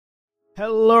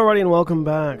Hello, everybody, and welcome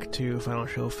back to Final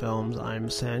Show Films. I'm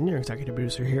Sen, your executive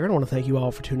producer here, and I want to thank you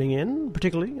all for tuning in.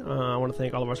 Particularly, I want to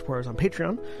thank all of our supporters on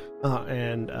Patreon,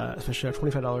 and especially our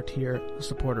 $25 tier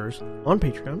supporters on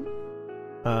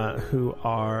Patreon, who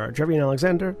are Jeremy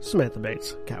Alexander, Samantha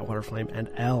Bates, Cat Waterflame, and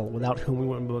Elle, without whom we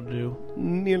wouldn't be able to do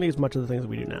nearly as much of the things that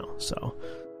we do now. So,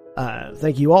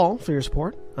 thank you all for your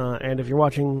support, and if you're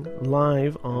watching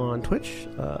live on Twitch,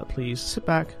 please sit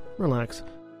back, relax,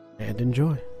 and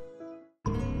enjoy.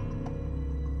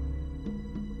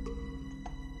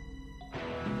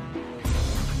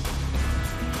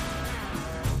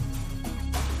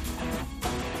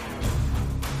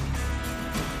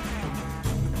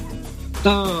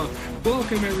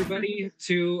 Welcome everybody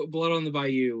to Blood on the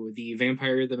Bayou, the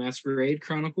Vampire the Masquerade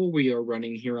Chronicle we are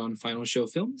running here on Final Show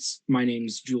Films. My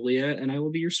name's Julia, and I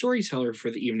will be your storyteller for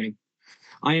the evening.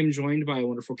 I am joined by a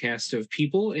wonderful cast of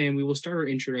people, and we will start our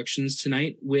introductions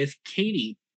tonight with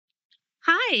Katie.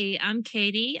 Hi, I'm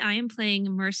Katie. I am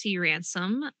playing Mercy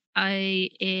Ransom. I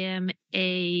am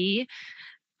a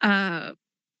what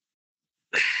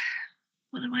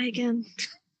am I again?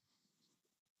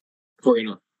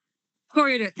 Toreador.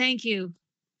 Toreador, thank you.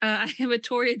 I am a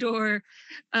Toreador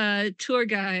tour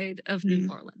guide of New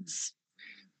Orleans.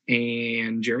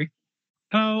 And Jeremy?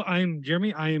 Hello, I'm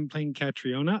Jeremy. I am playing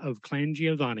Catriona of Clan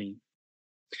Giovanni.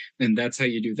 And that's how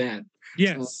you do that.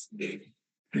 Yes.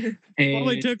 And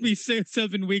Only took me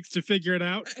 7 weeks to figure it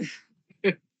out.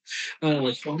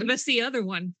 That's the other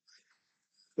one.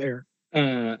 There.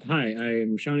 Hi, I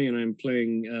am Shawnee, and I'm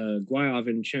playing Guaya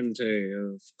Vincente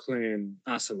of Clan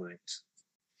Asamite.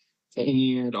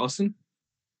 And Austin?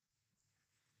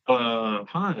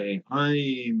 Hi,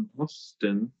 I'm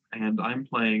Austin, and I'm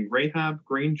playing Rahab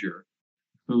Granger,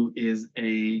 who is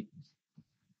a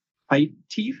pipe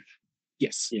thief.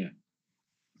 Yes. Yeah.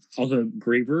 Also,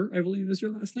 Graver, I believe, is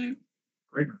your last name?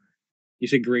 Graver. You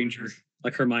said Granger,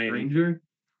 like Hermione. Granger?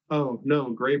 Oh,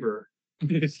 no, Graber.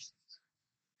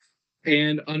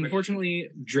 And unfortunately,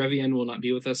 Drevian will not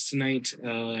be with us tonight.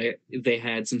 They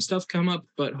had some stuff come up,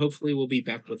 but hopefully will be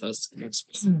back with us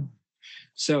next week.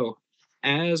 So,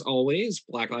 as always,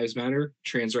 Black Lives Matter,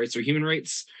 trans rights are human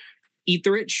rights, eat the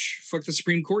rich, fuck the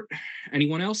Supreme Court.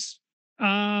 Anyone else?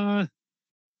 Watch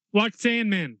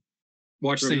Sandman.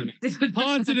 Watch Sandman.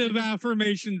 Positive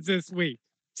affirmations this week.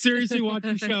 Seriously, watch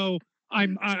the show.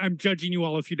 I'm judging you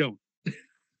all if you don't.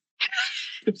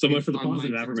 So much for the On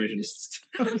positive my affirmations.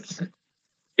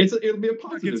 It'll be a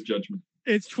positive judgment.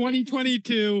 It's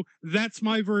 2022. That's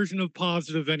my version of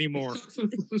positive anymore.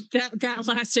 That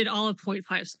lasted all of 0.5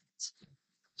 seconds.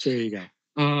 There you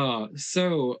go.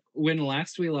 So when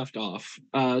last we left off,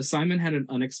 Simon had an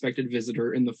unexpected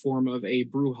visitor in the form of a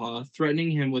Bruja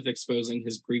threatening him with exposing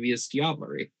his previous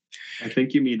diablerie. I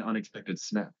think you mean unexpected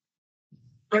snap.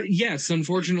 Yes,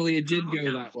 unfortunately, it did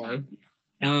go that way.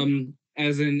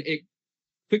 As in, it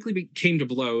quickly came to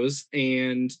blows,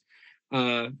 and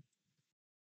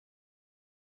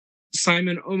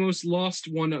Simon almost lost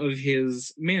one of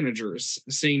his managers.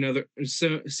 Seeing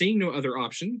no other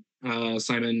option,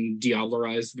 Simon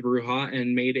diablerized the Bruja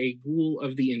and made a ghoul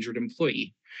of the injured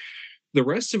employee. The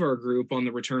rest of our group on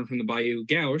the return from the Bayou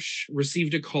Gauche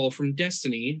received a call from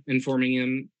Destiny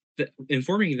informing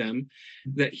them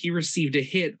that he received a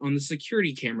hit on the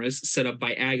security cameras set up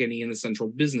by Agony in the Central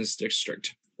Business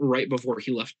District right before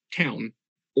he left town,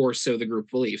 or so the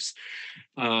group believes.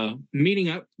 Meeting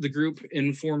up, the group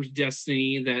informed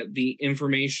Destiny that the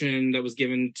information that was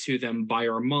given to them by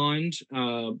Armand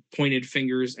pointed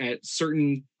fingers at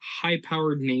certain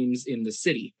high-powered names in the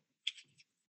city.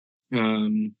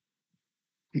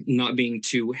 Not being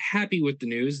too happy with the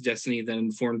news, Destiny then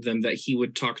informed them that he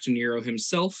would talk to Nero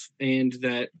himself and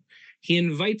that he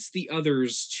invites the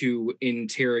others to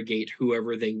interrogate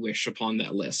whoever they wish upon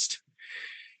that list.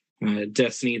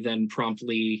 Destiny then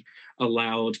promptly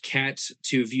allowed Kat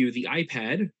to view the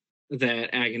iPad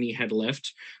that Agony had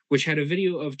left, which had a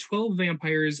video of 12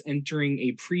 vampires entering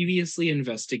a previously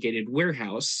investigated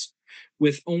warehouse,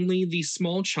 with only the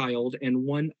small child and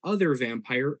one other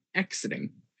vampire exiting.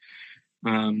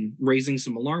 Raising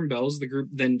some alarm bells, the group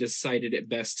then decided it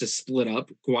best to split up,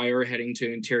 Guire heading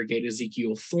to interrogate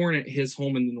Ezekiel Thorne at his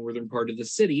home in the northern part of the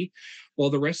city,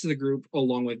 while the rest of the group,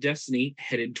 along with Destiny,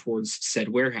 headed towards said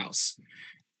warehouse.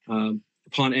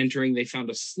 Upon entering, they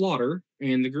found a slaughter,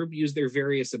 and the group used their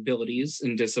various abilities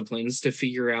and disciplines to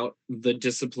figure out the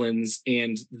disciplines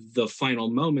and the final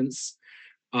moments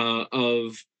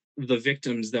of the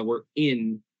victims that were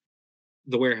in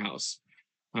the warehouse.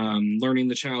 Learning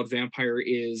the child vampire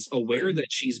is aware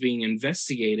that she's being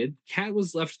investigated, Kat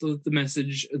was left with the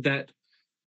message that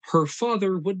her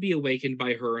father would be awakened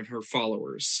by her and her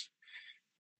followers.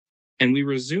 And we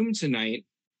resume tonight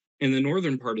in the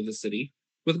northern part of the city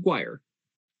with Guire.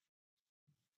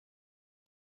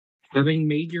 Having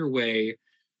made your way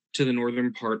to the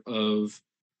northern part of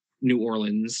New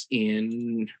Orleans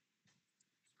in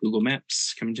Google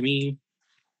Maps, come to me.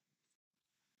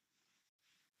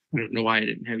 I don't know why I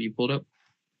didn't have you pulled up.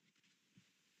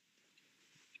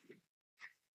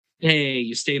 Hey,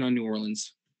 you stayed on New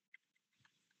Orleans.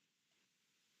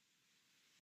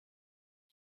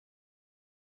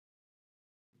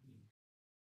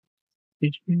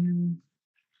 Did you?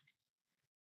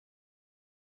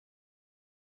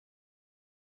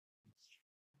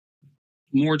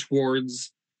 More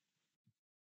towards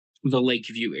the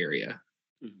Lakeview area.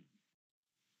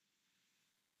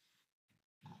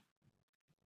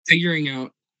 Figuring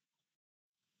out,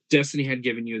 Destiny had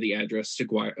given you the address to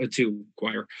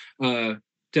Guire.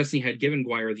 Destiny had given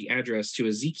Guire the address to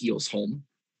Ezekiel's home.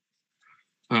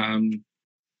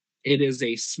 It is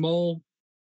a small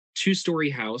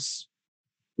 2-story house,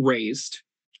 raised,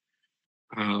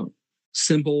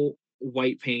 simple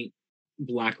white paint,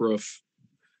 black roof.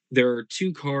 There are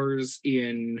 2 cars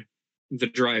in the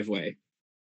driveway,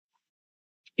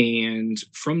 and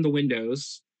from the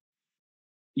windows,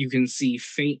 you can see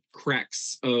faint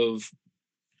cracks of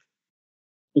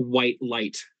white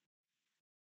light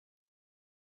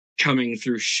coming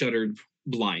through shuttered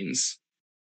blinds.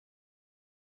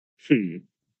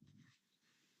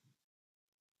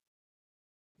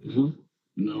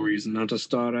 No reason not to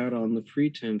start out on the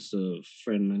pretense of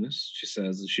friendliness, she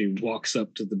says as she walks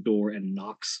up to the door and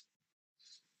knocks.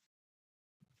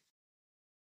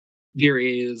 There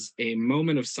is a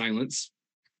moment of silence,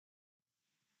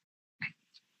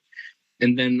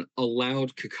 and then a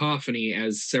loud cacophony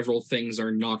as several things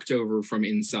are knocked over from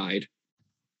inside.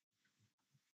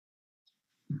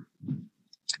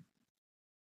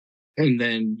 And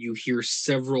then you hear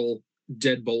several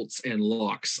deadbolts and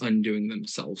locks undoing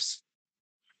themselves.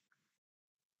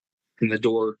 And the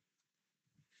door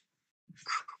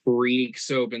creaks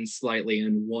open slightly,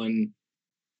 and one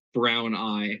brown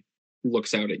eye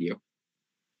looks out at you.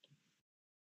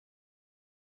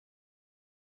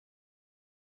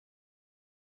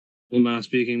 Am I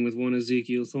speaking with one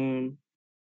Ezekiel Thorne?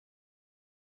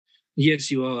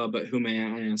 Yes, you are, but who may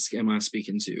I ask am I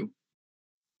speaking to?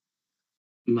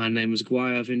 My name is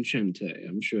Guaya Vincente.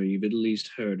 I'm sure you've at least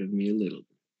heard of me a little.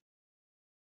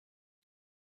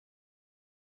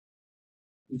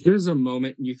 There's a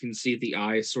moment you can see the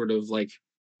eye sort of like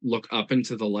look up and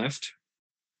to the left.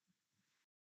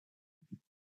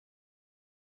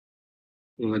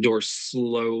 And the door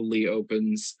slowly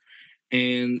opens,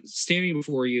 and standing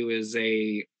before you is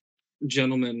a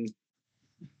gentleman,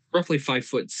 roughly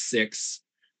 5'6"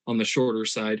 on the shorter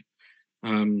side,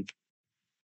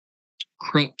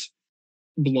 cropped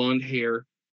blonde hair.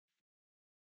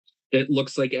 It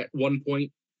looks like at one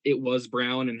point it was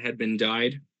brown and had been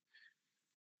dyed.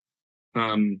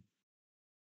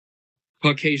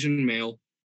 Caucasian male,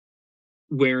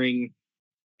 wearing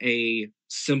a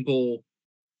simple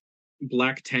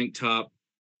black tank top,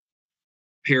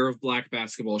 pair of black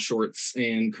basketball shorts,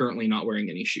 and currently not wearing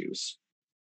any shoes.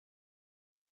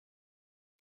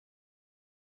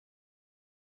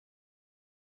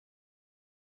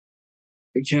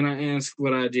 Can I ask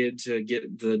what I did to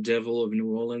get the devil of New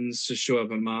Orleans to show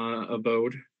up at my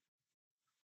abode?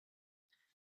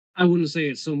 I wouldn't say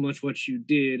it's so much what you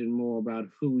did and more about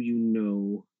who you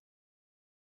know.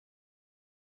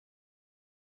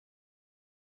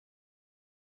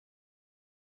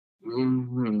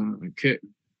 Okay.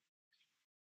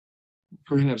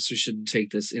 Perhaps we should take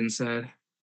this inside.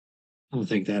 I don't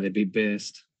think that'd be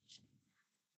best.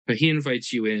 But he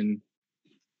invites you in,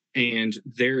 and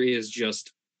there is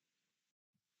just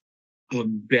a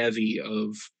bevy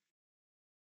of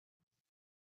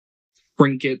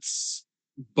trinkets,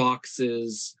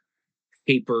 boxes,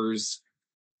 papers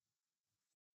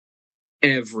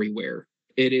everywhere.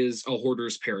 It is a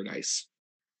hoarder's paradise.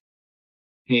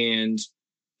 And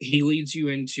he leads you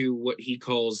into what he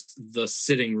calls the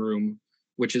sitting room,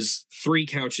 which is 3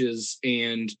 couches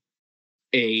and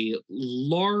a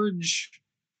large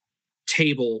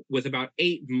table with about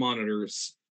 8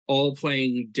 monitors, all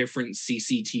playing different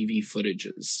CCTV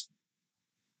footages.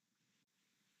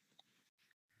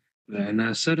 Very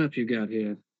nice setup you got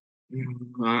here.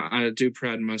 I do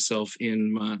pride myself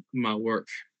in my work.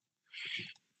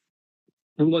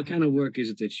 And what kind of work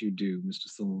is it that you do, Mr.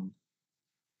 Thorne?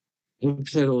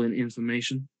 Peddling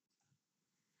information.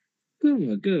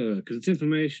 Good, because it's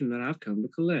information that I've come to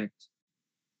collect.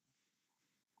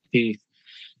 He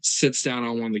sits down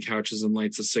on one of the couches and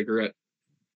lights a cigarette.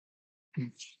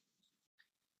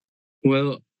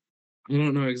 Well, I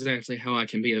don't know exactly how I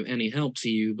can be of any help to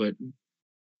you, but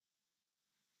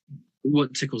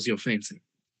what tickles your fancy?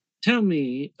 Tell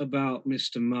me about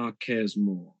Mr. Marquez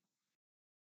more.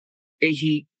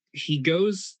 He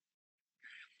goes.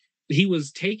 He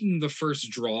was taking the first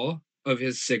draw of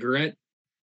his cigarette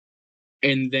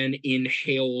and then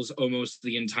inhales almost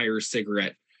the entire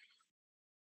cigarette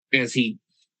as he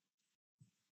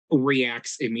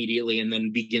reacts immediately and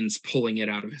then begins pulling it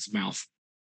out of his mouth.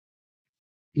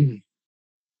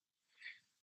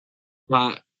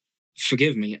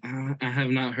 Forgive me, I have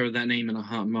not heard that name in a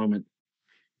hot moment.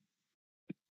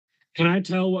 Can I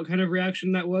tell what kind of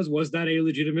reaction that was? Was that a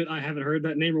legitimate, I haven't heard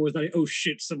that name, or was that a, oh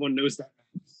shit, someone knows that?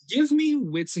 Give me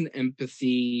wits and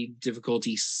empathy,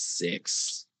 difficulty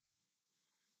 6.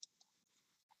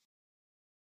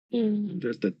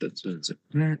 That's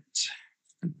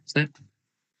that.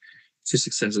 2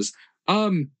 successes.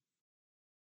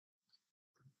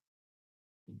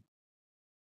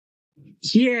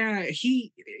 Yeah,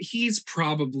 he's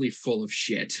probably full of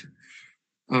shit.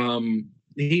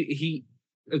 He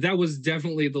that was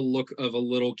definitely the look of a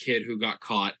little kid who got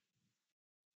caught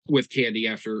with candy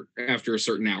after a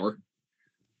certain hour.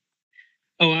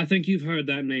 Oh, I think you've heard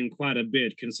that name quite a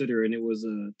bit, considering it was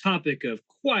a topic of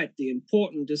quite the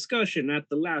important discussion at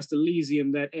the last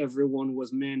Elysium that everyone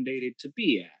was mandated to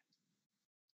be at.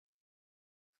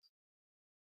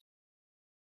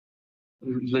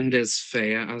 That is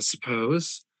fair, I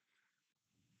suppose.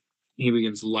 He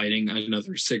begins lighting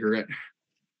another cigarette.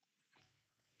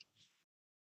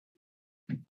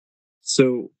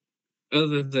 So,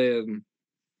 other than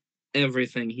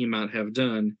everything he might have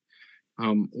done,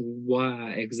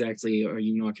 why exactly are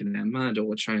you knocking at my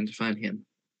door trying to find him?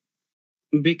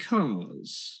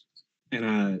 Because, and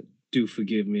I do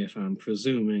forgive me if I'm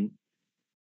presuming,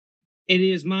 it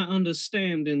is my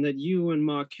understanding that you and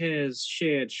Marquez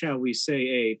shared, shall we say,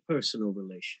 a personal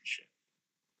relationship.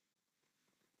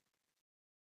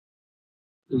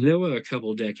 There were a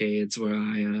couple decades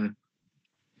where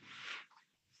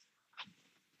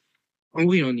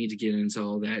we don't need to get into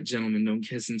all that. Gentlemen don't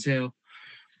kiss and tell.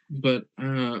 But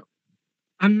I'm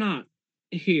not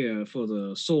here for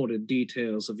the sordid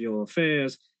details of your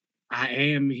affairs. I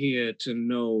am here to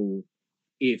know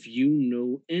if you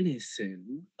know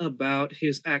anything about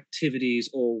his activities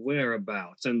or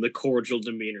whereabouts. And the cordial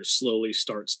demeanor slowly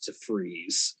starts to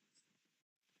freeze.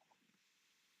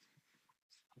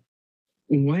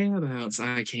 whereabouts,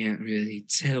 I can't really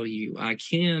tell you. I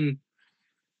can.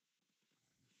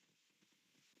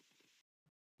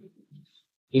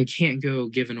 You can't go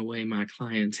giving away my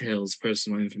clientele's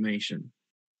personal information.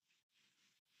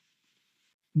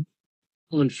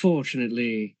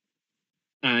 Unfortunately,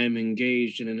 I am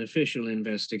engaged in an official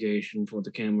investigation for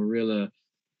the Camarilla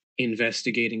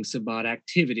investigating Sabbat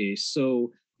activities.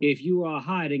 So if you are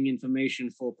hiding information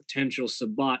for potential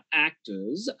Sabbat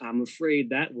actors, I'm afraid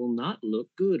that will not look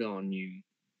good on you.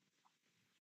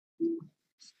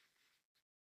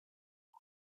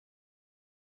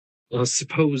 Well,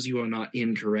 suppose you are not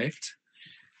incorrect.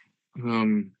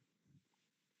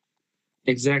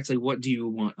 Exactly what do you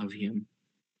want of him?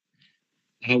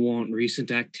 I want recent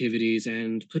activities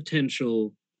and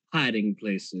potential hiding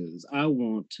places. I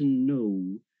want to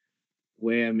know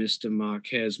where Mr.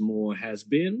 Marquez Moore has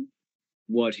been,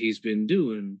 what he's been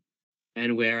doing,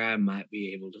 and where I might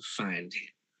be able to find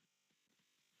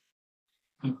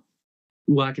him.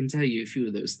 Well, I can tell you a few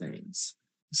of those things.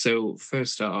 So,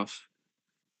 first off,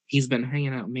 he's been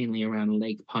hanging out mainly around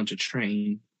Lake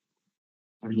Pontchartrain,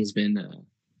 and he's been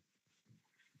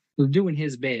doing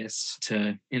his best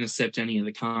to intercept any of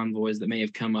the convoys that may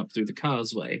have come up through the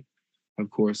causeway.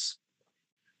 Of course,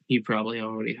 you probably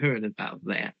already heard about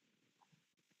that.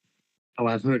 Oh,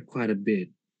 I've heard quite a bit.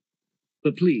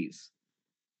 But please,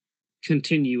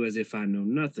 continue as if I know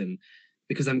nothing,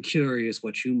 because I'm curious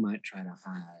what you might try to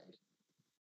hide.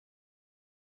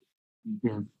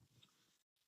 Yeah.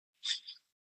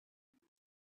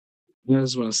 I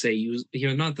just want to say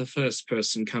you're not the first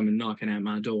person coming knocking at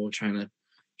my door trying to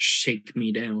shake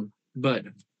me down, but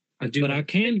I do. But I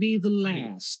can be the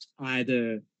last,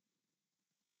 either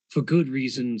for good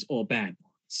reasons or bad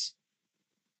ones.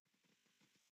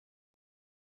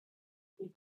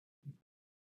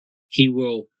 He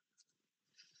will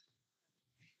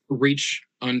reach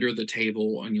under the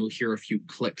table and you'll hear a few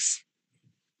clicks.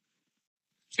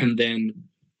 And then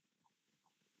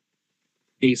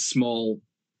a small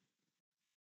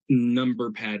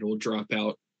number pad will drop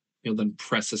out. He'll then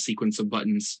press a sequence of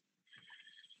buttons.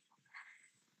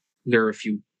 There are a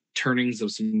few turnings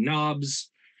of some knobs.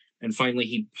 And finally,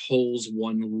 he pulls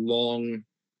one long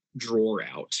drawer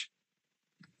out.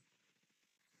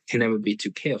 Can never be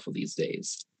too careful these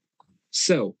days.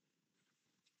 So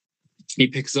he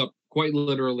picks up quite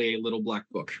literally a little black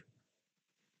book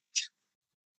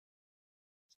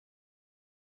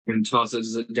and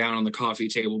tosses it down on the coffee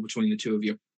table between the two of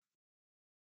you.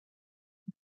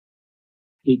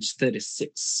 Page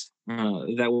 36.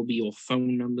 That will be your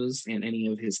phone numbers and any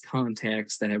of his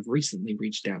contacts that have recently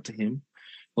reached out to him,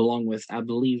 along with, I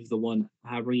believe, the one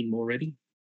Irene Moretti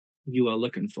you are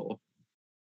looking for.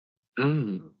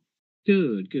 Ah,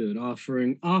 good.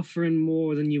 Offering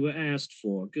more than you were asked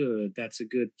for. Good. That's a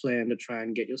good plan to try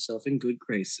and get yourself in good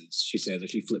graces, she says as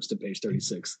she flips to page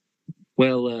 36.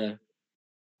 Well,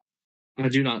 I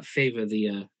do not favor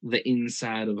the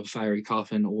inside of a fiery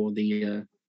coffin or the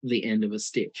end of a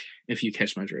stick, if you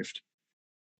catch my drift.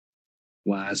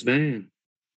 Wise man.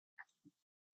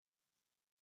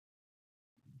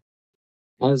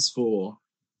 As for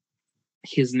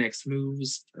his next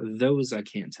moves, those I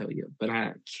can't tell you, but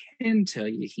I can tell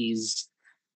you he's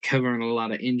covering a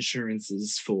lot of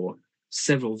insurances for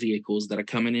several vehicles that are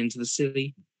coming into the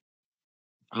city,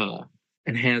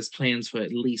 and has plans for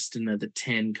at least another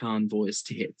 10 convoys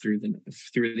to hit through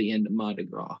the end of Mardi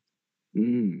Gras.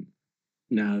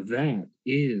 Now that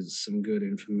is some good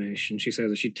information, she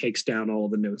says as she takes down all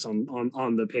the notes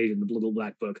on the page in the little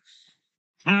black book.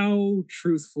 How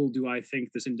truthful do I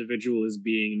think this individual is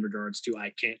being in regards to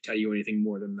I can't tell you anything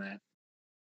more than that?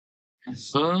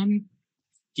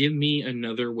 Give me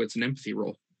another wits and empathy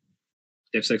roll.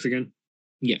 F6 again?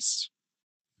 Yes.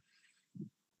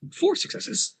 4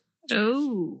 successes.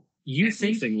 Oh. You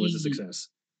think Everything was a success.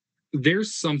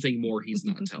 There's something more he's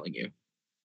not telling you.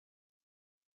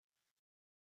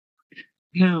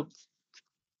 Now,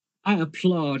 I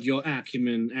applaud your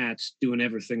acumen at doing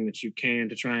everything that you can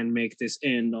to try and make this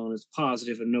end on as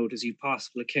positive a note as you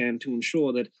possibly can to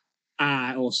ensure that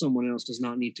I or someone else does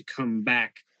not need to come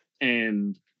back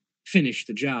and finish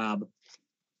the job.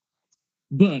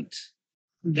 But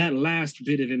that last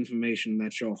bit of information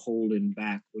that you're holding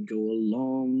back would go a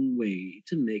long way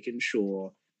to making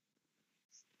sure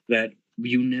that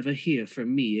you never hear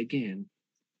from me again.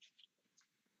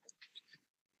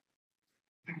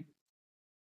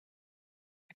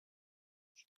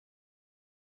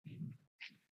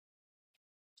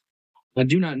 I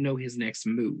do not know his next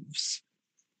moves.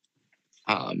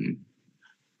 But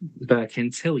I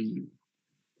can tell you,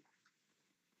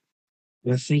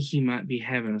 I think he might be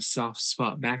having a soft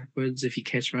spot backwards, if you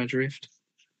catch my drift.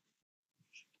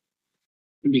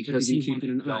 Because He's he keeping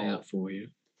an eye y'all- out for you.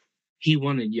 He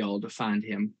wanted y'all to find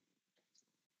him.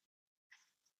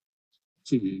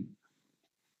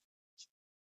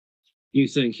 You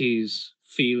think he's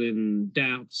feeling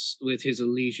doubts with his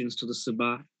allegiance to the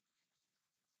Sabbat?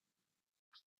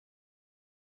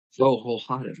 Oh,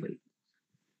 wholeheartedly.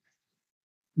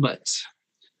 But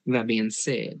that being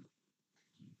said,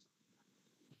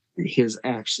 his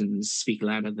actions speak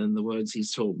louder than the words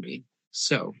he's told me.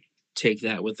 So take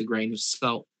that with a grain of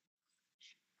salt.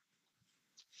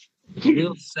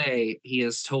 He'll say he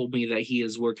has told me that he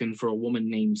is working for a woman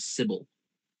named Sybil.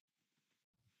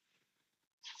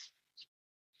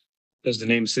 Does the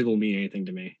name Sybil mean anything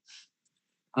to me?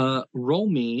 Roll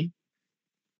me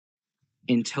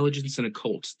intelligence and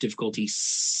occult, difficulty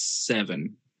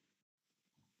 7.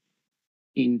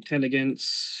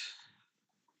 Intelligence,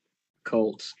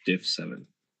 cult, diff 7.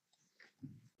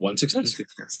 1 success.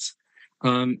 Success.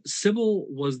 Sybil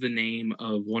was the name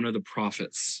of one of the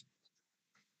prophets.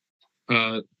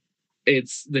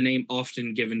 It's the name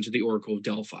often given to the Oracle of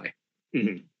Delphi.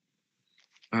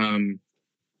 Mm-hmm.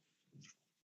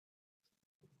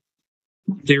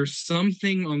 There's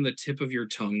something on the tip of your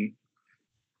tongue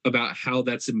about how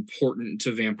that's important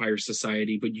to vampire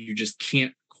society, but you just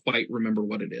can't quite remember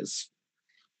what it is.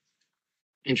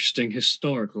 Interesting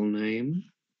historical name.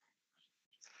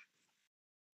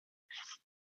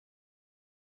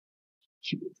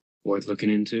 Worth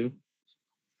looking into.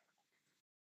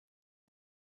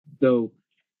 Though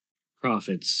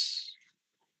prophets.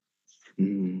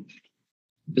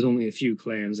 There's only a few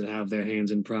clans that have their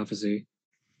hands in prophecy.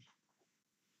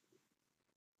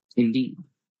 Indeed.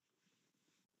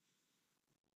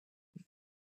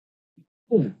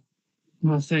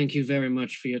 Well, thank you very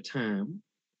much for your time.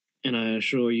 And I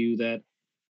assure you that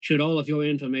should all of your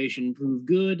information prove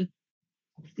good,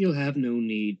 you'll have no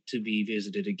need to be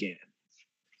visited again.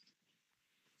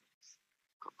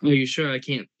 Are you sure I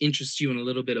can't interest you in a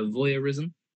little bit of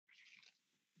voyeurism?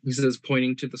 He says,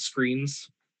 pointing to the screens.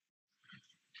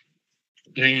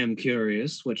 I am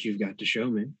curious what you've got to show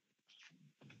me.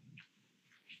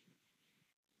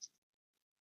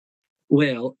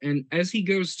 Well, and as he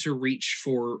goes to reach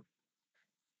for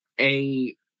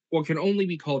what can only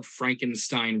be called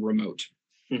Frankenstein remote,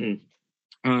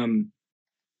 Mm-hmm.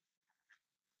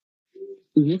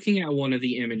 Looking at one of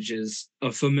the images,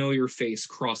 a familiar face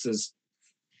crosses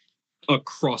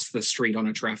across the street on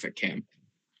a traffic cam.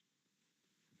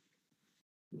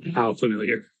 How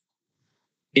familiar?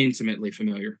 Intimately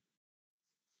familiar.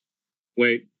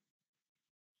 Wait.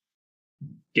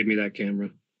 Give me that camera.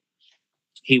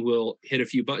 He will hit a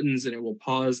few buttons and it will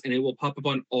pause and it will pop up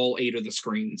on all 8 of the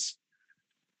screens.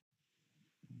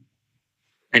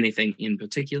 Anything in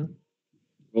particular?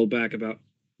 Roll back about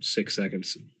 6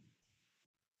 seconds.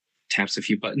 Taps a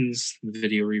few buttons, the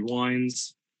video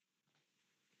rewinds.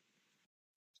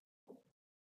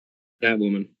 That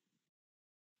woman.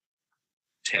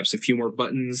 Taps a few more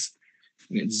buttons,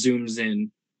 and it zooms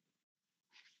in.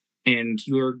 And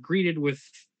you are greeted with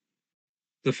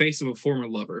the face of a former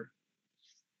lover.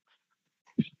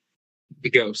 The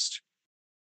ghost.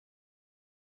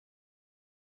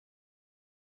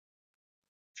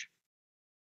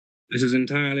 This is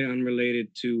entirely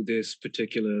unrelated to this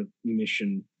particular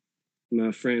mission,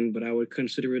 my friend, but I would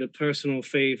consider it a personal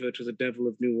favor to the devil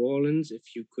of New Orleans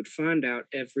if you could find out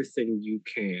everything you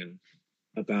can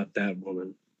about that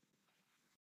woman.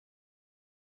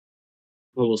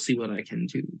 Well, we'll see what I can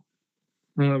do.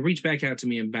 Reach back out to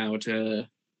me about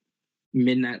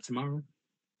midnight tomorrow.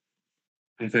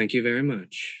 I thank you very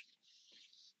much.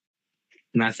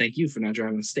 And I thank you for not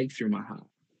driving a stake through my heart.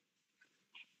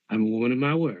 I'm a woman of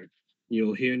my word.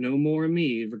 You'll hear no more of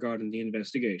me regarding the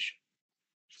investigation.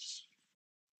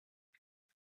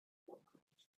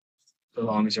 So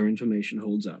long as our information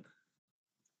holds up.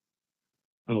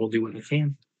 I will do what I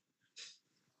can.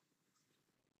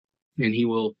 And he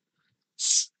will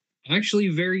actually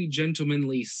very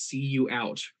gentlemanly see you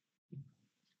out.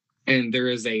 And there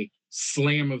is a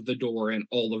slam of the door and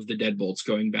all of the deadbolts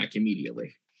going back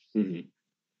immediately. Mm-hmm.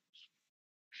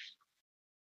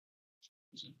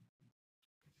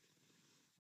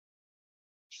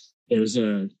 There's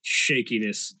a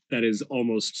shakiness that is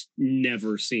almost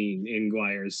never seen in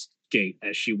Guire's gait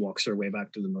as she walks her way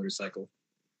back to the motorcycle.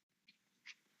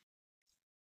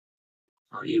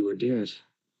 Are you a dead?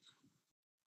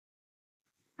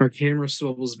 Our camera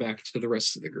swivels back to the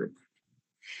rest of the group.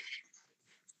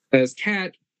 As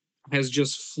Kat has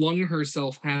just flung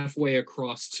herself halfway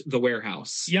across the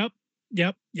warehouse. Yep.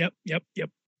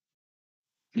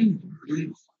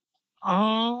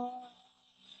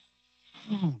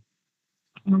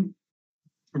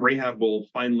 Rahab will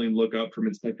finally look up from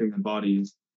inspecting the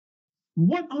bodies.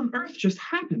 What on earth just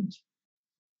happened?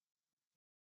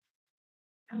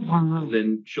 And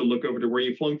then she'll look over to where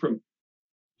you flung from.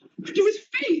 To his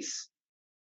face!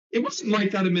 It wasn't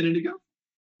like that a minute ago.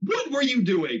 What were you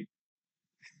doing?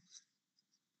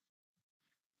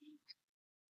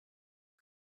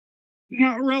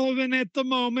 Not relevant at the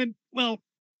moment. Well,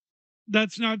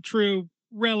 that's not true.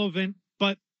 Relevant,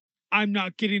 but I'm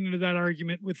not getting into that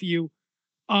argument with you.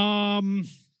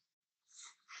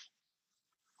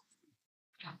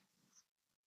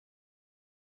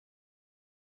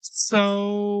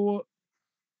 So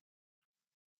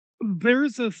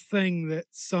there's a thing that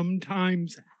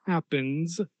sometimes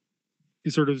happens. He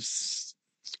sort of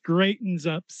straightens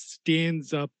up,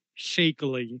 stands up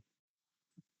shakily.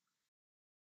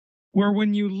 Where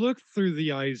when you look through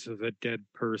the eyes of a dead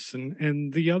person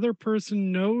and the other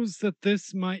person knows that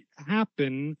this might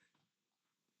happen,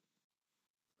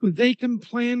 they can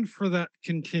plan for that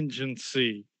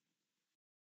contingency.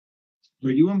 Are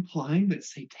you implying that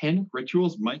satanic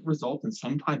rituals might result in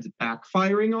sometimes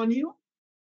backfiring on you?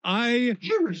 I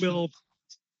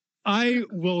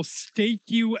will stake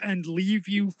you and leave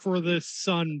you for the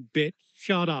sun, bitch.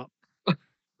 Shut up.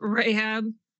 Rahab,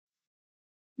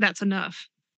 that's enough.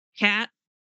 Cat,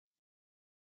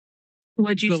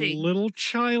 what'd you The see? little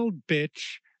child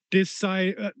bitch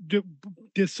decided to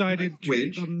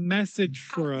leave a message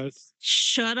for us.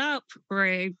 Shut up,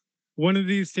 Ray. One of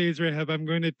these days, Rahab, I'm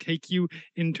going to take you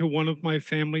into one of my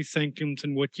family sanctums,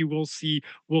 and what you will see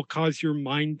will cause your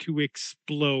mind to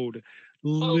explode.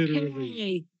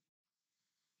 Literally.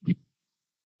 Okay.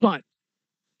 But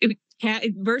Cat,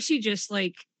 Mercy just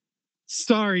like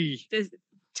sorry,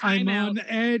 time I'm out. on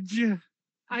edge.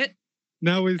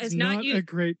 Now is It's not not you. a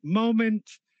great moment.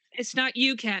 It's not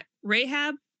you, Cat.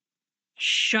 Rahab,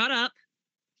 shut up.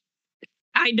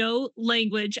 I know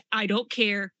language. I don't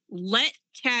care. Let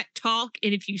Cat talk,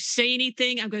 and if you say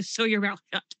anything, I'm going to sew your mouth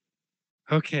shut.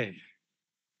 Okay.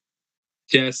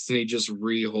 Destiny just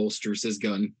reholsters his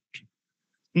gun.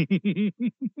 This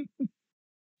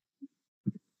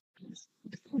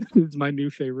is my new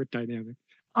favorite dynamic.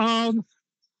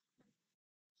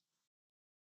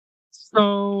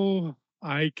 So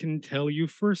I can tell you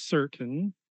for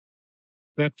certain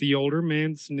that the older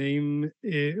man's name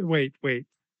is, wait.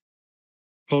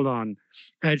 Hold on.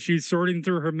 As she's sorting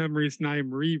through her memories, and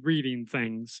I'm rereading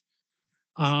things.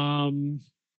 I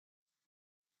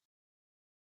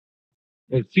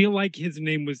feel like his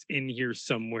name was in here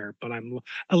somewhere, but I'm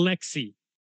Alexi.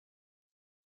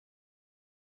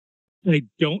 I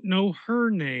don't know her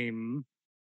name,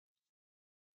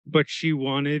 but she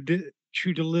wanted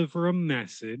to deliver a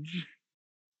message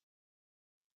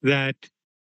that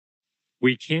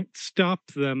we can't stop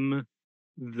them,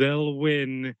 they'll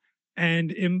win,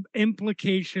 and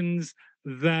implications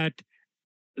that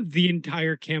the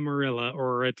entire Camarilla,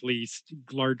 or at least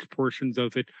large portions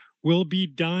of it, will be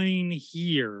dying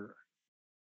here.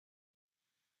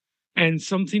 And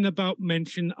something about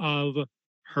mention of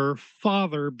her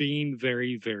father being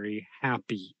very, very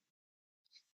happy.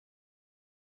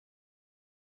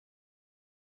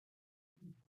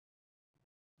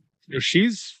 So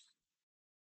she's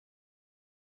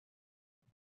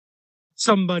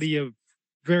somebody of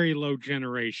very low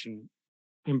generation,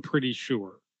 I'm pretty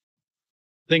sure.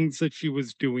 Things that she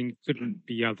was doing couldn't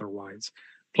be otherwise,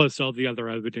 plus all the other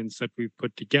evidence that we've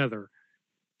put together.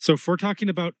 So if we're talking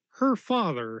about her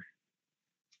father,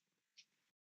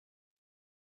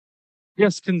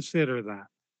 just consider that.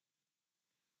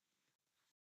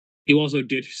 You also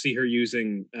did see her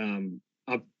using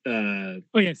Oh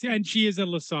yes, and she is a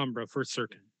La Sombra for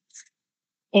certain.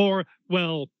 Or,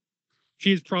 well,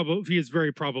 she is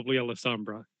very probably a La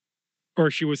Sombra.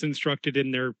 Or she was instructed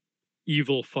in their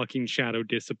evil fucking shadow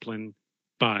discipline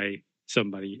by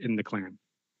somebody in the clan.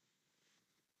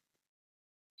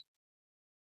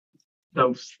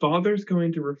 So father's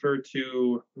going to refer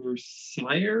to her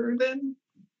sire then?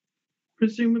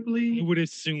 Presumably? I would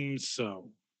assume so.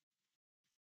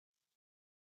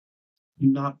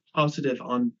 Not positive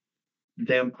on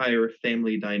vampire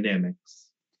family dynamics.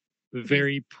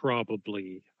 Very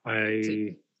probably.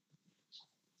 And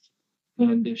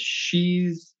if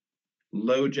she's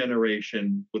low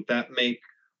generation, would that make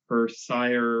her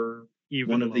sire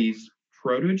Even one of lower. these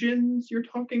protogens you're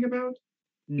talking about?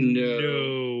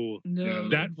 No.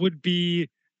 That would be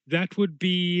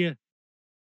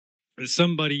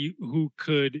somebody who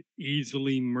could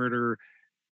easily murder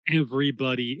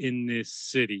everybody in this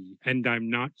city. And I'm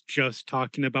not just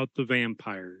talking about the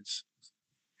vampires.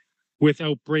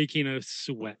 Without breaking a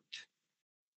sweat.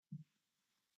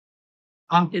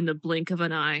 In the blink of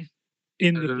an eye.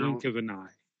 In the blink of an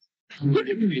eye.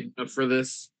 For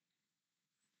this.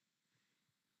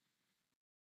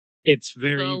 It's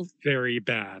very, very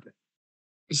bad.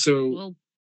 So Well,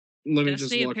 let me Destiny,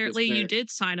 just walk apparently this you back.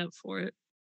 did sign up for it.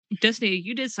 Destiny,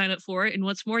 you did sign up for it, and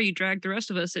what's more, you dragged the rest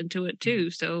of us into it too.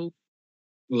 So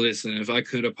Listen, if I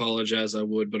could apologize, I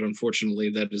would, but unfortunately,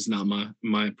 that is not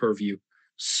my purview.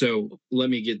 So let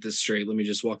me get this straight. Let me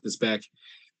just walk this back.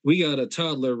 We got a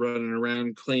toddler running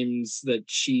around, claims that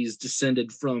she's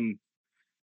descended from,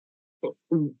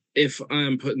 if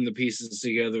I'm putting the pieces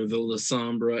together, the La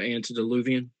Sombra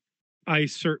antediluvian. I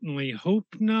certainly hope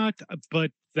not,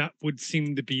 but that would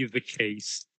seem to be the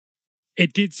case.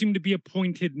 It did seem to be a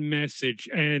pointed message,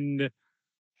 and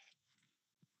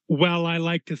while I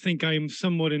like to think I am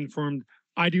somewhat informed,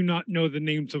 I do not know the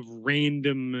names of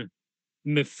random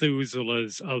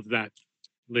Methuselahs of that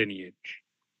lineage.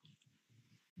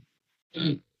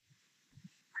 I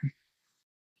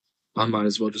might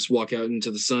as well just walk out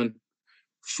into the sun.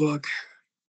 Fuck.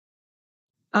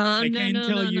 I no, can no,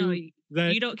 tell no, you no.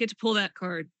 that You don't get to pull that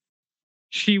card.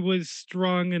 she was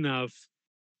strong enough.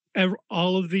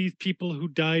 All of these people who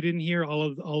died in here, all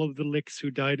of the licks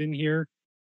who died in here,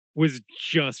 was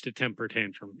just a temper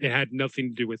tantrum. It had nothing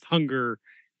to do with hunger,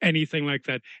 anything like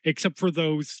that, except for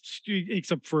those two.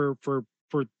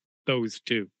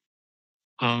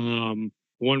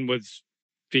 One was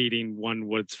feeding, one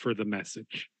was for the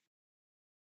message.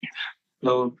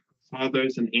 So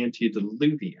father's an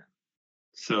antediluvian.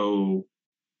 So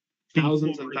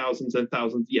thousands and thousands and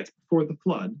thousands. Yes, before the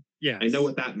flood. Yes. I know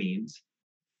what that means.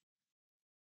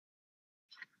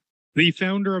 The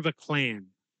founder of a clan.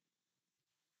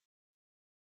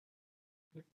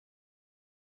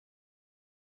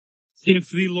 If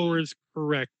the lore is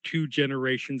correct, 2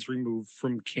 generations removed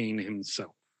from Cain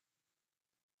himself.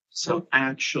 So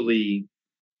actually,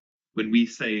 when we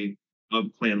say of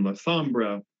Clan La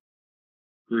Sombra,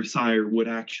 her sire would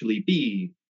actually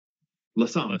be La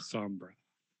Sombra. La Sombra.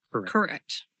 Correct.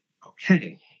 Correct.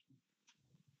 Okay.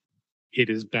 It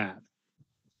is bad.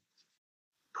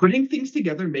 Putting things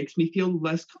together makes me feel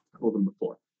less comfortable than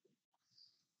before.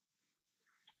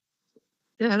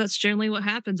 Yeah, that's generally what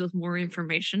happens with more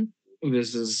information.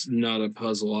 This is not a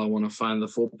puzzle I want to find the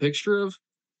full picture of.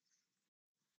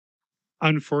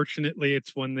 Unfortunately,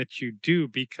 it's one that you do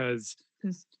because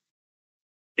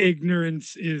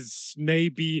Ignorance may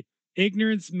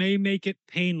make it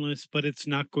painless, but it's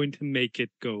not going to make it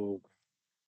go.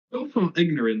 Willful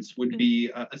ignorance would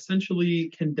be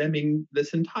essentially condemning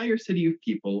this entire city of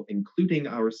people, including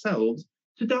ourselves,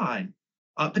 to die,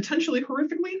 potentially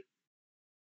horrifically.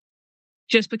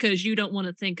 Just because you don't want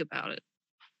to think about it.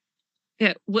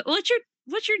 Yeah. What's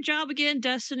your job again,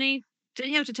 Destiny?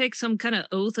 Didn't you have to take some kind of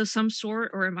oath of some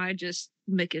sort, or am I just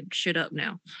making shit up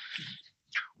now?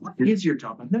 What is your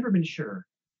job? I've never been sure.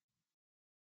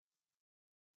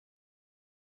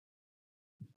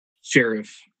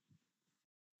 Sheriff.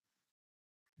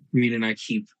 Meaning I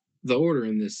keep the order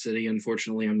in this city.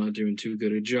 Unfortunately, I'm not doing too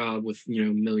good a job with,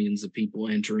 millions of people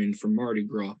entering from Mardi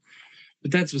Gras.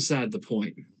 But that's beside the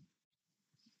point.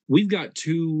 We've got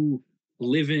two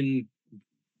living,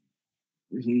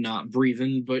 not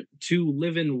breathing, but two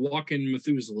living, walking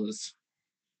Methuselahs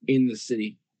in the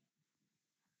city.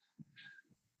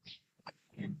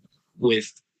 With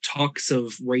talks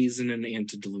of raising an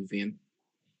antediluvian.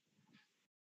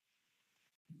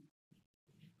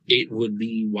 It would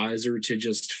be wiser to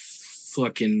just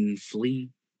fucking flee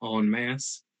en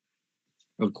masse.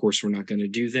 Of course, we're not going to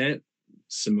do that.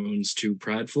 Simone's too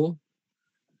prideful.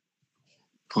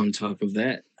 On top of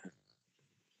that,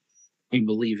 I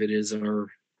believe it is our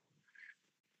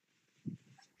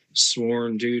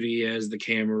sworn duty as the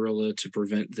Camarilla to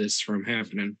prevent this from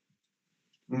happening.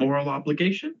 Moral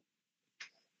obligation?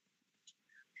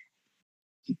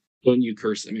 Don't you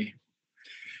curse at me.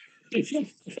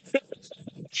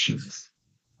 Jesus.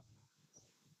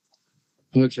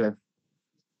 Okay.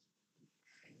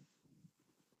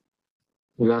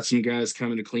 We got some guys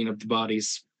coming to clean up the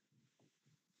bodies.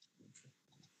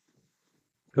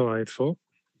 Delightful.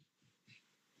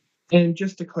 And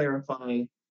just to clarify,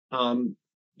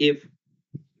 if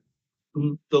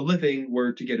the living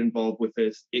were to get involved with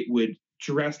this, it would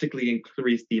drastically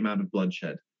increase the amount of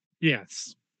bloodshed.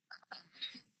 Yes.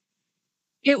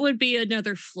 It would be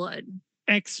another flood.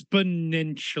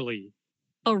 Exponentially.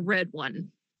 A red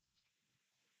one.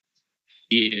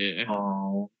 Yeah.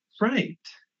 Oh, right.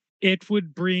 It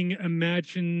would bring,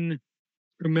 imagine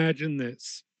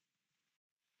this.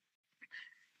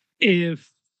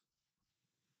 If,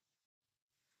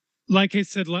 like I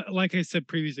said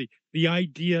previously, the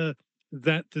idea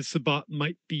that the Sabbat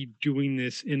might be doing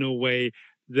this in a way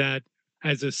that,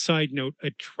 as a side note,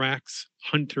 attracts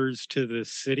hunters to the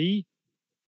city.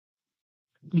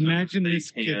 Imagine this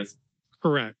gets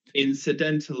correct.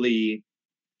 Incidentally,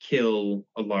 kill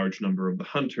a large number of the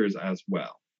hunters as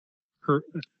well.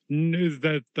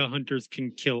 That the hunters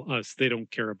can kill us. They don't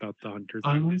care about the hunters.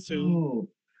 Oh.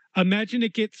 Imagine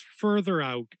it gets further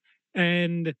out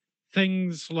and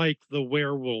things like the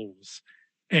werewolves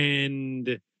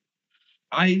and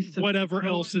whatever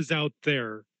else is out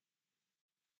there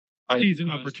sees an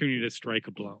opportunity to strike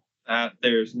a blow. That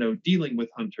there's no dealing with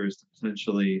hunters to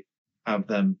potentially have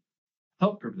them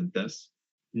help prevent this.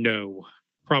 No,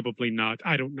 probably not.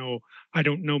 I don't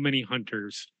know many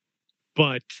hunters,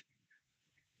 but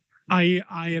I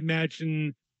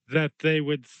imagine that they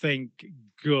would think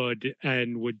good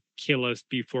and would kill us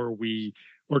before we,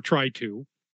 or try to.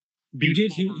 You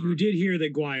did hear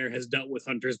that Guire has dealt with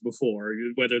hunters before,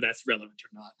 whether that's relevant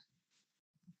or not.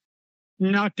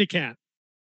 Not the cat.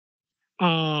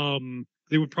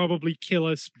 They would probably kill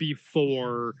us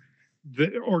before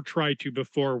or try to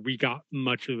before we got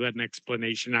much of an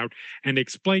explanation out and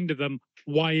explain to them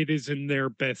why it is in their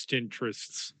best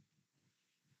interests.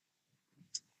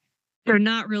 They're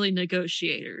not really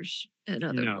negotiators, in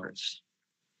other words.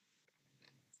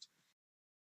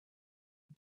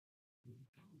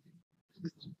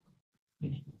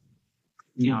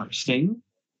 Interesting.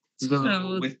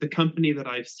 So, with the company that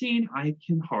I've seen, I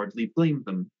can hardly blame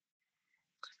them.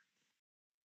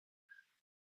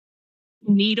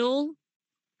 Needle,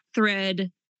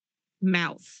 thread,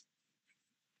 mouth.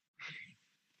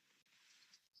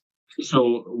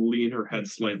 So lean her head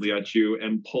slightly at you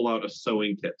and pull out a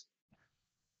sewing kit.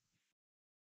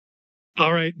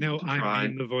 All right, now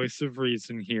I'm the voice of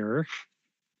reason here.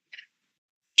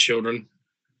 Children.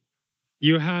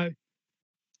 You have...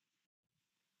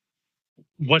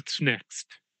 What's next?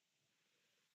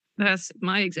 That's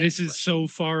my exact This is so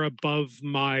far above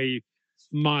my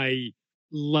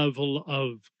level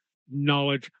of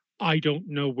knowledge. I don't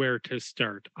know where to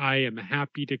start. I am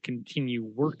happy to continue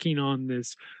working on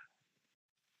this,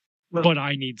 but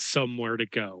I need somewhere to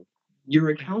go. You're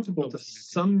accountable to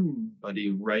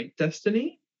somebody, right,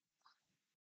 Destiny?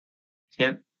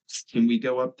 Can we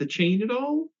go up the chain at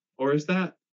all? Or is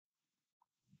that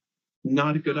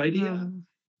not a good idea?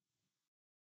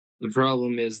 The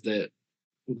problem is that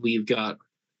we've got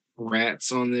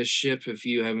rats on this ship if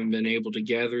you haven't been able to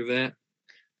gather that.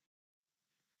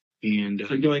 And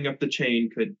So going up the chain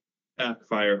could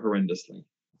backfire horrendously.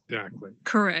 Exactly.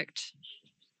 Correct.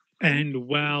 And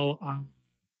while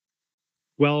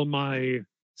my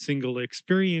single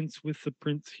experience with the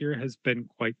prince here has been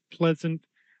quite pleasant,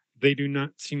 they do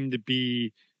not seem to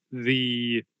be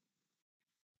the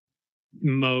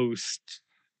most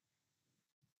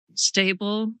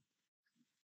Stable.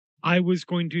 I was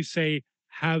going to say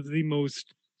have the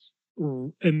most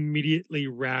immediately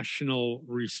rational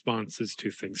responses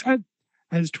to things.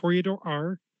 As Toreador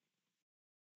are,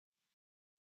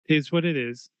 is what it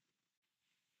is.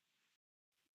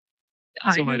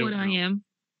 I So know I don't what I know. am.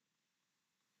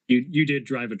 You did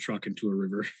drive a truck into a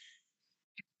river.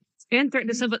 And threaten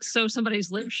to sew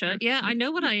somebody's lip shut. Yeah, I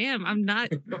know what I am. I'm not.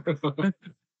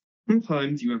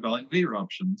 Sometimes you evaluate your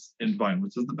options, and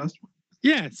violence is the best one.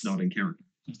 Yes. Not in character.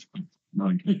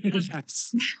 Not in character.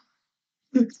 Yes.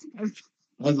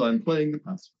 As I'm playing the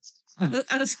pacifist.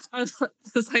 I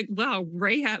was like, wow,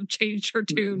 Rahab changed her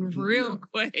tune real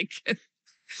quick.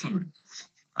 Sorry.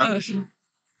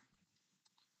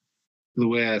 the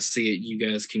way I see it, you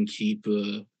guys can keep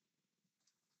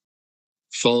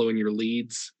following your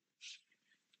leads.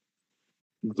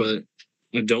 But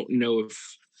I don't know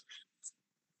if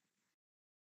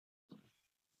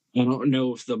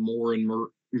the Moore and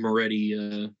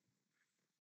Moretti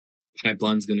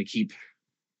pipeline's going to keep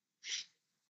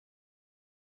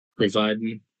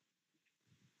providing.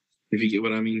 If you get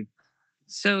what I mean.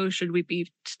 So should we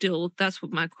be still? That's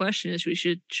what my question is.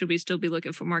 Should we still be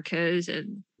looking for Marquez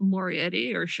and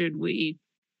Moretti, or should we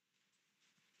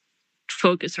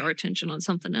focus our attention on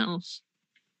something else?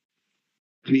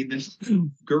 I mean, this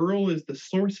girl is the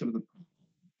source of the problem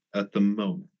at the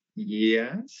moment.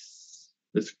 Yes,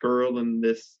 this girl and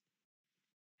this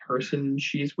person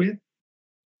she's with.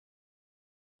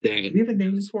 Do we have a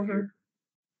name for her?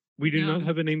 We do No. not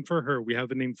have a name for her. We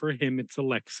have a name for him. It's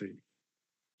Alexei.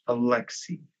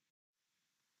 Alexei.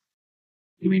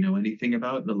 Do we know anything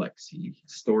about Alexei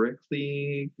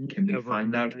historically? Can we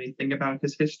find out anything about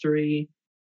his history?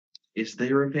 Is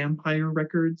there a vampire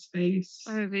record space?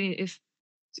 I mean,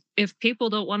 if people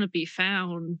don't want to be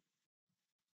found,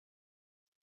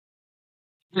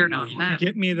 they're not found.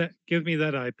 Give me that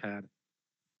iPad.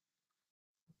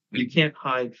 You can't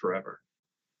hide forever.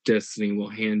 Destiny will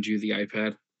hand you the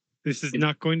iPad. This is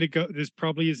not going to go. This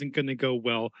probably isn't going to go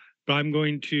well, but I'm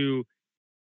going to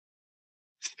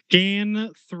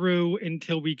scan through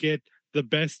until we get the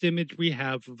best image we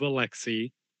have of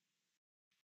Alexei.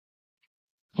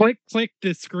 Click to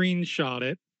screenshot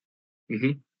it.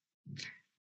 Mm-hmm.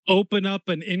 Open up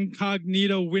an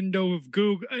incognito window of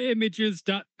Google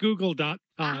images.google.com.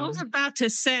 I was about to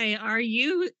say, are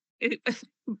you?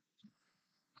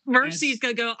 Mercy's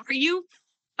gonna go. Are you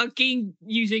fucking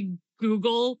using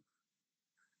Google?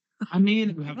 I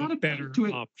mean, You have not a better to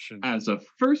it option. as a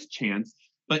first chance,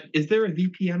 but is there a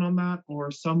VPN on that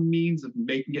or some means of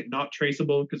making it not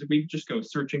traceable? Because if we just go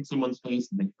searching someone's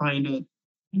face and they find it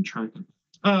and track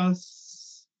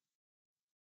us.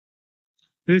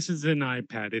 This is an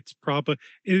iPad. It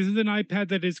is an iPad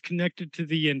that is connected to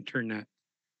the internet.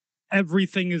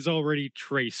 Everything is already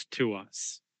traced to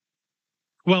us.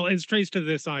 Well, it's traced to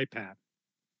this iPad.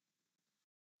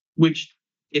 Which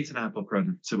it's an Apple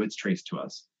product, so it's traced to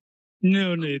us.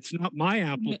 No, it's not my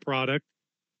Apple product.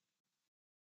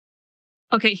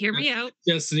 Okay, hear me out.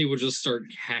 Destiny will just start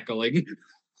cackling.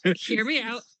 Hear me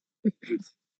out.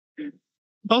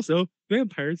 Also,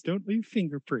 vampires don't leave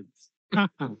fingerprints.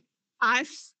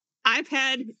 I've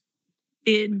had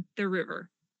in the river.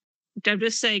 I'm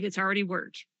just saying it's already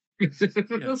worked.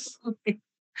 Yes.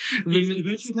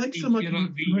 It's like someone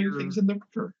throwing things in the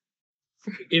river.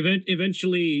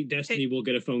 Eventually, Destiny will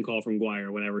get a phone call from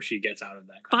Guire whenever she gets out of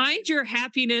that. Find your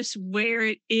happiness where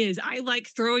it is. I like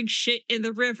throwing shit in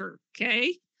the river,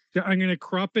 okay? I'm going to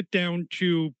crop it down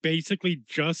to basically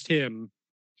just him.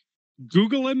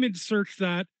 Google image search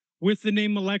that with the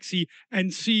name Alexei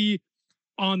and see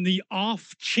on the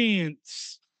off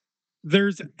chance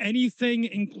there's anything,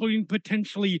 including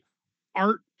potentially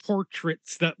art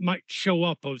portraits that might show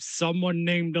up of someone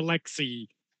named Alexei.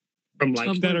 From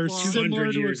like That are 200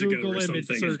 similar to a years ago Google or image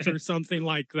something. search or something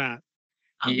like that.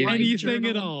 Yeah. Anything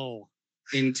at all.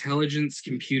 Intelligence,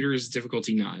 computers,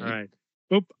 difficulty 9. All right.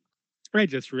 Oop. I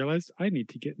just realized I need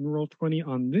to get in Roll20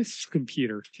 on this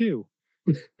computer too.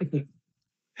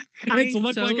 It's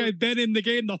looked like I've been in the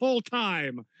game the whole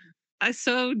time. I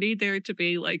so need there to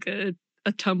be like a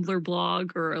Tumblr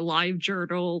blog or a live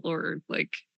journal or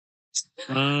like.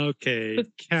 Okay.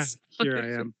 Here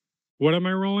I am. What am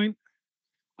I rolling?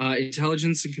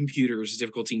 Intelligence and computers,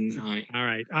 difficulty 9. All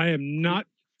right. I am not.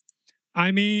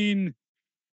 I mean,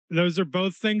 those are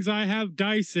both things I have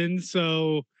dice in,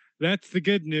 so that's the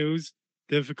good news.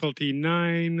 Difficulty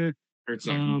 9. Or it's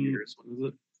not computers. What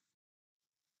is it?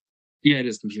 Yeah, it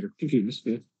is computer. Computers,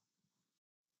 yeah.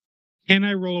 Can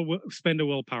I spend a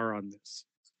willpower on this?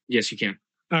 Yes, you can.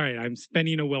 All right. I'm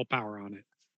spending a willpower on it.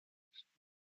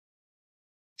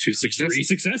 2 successes. 3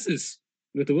 successes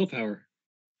with the willpower.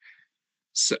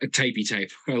 So, typey type.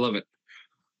 I love it.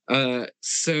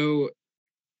 So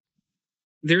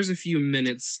there's a few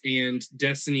minutes and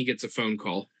Destiny gets a phone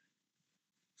call.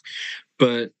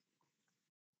 But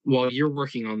while you're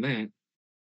working on that,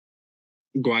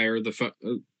 Guire, the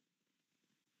phone.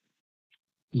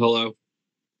 Hello.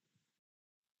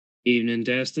 Evening,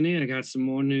 Destiny. I got some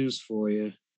more news for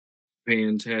you.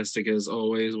 Fantastic as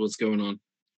always. What's going on?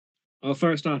 Well,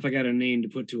 first off, I got a name to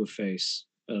put to a face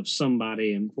of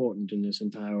somebody important in this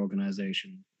entire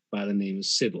organization by the name of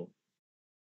Sybil.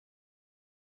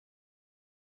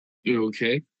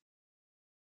 Okay.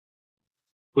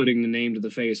 Putting the name to the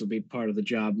face will be part of the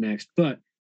job next, but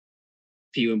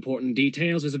few important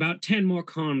details. There's about 10 more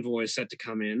convoys set to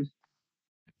come in.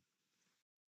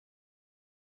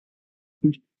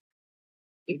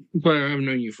 But I've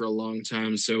known you for a long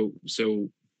time, so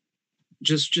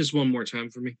just one more time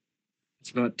for me. It's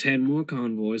about 10 more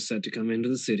convoys set to come into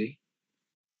the city.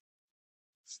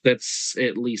 That's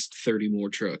at least 30 more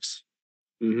trucks.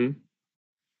 Mm-hmm.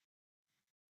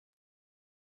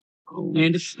 Oh,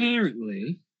 and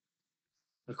apparently,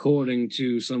 according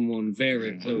to someone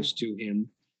very close to him,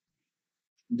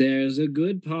 there's a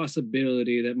good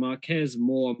possibility that Marquez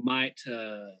Moore might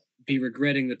be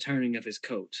regretting the turning of his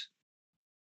coat.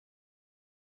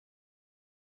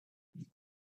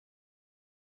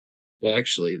 well,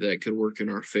 actually, that could work in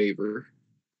our favor.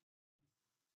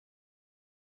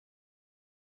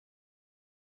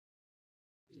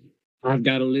 I've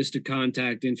got a list of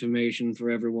contact information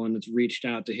for everyone that's reached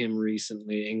out to him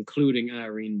recently, including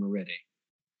Irene Moretti.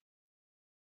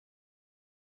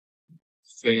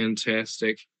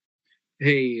 Fantastic.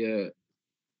 Hey,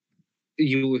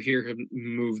 you will hear him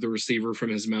move the receiver from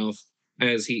his mouth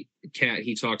as he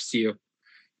talks to you.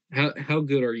 How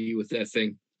good are you with that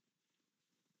thing?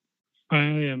 I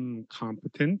am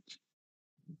competent.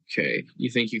 Okay. You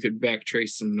think you could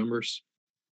backtrace some numbers?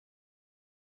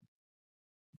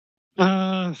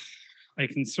 I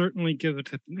can certainly give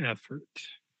it an effort.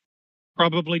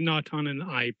 Probably not on an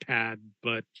iPad,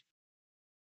 but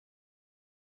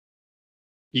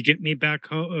you get me back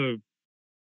home.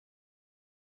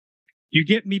 You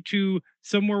get me to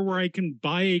somewhere where I can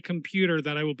buy a computer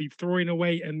that I will be throwing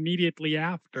away immediately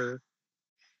after.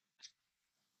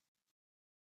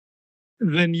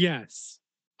 Then yes,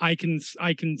 I can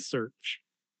search.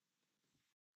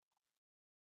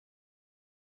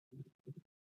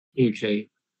 Okay.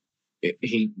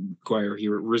 He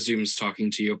resumes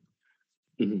talking to you.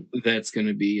 Mm-hmm. That's going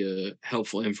to be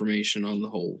helpful information on the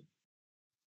whole.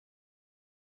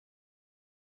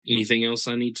 Anything else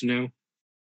I need to know?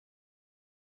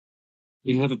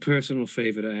 You have a personal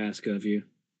favor to ask of you.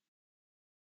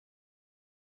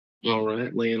 All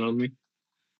right, lay it on me.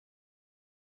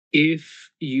 If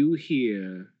you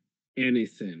hear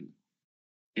anything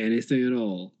at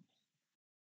all,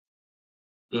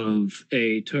 of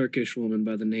a Turkish woman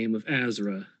by the name of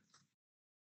Azra,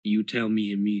 you tell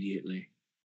me immediately.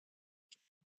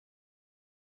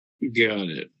 Got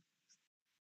it.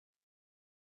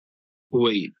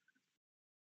 Wait.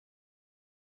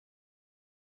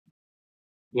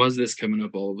 Why's this coming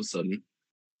up all of a sudden?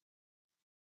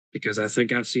 Because I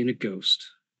think I've seen a ghost.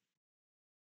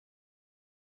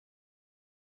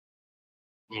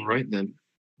 All right, then.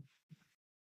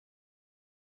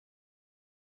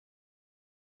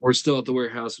 We're still at the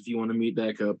warehouse if you want to meet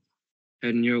back up.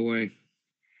 Heading your way.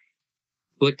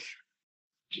 Click.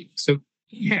 So,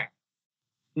 yeah.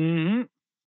 Mm-hmm.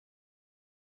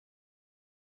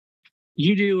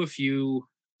 You do a few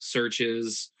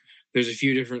searches. There's a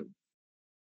few different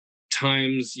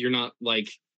times you're not like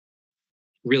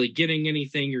really getting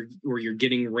anything, or you're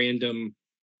getting random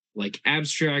like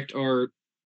abstract art.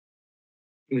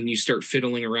 When you start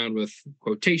fiddling around with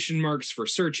quotation marks for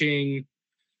searching,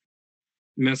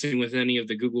 messing with any of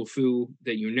the Google foo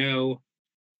that you know,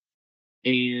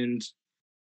 and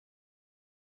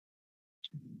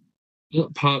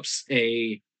pops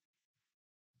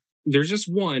there's just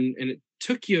one, and it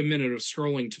took you a minute of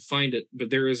scrolling to find it, but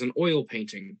there is an oil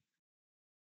painting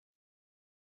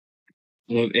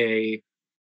of a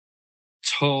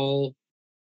tall,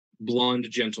 blonde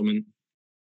gentleman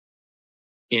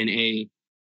in a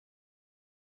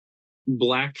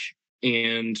black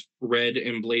and red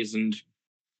emblazoned.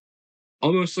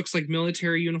 Almost looks like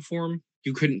military uniform.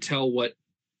 You couldn't tell what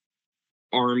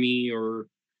army or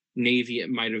navy it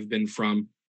might have been from.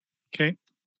 Okay.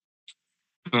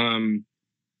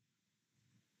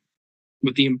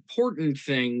 But the important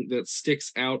thing that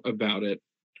sticks out about it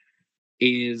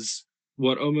is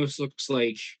what almost looks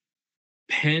like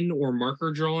pen or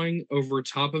marker drawing over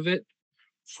top of it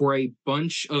for a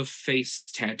bunch of face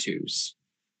tattoos,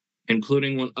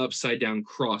 including one upside down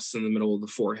cross in the middle of the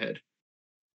forehead,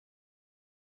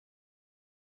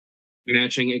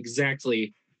 matching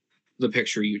exactly the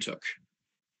picture you took.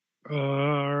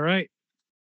 All right.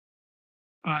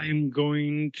 I'm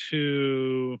going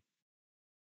to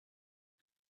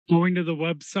the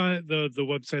website, the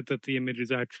website that the image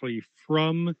is actually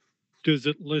from. Does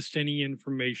it list any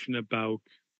information about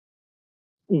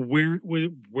where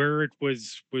it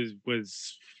was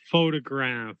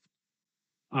photographed,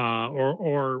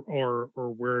 or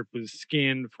where it was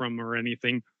scanned from, or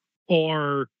anything,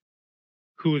 or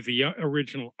who the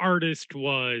original artist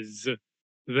was,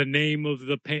 the name of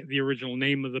the original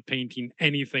name of the painting,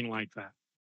 anything like that?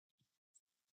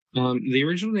 The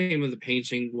original name of the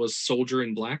painting was Soldier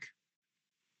in Black.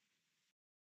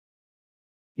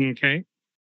 Okay.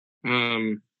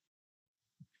 There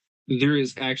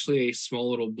is actually a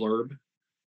small little blurb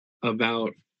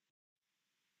about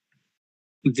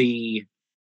the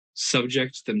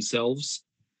subject themselves,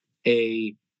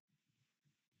 a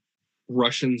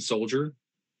Russian soldier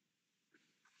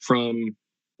from,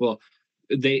 well,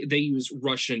 they use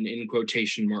Russian in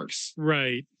quotation marks,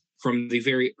 Right. from the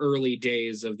very early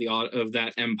days of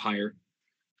that empire.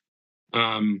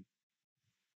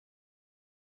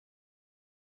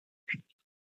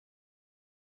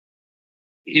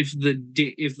 If the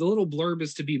little blurb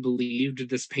is to be believed,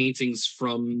 this painting's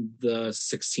from the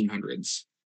 1600s.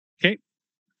 Okay.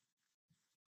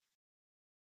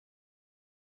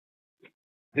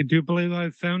 I do believe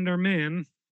I've found our man.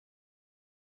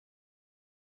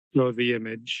 Show the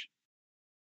image.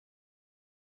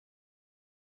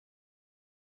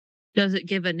 Does it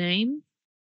give a name?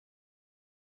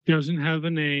 Doesn't have a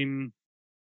name.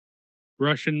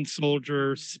 Russian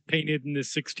soldier painted in the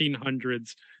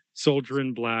 1600s, soldier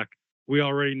in black. We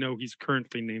already know he's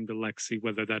currently named Alexei,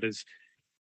 whether that is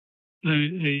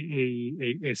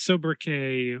a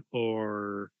sobriquet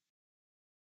or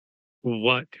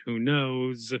what, who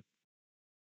knows.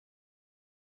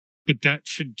 But that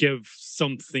should give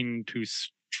something to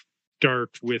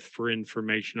start with for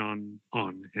information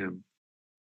on him.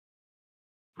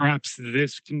 Perhaps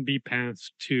this can be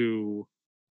passed to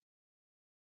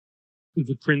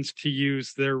the prince to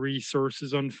use their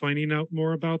resources on finding out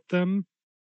more about them.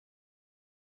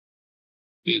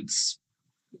 It's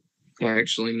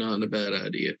actually not a bad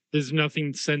idea. There's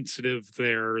nothing sensitive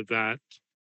there that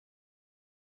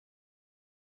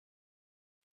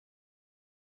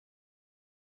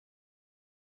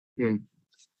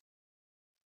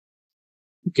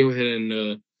Go ahead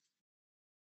and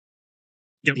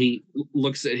Yep. He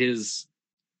looks at his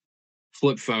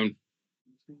flip phone.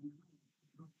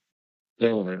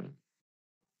 You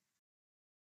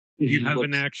have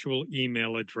an actual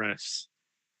email address.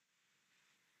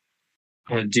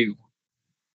 I do.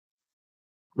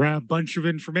 Grab a bunch of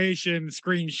information,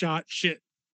 screenshot shit.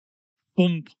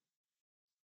 Boom.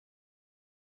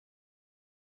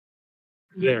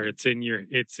 There, it's in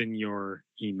your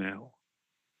email.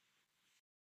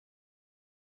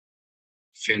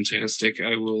 Fantastic.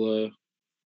 I will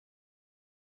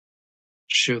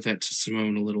show that to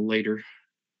Simone a little later.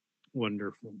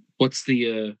 Wonderful. What's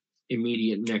the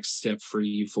immediate next step for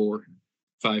you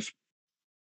 5?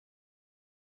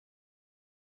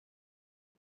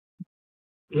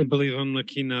 I believe I'm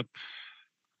looking up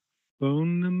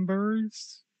phone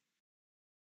numbers.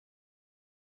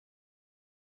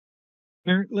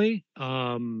 Apparently.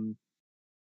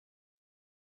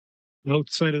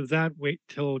 Outside of that, wait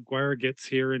till Guire gets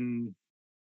here, and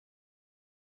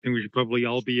we should probably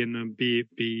all be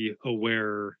be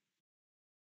aware.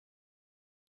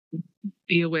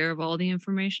 Be aware of all the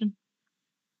information.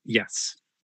 Yes.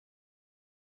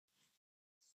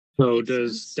 So Makes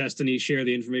does sense. Destiny share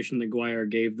the information that Guire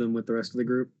gave them with the rest of the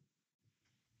group?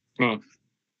 Oh.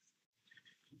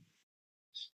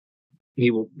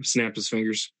 He will snap his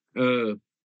fingers.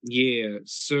 Yeah,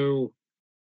 so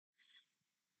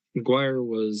Guire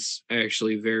was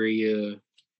actually very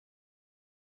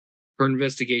her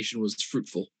investigation was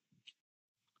fruitful.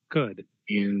 Good.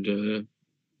 And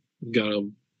got a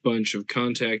bunch of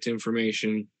contact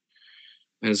information,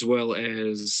 as well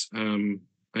as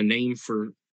a name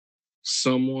for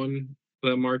someone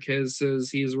that Marquez says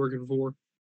he is working for.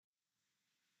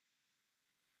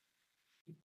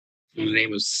 The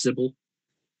name was Sybil.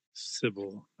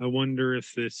 Sybil. I wonder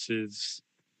if this is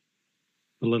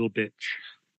a little bitch.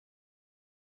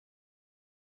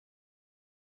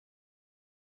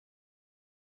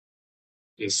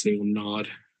 Yes, they will nod.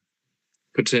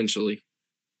 Potentially.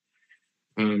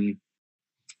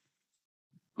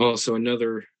 Also,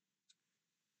 another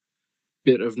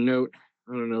bit of note.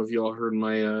 I don't know if you all heard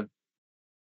my. I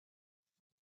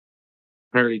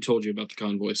already told you about the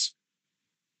convoys.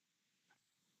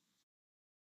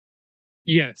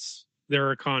 Yes, there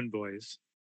are convoys.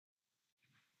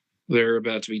 There are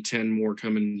about to be 10 more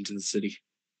coming into the city.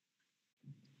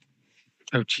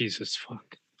 Oh, Jesus,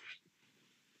 fuck.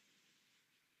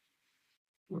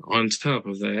 On top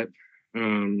of that,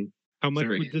 How much there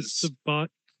would the is Sabat?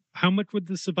 How much would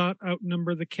the Sabat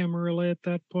outnumber the Camarilla at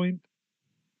that point?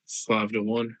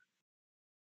 5-1.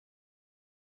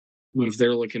 But if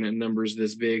they're looking at numbers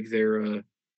this big, they're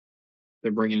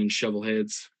bringing in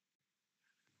shovelheads.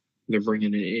 They're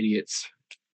bringing in idiots.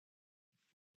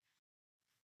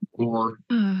 Or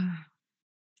and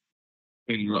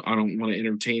I don't want to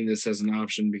entertain this as an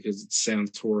option because it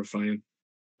sounds horrifying.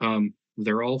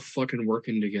 They're all fucking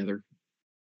working together.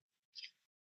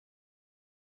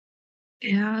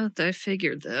 Yeah, I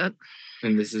figured that.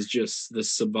 And this is just the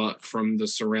Sabbat from the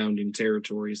surrounding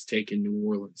territories taking New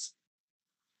Orleans.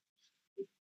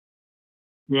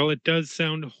 Well, it does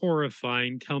sound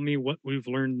horrifying. Tell me what we've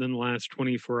learned in the last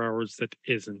 24 hours that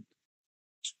isn't.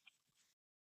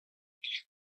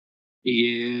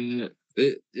 Yeah,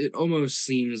 it almost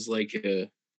seems like the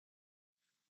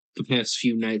past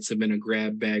few nights have been a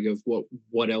grab bag of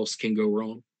what else can go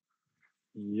wrong.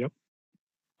 Yep.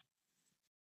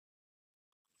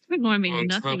 No, I mean, On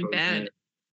nothing top of bad that-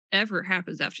 ever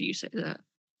happens after you say that.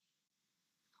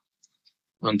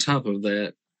 On top of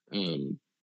that,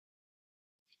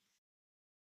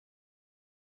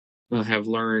 I have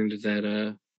learned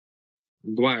that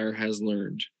Guire has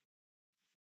learned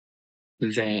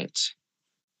that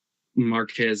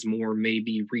Marquez Moore may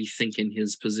be rethinking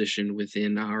his position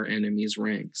within our enemy's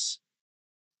ranks.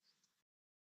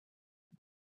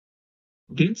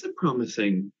 That's a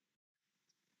promising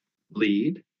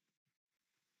lead.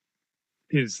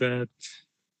 Is that.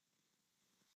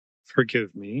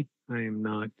 Forgive me, I am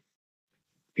not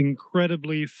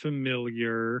incredibly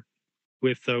familiar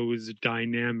with those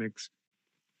dynamics.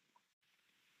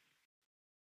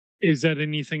 Is that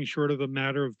anything short of a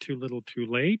matter of too little too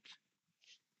late?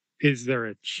 Is there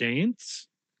a chance?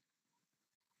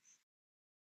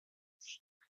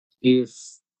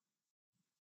 If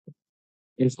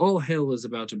all hell is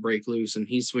about to break loose and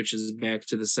he switches back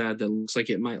to the side that looks like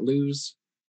it might lose,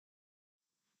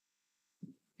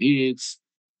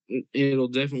 it'll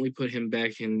definitely put him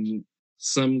back in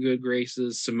some good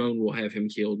graces. Simone will have him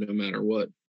killed no matter what.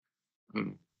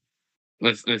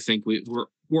 I think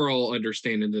we're all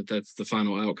understanding that that's the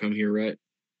final outcome here, right?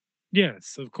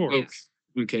 Yes, of course.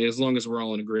 Okay, as long as we're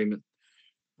all in agreement.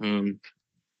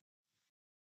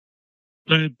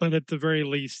 But at the very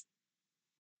least,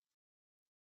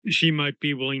 she might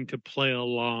be willing to play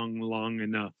along long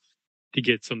enough to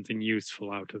get something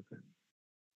useful out of it.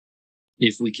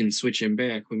 If we can switch him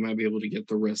back, we might be able to get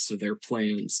the rest of their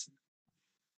plans.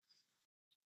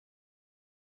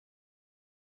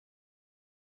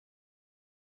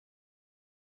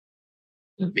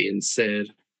 That being said,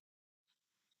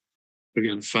 we're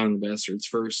gonna find the bastards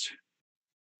first.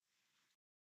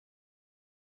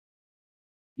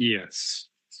 Yes.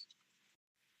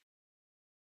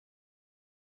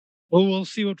 Well, we'll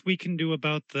see what we can do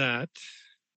about that.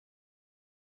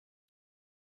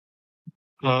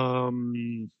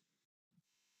 You,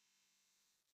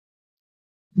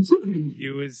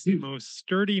 as the most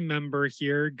sturdy member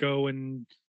here, go and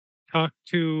talk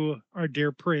to our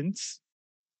dear prince.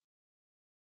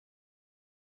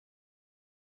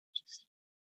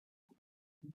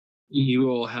 You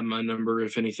all have my number.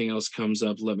 If anything else comes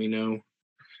up, let me know.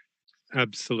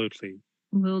 Absolutely.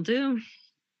 Will do.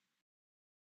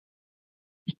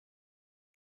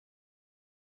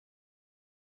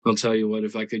 I'll tell you what,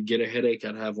 if I could get a headache,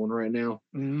 I'd have one right now.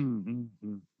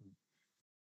 Mm-hmm.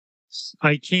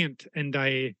 I can't, and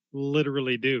I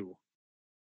literally do.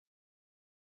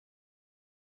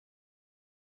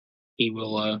 He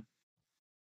will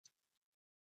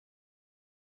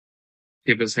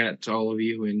tip his hat to all of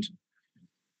you, and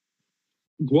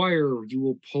Guire, you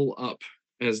will pull up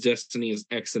as Destiny is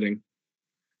exiting.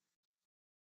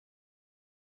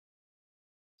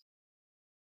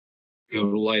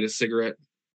 You'll light a cigarette.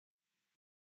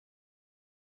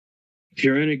 If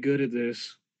you're any good at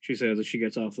this, she says as she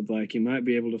gets off the bike, you might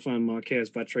be able to find Marquez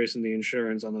by tracing the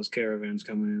insurance on those caravans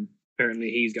coming in.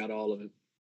 Apparently, he's got all of it.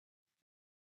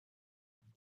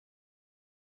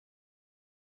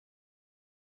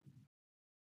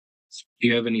 Do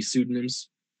you have any pseudonyms?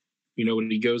 You know what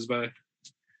he goes by?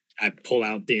 I pull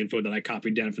out the info that I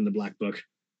copied down from the black book.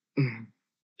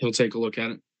 He'll take a look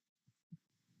at it.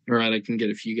 All right, I can get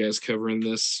a few guys covering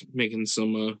this, making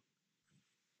some,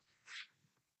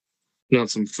 not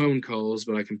some phone calls,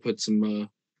 but I can put some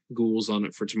ghouls on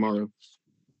it for tomorrow.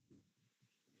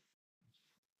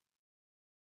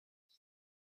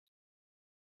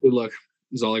 Good luck.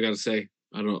 Is all I got to say.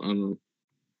 I don't.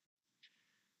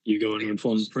 You going to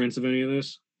inform the prince of any of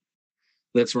this?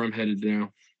 That's where I'm headed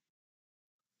now.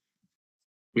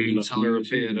 We can tell her a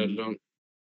bit.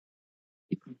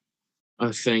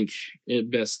 I think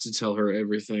it best to tell her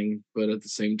everything, but at the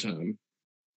same time,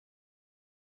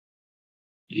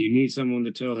 You need someone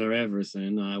to tell her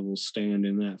everything. I will stand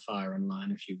in that firing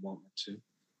line if you want me to.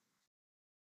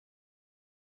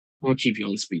 I'll keep you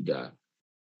on speed dial.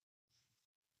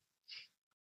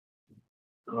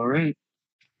 All right.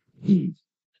 He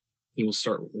will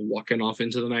start walking off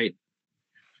into the night,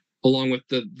 along with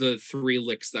the 3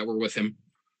 licks that were with him.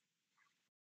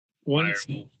 Once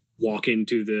Walk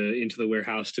into the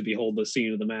warehouse to behold the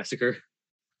scene of the massacre.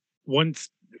 once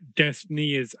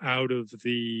Destiny is out of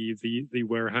the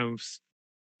warehouse,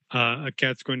 a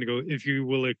cat's going to go, if you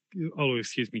will, oh,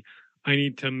 excuse me, I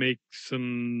need to make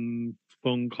some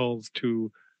phone calls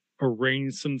to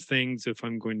arrange some things if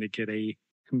I'm going to get a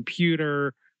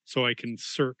computer so I can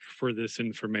search for this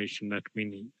information that we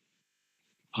need.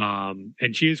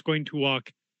 And she is going to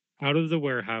walk out of the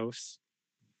warehouse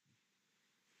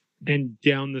and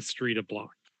down the street a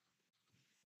block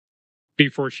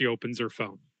before she opens her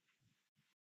phone.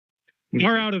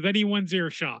 Or out of anyone's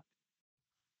earshot.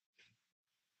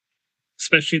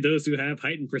 Especially those who have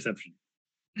heightened perception.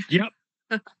 Yep.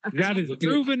 That has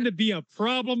proven to be a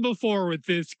problem before with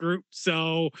this group.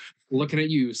 So, looking at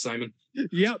you, Simon.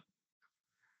 Yep.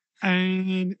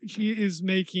 And she is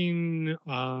making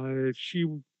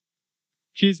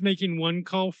she's making one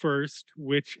call first,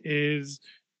 which is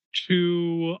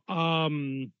to oh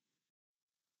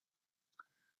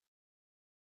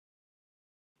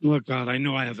God, I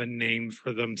know I have a name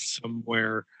for them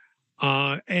somewhere.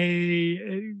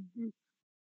 The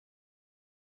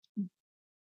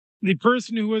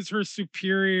person who was her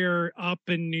superior up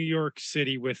in New York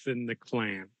City within the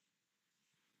clan.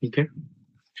 Okay.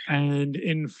 And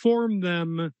inform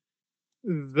them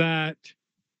that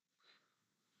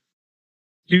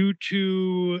due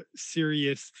to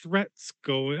serious threats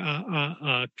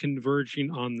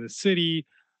converging on the city,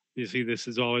 you see, this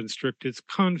is all in strictest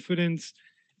confidence.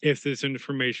 If this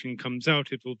information comes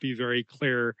out, it will be very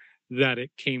clear that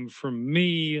it came from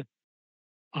me.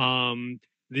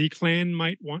 The clan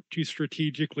might want to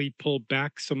strategically pull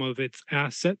back some of its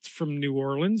assets from New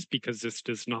Orleans because this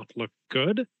does not look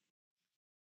good.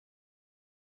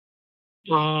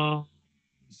 And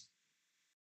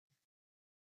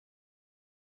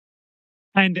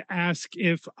ask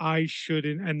if I should,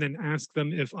 and then ask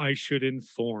them if I should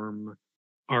inform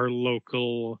our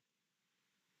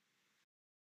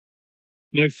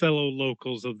my fellow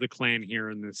locals of the clan here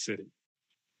in this city.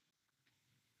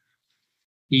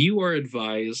 You are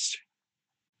advised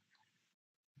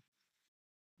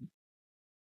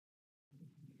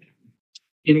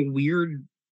in a weird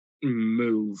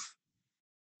move.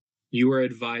 You are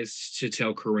advised to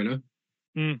tell Corinna.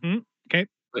 Mm-hmm. Okay.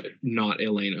 But not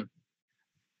Elena.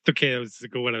 Okay, that was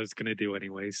what I was going to do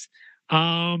anyways.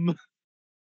 Duly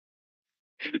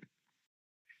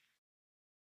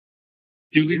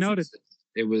noted.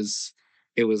 It was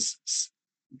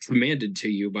commanded to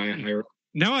you by a higher.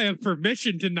 Now I have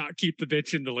permission to not keep the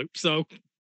bitch in the loop, so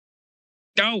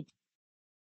go.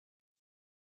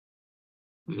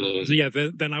 So yeah,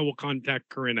 then I will contact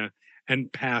Corinna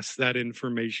and pass that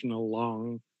information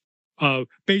along.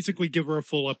 Basically give her a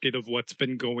full update of what's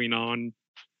been going on.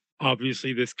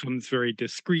 Obviously, this comes very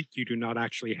discreet. You do not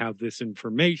actually have this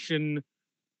information,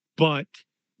 but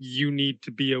you need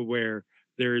to be aware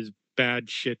there's bad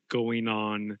shit going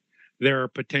on. There are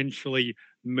potentially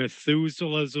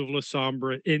Methuselahs of La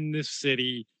Sombra in this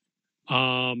city,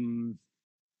 et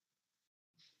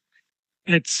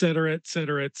cetera, et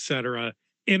cetera, et cetera.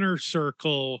 Inner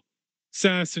circle,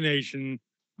 assassination,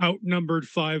 outnumbered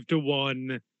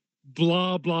 5-1,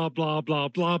 blah, blah, blah, blah,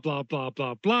 blah, blah, blah,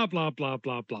 blah, blah, blah, blah,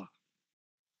 blah, blah.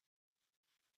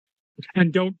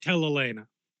 And don't tell Elena.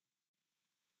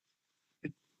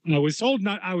 I was told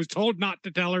not to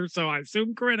tell her, so I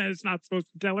assume Corinna is not supposed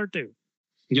to tell her too.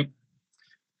 Yep.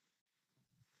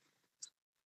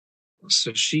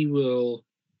 So she will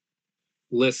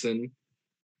listen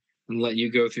and let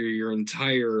you go through your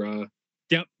entire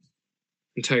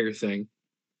entire thing.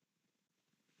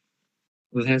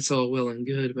 Well, that's all well and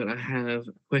good, but I have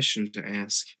a question to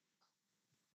ask.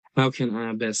 How can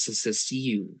I best assist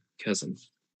you, cousin?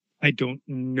 I don't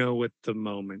know at the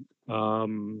moment.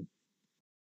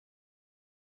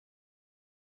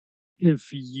 If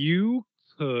you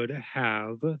could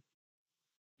have,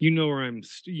 you know where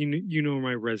you know where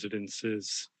my residence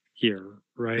is here,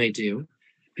 right? I do.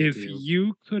 If do.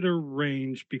 you could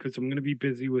arrange, because I'm going to be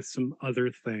busy with some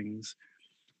other things,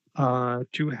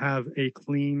 to have a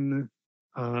clean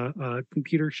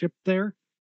computer shipped there.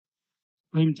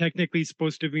 I'm technically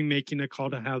supposed to be making a call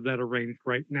to have that arranged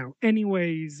right now,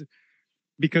 anyways,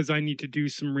 because I need to do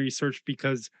some research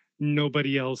because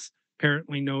nobody else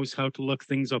apparently knows how to look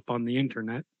things up on the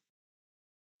internet.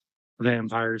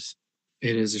 Vampires.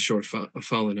 It is a short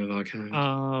fallen of our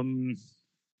kind.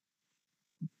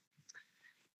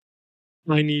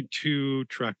 I need to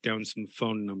track down some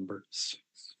phone numbers.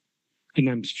 And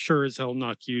I'm sure as hell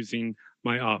not using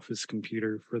my office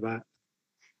computer for that.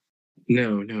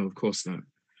 No, of course not.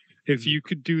 If you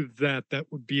could do that,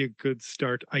 that would be a good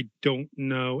start. I don't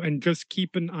know. And just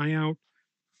keep an eye out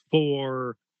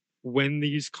for when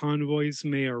these convoys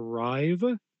may arrive.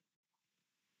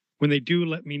 When they do,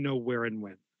 let me know where and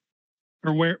when.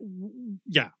 Or where,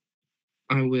 yeah.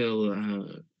 I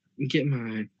will get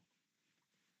my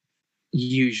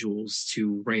usuals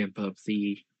to ramp up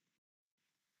the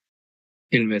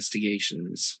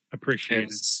investigations. Appreciate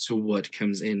as to what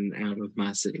comes in and out of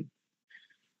my city.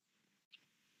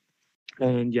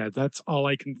 And yeah, that's all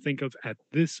I can think of at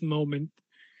this moment,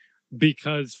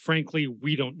 because frankly,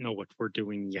 we don't know what we're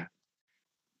doing yet.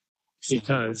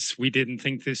 Because we didn't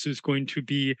think this was going to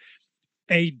be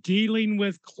a dealing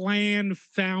with clan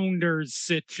founders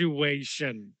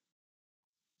situation.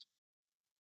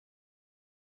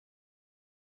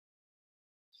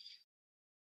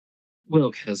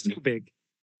 Well, cousin, Too big.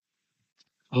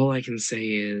 all I can say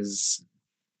is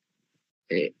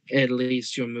at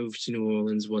least your move to New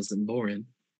Orleans wasn't boring.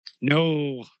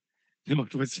 No,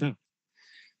 it was not.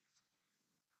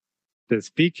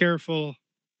 Just be careful.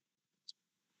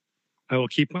 I will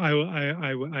keep. I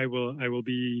will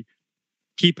be.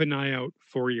 Keep an eye out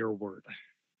for your word.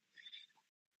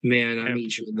 Man, I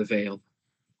meet you in the Vale.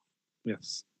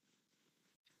 Yes.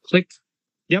 Click.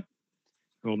 Yep.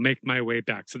 I will make my way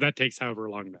back. So that takes however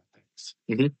long that takes.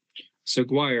 Mm-hmm. So,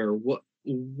 Guire,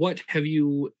 what have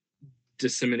you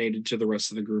disseminated to the rest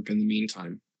of the group in the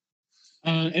meantime?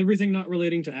 Everything not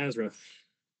relating to Azra.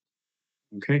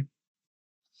 Okay.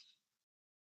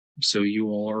 So you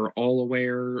all are all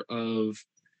aware of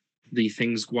the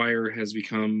things Guire has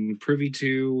become privy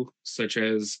to, such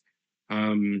as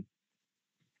that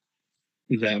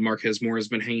Marquez Moore has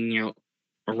been hanging out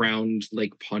around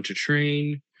Lake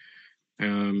Pontchartrain,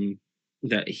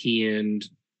 that he and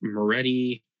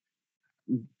Moretti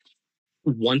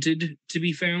wanted to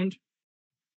be found,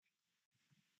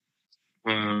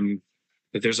 that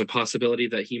there's a possibility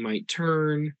that he might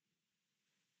turn,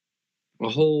 a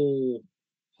whole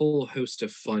host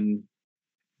of fun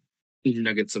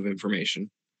nuggets of information.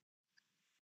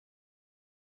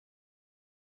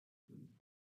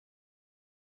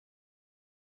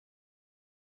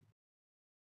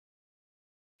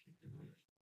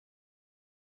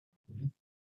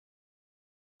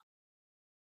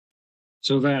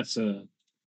 So that's a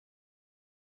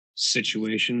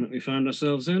situation that we found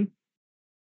ourselves in.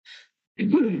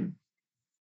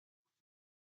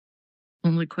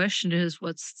 Only question is,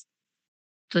 what's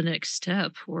the next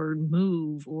step or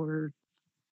move or?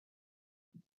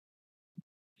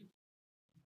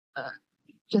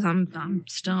 Because I'm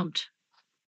stumped.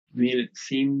 I mean, it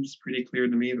seems pretty clear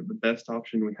to me that the best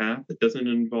option we have that doesn't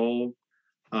involve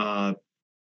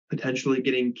potentially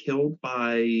getting killed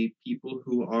by people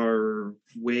who are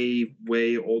way,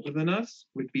 way older than us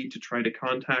would be to try to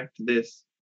contact this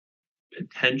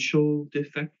potential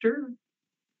defector.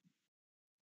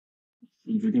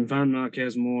 If we can find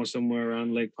Marquez Moore somewhere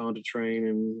around Lake Pontchartrain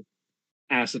and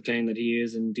ascertain that he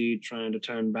is indeed trying to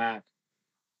turn back,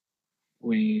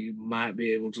 we might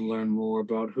be able to learn more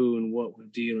about who and what we're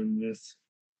dealing with.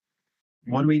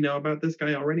 What do we know about this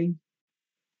guy already?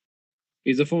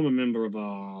 He's a former member of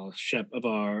our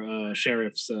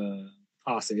sheriff's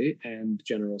posse and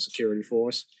general security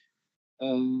force,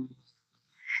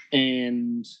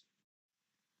 and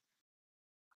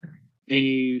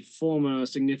a former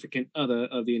significant other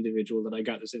of the individual that I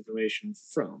got this information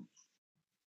from.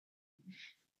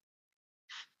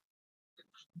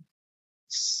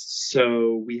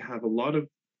 So we have a lot of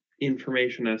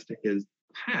information as to his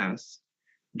past.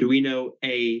 Do we know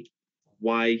A,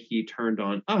 why he turned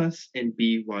on us, and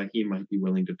B, why he might be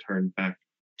willing to turn back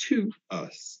to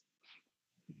us?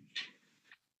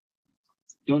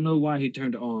 Don't know why he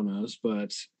turned on us,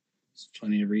 but There's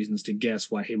plenty of reasons to guess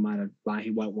why he might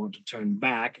want to turn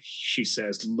back, she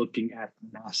says, looking at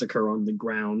the massacre on the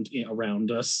ground around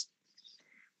us.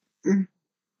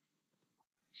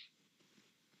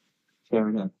 Fair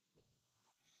enough.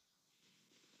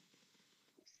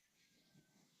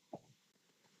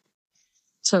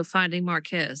 So finding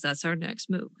Marquez, that's our next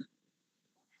move.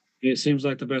 It seems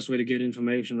like the best way to get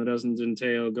information that doesn't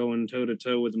entail going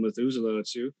toe-to-toe with Methuselah or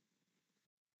two.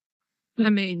 I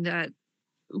mean, that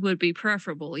would be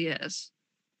preferable, yes.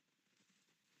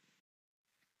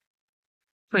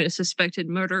 But a suspected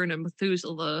murderer and a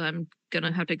Methuselah, I'm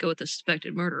gonna have to go with the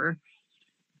suspected murderer.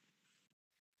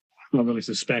 Not really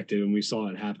suspected when we saw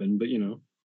it happen, but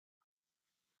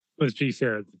Let's be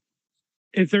fair.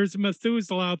 If there's a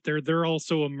Methuselah out there, they're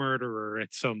also a murderer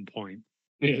at some point.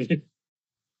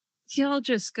 Y'all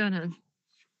just gonna.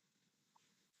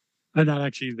 I'm not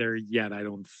actually there yet, I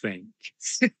don't think.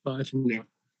 But No.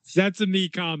 that's a me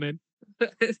comment.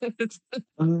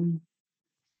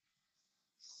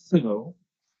 So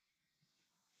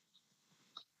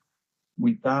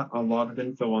we got a lot of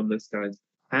info on this guy's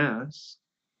past,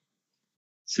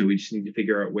 so we just need to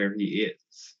figure out where he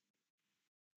is.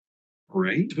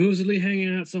 Right? Supposedly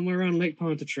hanging out somewhere around Lake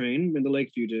Pontchartrain in the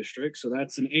Lakeview district, so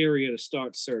that's an area to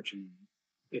start searching,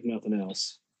 if nothing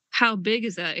else. How big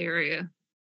is that area?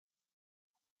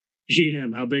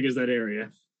 GM, how big is that area?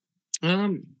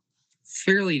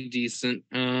 Fairly decent.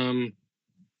 It's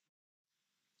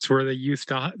where they used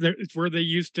to. It's where they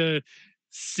used to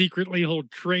secretly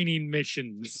hold training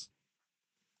missions.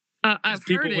 I've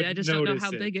People heard it. would I just don't know notice how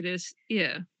it. big it is.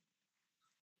 Yeah.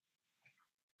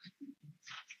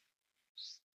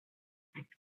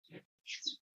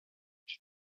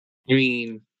 I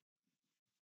mean,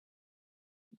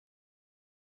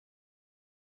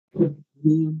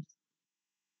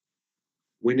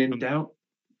 When in doubt,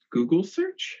 Google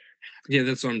search. yeah,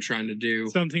 that's what I'm trying to do.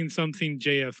 Something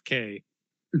JFK.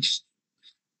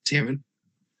 Damn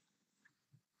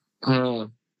it.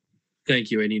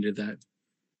 Thank you. I needed that.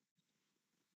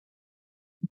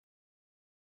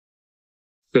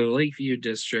 So Lakeview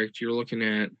District, you're looking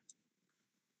at.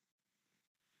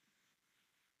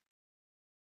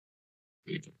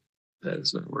 That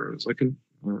is not where I was looking.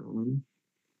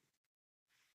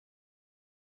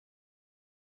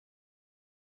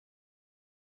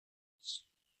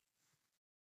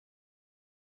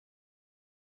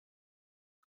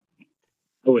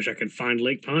 I wish I could find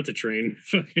Lake Pontchartrain.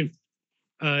 Fucking.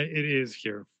 It is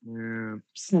here. Yeah.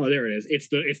 Oh, there it is. It's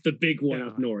the big one Yeah.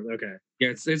 up north. Okay. Yeah,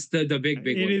 it's the big one.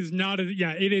 It is not a.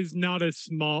 Yeah, it is not a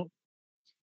small.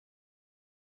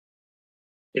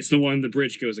 It's the one the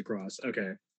bridge goes across.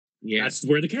 Okay. Yeah. That's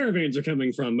where the caravans are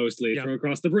coming from, mostly Yeah. from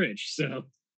across the bridge. So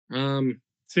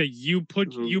So you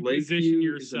position Lakeview is a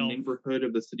yourself. neighborhood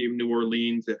of the city of New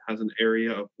Orleans. It has an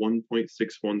area of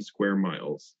 1.61 square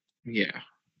miles. Yeah.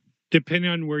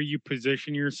 Depending on where you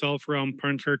position yourself around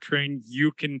Pontchartrain,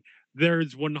 you can.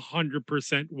 There's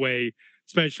 100% way,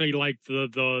 especially like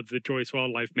the Joyce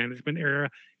Wildlife Management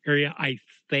area. I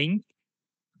think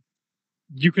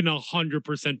you can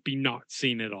 100% be not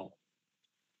seen at all.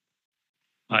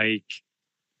 Like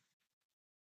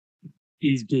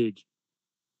he's big.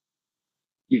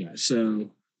 yeah. So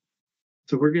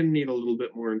we're going to need a little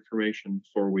bit more information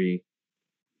before we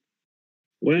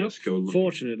well, just go looking.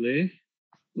 fortunately,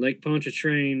 Lake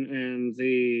Pontchartrain and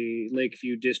the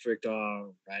Lakeview district are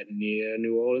right near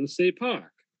New Orleans City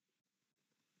Park,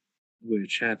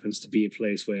 which happens to be a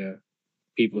place where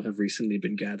people have recently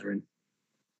been gathering.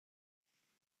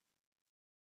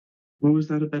 What was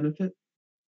that a benefit?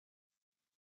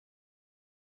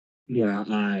 Yeah,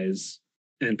 eyes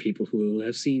and people who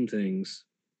have seen things.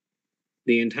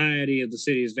 The entirety of the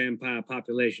city's vampire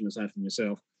population, aside from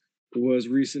yourself, was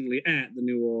recently at the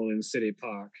New Orleans City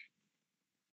Park.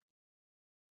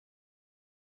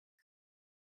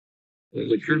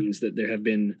 Which means that there have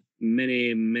been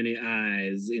many, many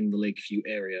eyes in the Lakeview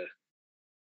area.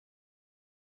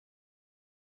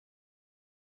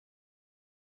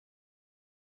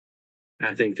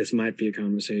 I think this might be a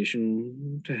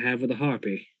conversation to have with a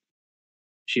harpy.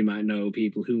 She might know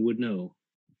people who would know.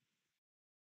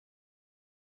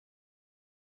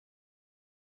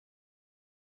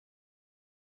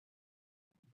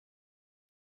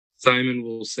 Simon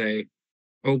will say,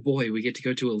 "Oh boy, we get to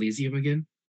go to Elysium again."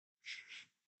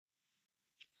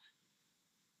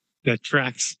 That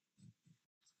tracks.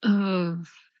 Oh,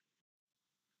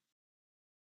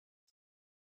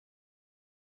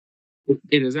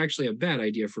 It is actually a bad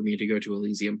idea for me to go to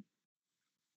Elysium.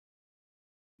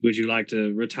 Would you like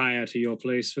to retire to your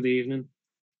place for the evening?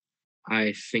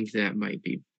 I think that might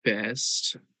be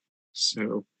best.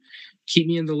 So keep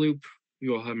me in the loop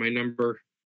You all have my number.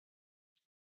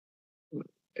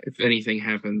 If anything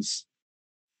happens,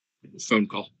 phone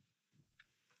call.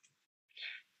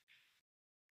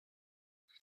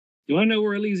 Do I know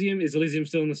where Elysium is? Elysium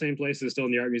still in the same place? Is it still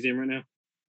in the art museum right now?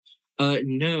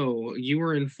 No, you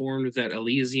were informed that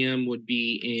Elysium would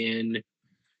be in.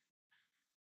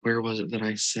 Where was it that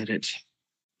I said it?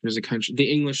 There's a country.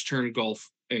 The English Turn Golf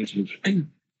and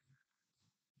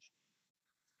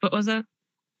What was that?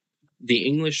 the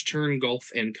English Turn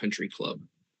Golf and Country Club.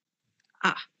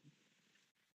 Ah.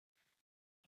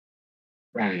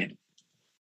 Right.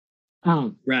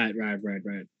 Oh, right.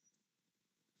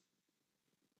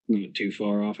 Not too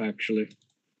far off, actually.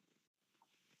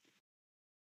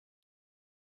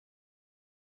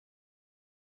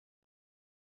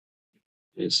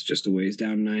 It's just a ways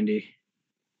down 90.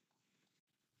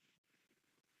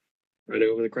 Right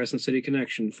over the Crescent City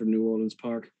connection from New Orleans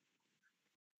Park.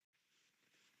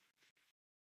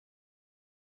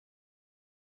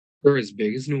 They're as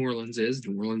big as New Orleans is.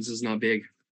 New Orleans is not big.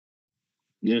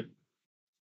 Yeah.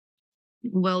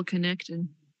 Well connected.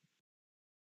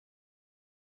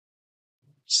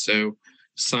 So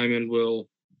Simon will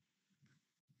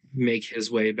make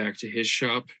his way back to his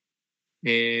shop.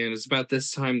 And it's about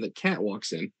this time that Kat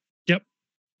walks in. Yep.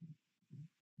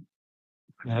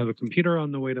 I have a computer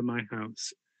on the way to my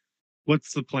house.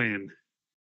 What's the plan?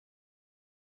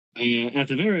 At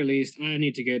the very least, I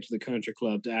need to get to the country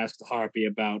club to ask the Harpy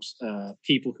about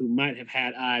people who might have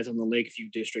had eyes on the Lakeview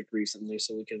district recently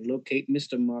so we can locate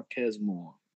Mr. Marquez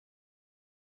Moore.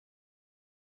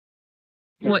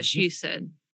 What she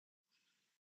said.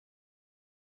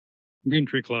 Green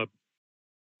Tree Club.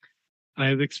 I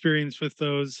have experience with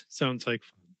those. Sounds like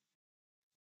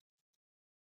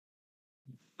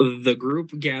fun. The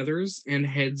group gathers and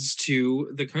heads to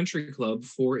the country club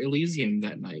for Elysium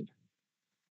that night.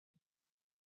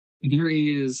 There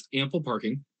is ample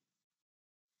parking.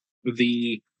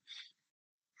 The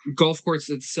golf course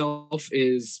itself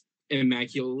is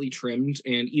immaculately trimmed,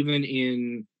 and even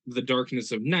in the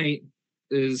darkness of night,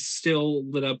 is still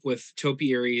lit up with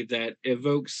topiary that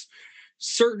evokes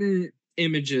certain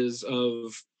images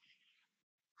of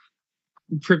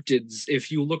cryptids if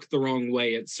you look the wrong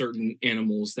way at certain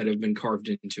animals that have been carved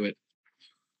into it.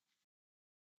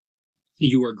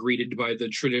 You are greeted by the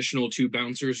traditional two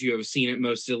bouncers you have seen at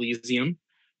most Elysium.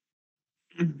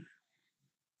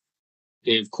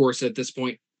 They, of course, at this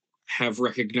point, have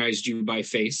recognized you by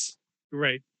face.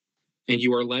 Right. And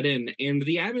you are let in. And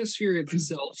the atmosphere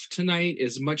itself tonight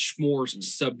is much more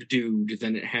subdued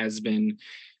than it has been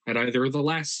at either of the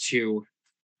last two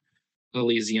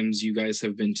Elysiums you guys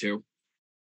have been to.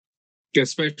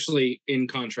 Especially in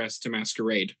contrast to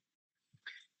Masquerade.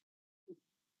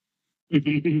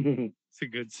 It's a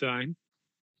good sign.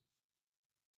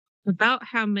 About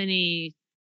how many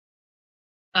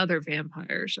other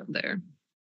vampires are there?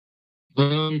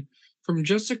 From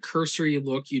just a cursory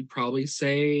look, you'd probably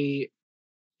say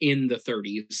in the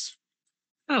 30s.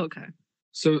 Oh, okay.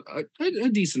 So a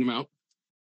decent amount.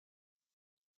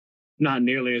 Not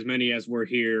nearly as many as were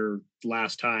here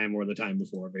last time or the time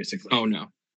before, basically. Oh, no.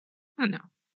 Oh, no.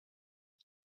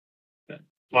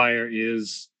 Fire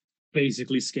is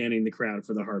basically scanning the crowd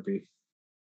for the Harpy.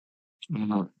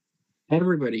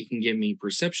 Everybody can give me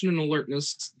perception and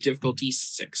alertness, difficulty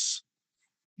 6.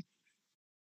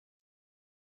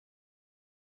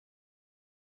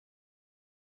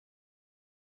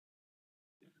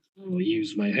 I'll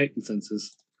use my heightened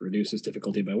senses, reduces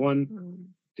difficulty by 1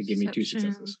 to give me 2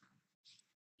 successes.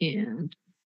 And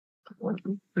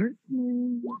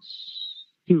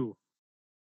 2.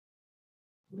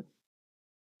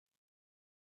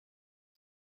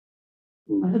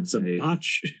 That's a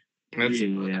botch. That's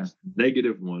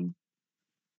 -1.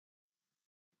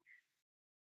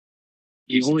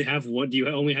 You only have one. Do you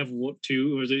only have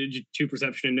 2, or is it 2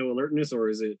 perception and no alertness, or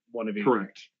is it one of each?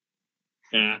 Correct.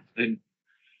 Yeah. And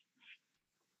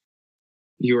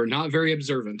you are not very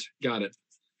observant. Got it.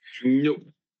 Nope.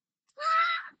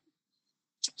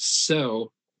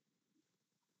 So,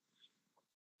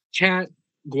 Kat,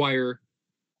 Guire,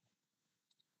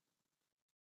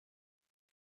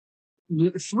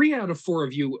 3 out of 4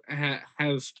 of you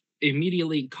have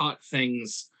immediately caught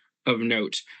things of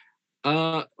note.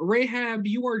 Rahab,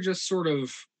 you are just sort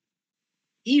of,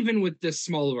 even with this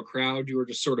small of a crowd, you are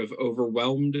just sort of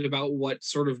overwhelmed about what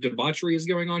sort of debauchery is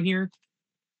going on here.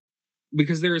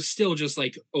 Because there is still just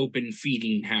like open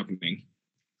feeding happening.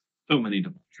 So many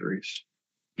debaucheries.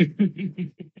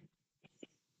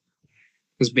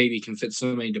 This baby can fit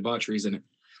so many debaucheries in it.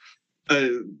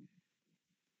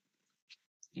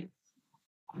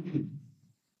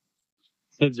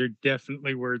 Those are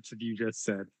definitely words that you just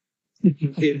said.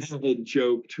 It's a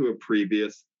joke to a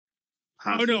previous.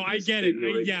 Oh no, I get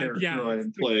it. character I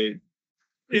played.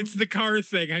 It's the car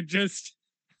thing. I'm just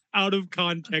out of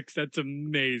context. That's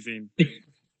amazing.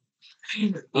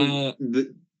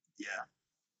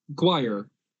 Guire,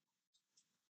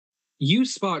 you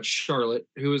spot Charlotte,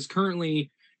 who is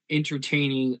currently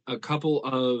entertaining a couple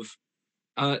of.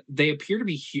 They appear to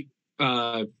be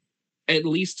at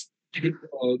least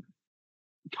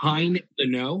kind of the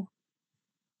know.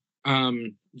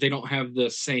 They don't have the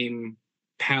same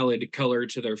pallid color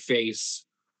to their face,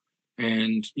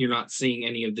 and you're not seeing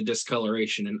any of the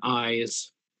discoloration in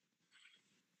eyes.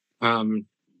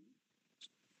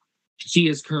 She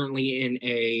is currently in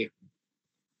a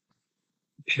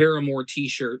Paramore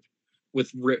t-shirt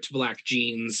with ripped black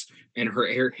jeans, and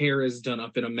her hair is done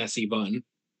up in a messy bun,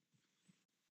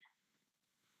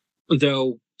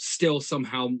 though still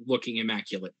somehow looking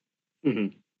immaculate.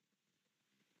 Mm-hmm.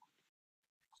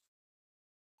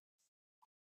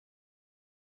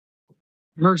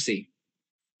 Mercy,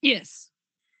 Yes.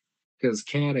 because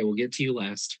Kat, I will get to you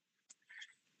last.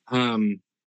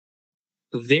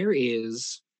 There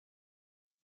is,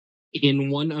 in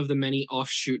one of the many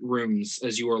offshoot rooms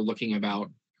as you are looking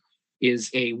about, is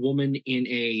a woman in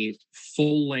a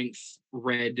full-length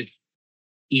red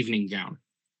evening gown.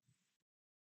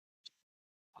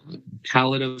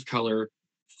 Palette of color,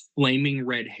 flaming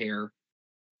red hair,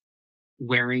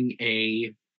 wearing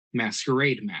a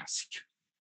masquerade mask,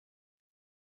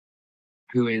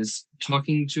 who is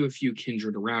talking to a few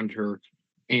kindred around her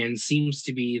and seems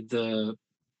to be the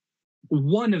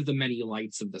one of the many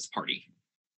lights of this party.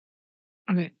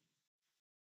 Okay.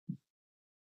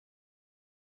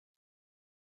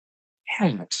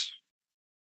 Kat,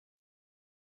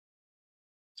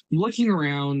 looking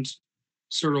around,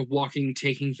 sort of walking,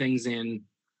 taking things in,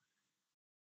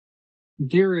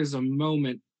 there is a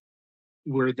moment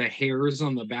where the hairs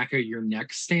on the back of your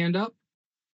neck stand up.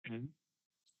 Mhm.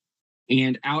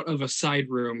 And out of a side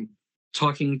room,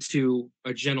 talking to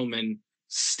a gentleman,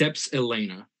 steps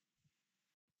Elena.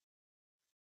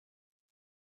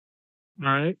 All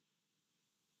right.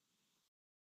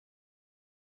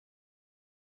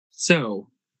 So,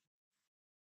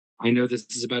 I know this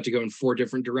is about to go in 4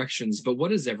 different directions, but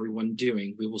what is everyone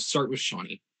doing? We will start with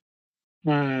Shawnee.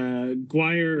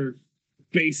 Guire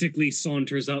basically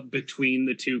saunters up between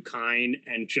the two kind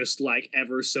and just like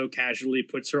ever so casually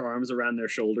puts her arms around their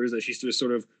shoulders as she just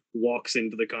sort of walks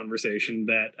into the conversation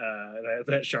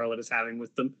that Charlotte is having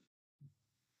with them.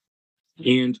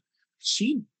 And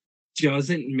she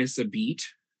doesn't miss a beat.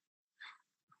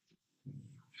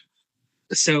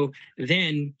 So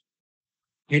then,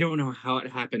 I don't know how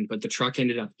it happened, but the truck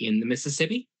ended up in the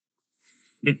Mississippi.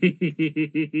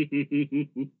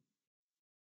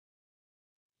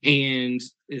 And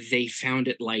they found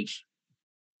it like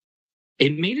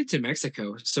it made it to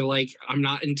Mexico. So like I'm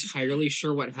not entirely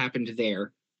sure what happened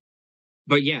there.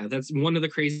 But yeah, that's one of the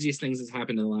craziest things that's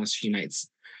happened in the last few nights.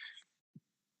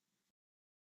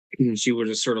 And she would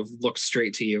just sort of look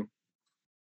straight to you.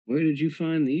 Where did you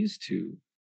find these two,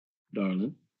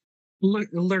 darling?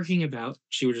 Lurking about.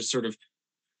 She would just sort of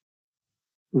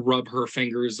rub her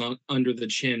fingers under the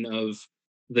chin of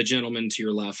the gentleman to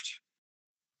your left.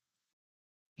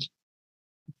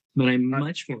 But I'm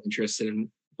much more interested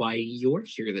in why you're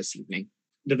here this evening.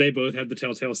 Do they both have the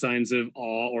telltale signs of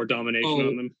awe or domination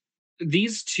on them?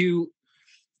 These two,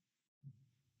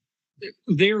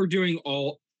 they're doing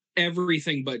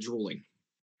everything but drooling.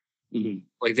 Mm-hmm.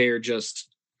 Like they are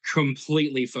just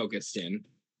completely focused in.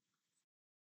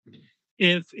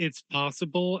 If it's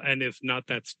possible, and if not,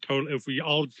 that's total. If we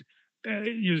all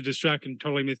use distraction,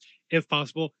 totally miss. If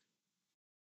possible,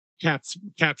 Cat's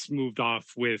moved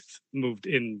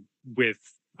in with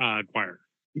Guire.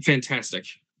 Fantastic.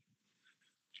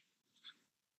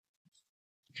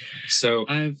 So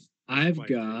I've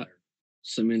got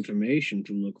some information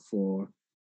to look for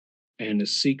and a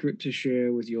secret to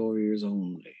share with your ears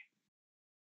only.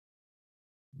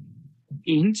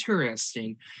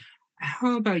 Interesting.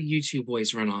 How about you two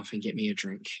boys run off and get me a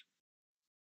drink?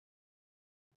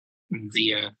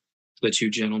 The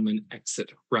two gentlemen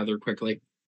exit rather quickly.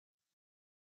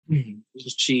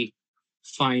 She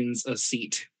finds a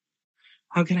seat.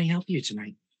 How can I help you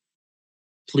tonight?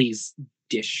 Please,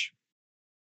 dish.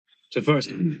 So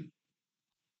first,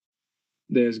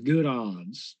 there's good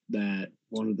odds that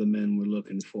one of the men we're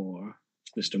looking for,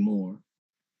 Mr. Moore,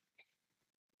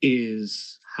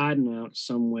 is hiding out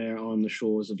somewhere on the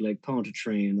shores of Lake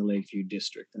Pontchartrain in the Lakeview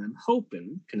District. And I'm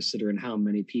hoping, considering how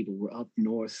many people were up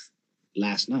north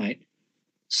last night,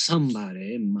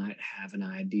 somebody might have an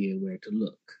idea where to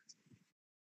look.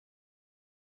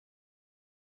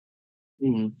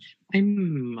 I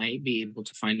might be able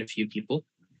to find a few people.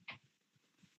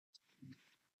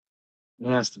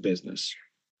 That's the business.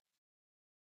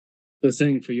 The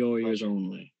thing for your ears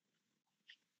only.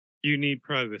 You need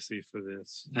privacy for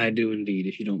this. I do indeed,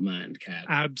 if you don't mind, Cat.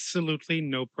 Absolutely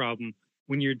no problem.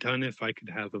 When you're done, if I could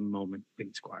have a moment,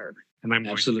 please, Squire. And I'm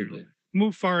Absolutely. going to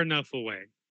move far enough away.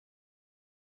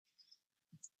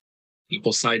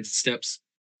 People sidesteps.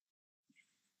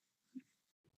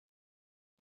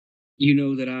 You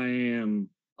know that I am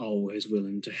always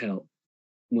willing to help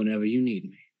whenever you need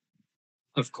me.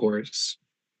 Of course.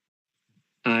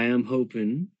 I am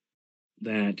hoping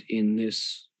that in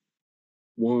this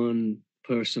one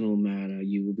personal matter,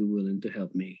 you will be willing to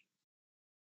help me.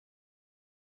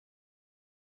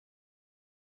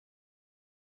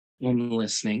 I'm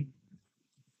listening.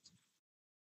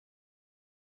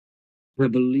 I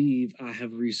believe I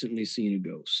have recently seen a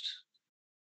ghost.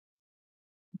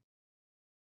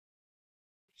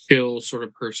 She'll sort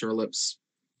of purse her lips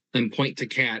and point to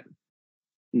Cat.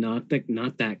 Not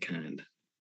that kind.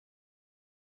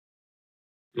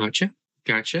 Gotcha.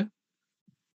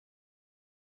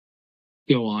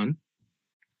 Go on.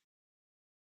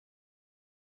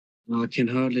 I can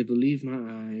hardly believe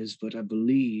my eyes, but I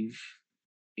believe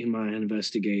in my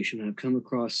investigation I've come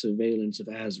across surveillance of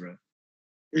Azra.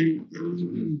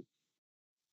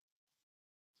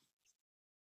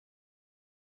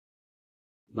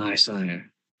 My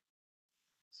sire.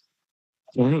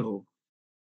 Oh.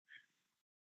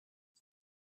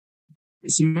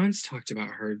 Simone's talked about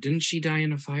her. Didn't she die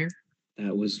in a fire?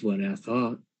 That was what I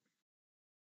thought.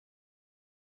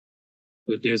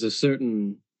 But there's a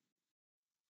certain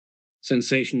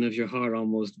sensation of your heart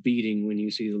almost beating when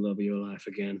you see the love of your life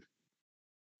again.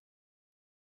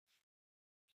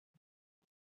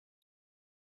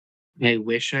 I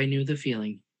wish I knew the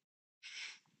feeling.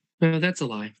 No, that's a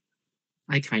lie.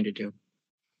 I kind of do.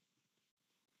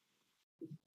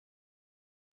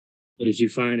 But if you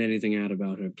find anything out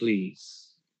about her, please,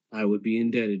 I would be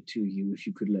indebted to you if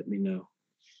you could let me know.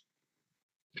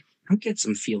 I'll get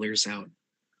some feelers out.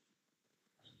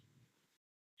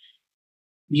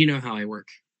 You know how I work.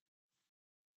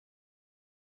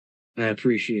 I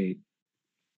appreciate.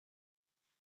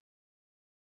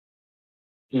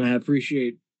 And I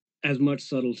appreciate as much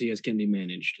subtlety as can be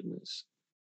managed in this.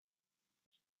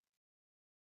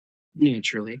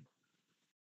 Naturally.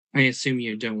 I assume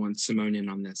you don't want Simone in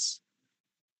on this.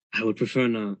 I would prefer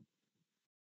not,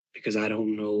 because I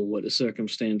don't know what the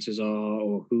circumstances are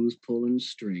or who's pulling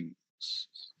strings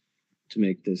to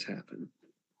make this happen.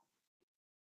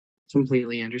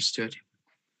 Completely understood.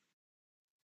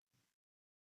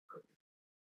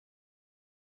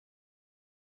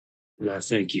 And I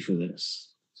thank you for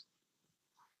this.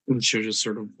 And she'll just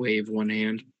sort of wave one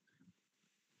hand.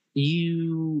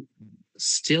 You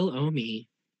still owe me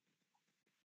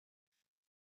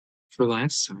for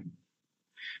last time.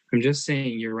 I'm just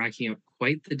saying you're racking up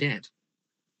quite the debt.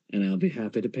 And I'll be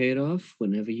happy to pay it off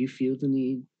whenever you feel the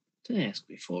need to ask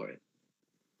me for it.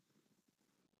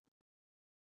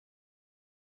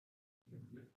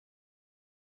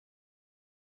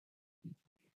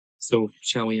 So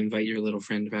shall we invite your little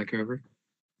friend back over?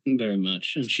 Very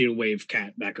much. And she'll wave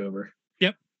Cat back over.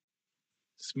 Yep.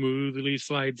 Smoothly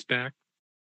slides back.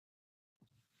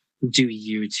 Do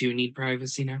you two need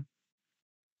privacy now?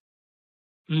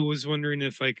 I was wondering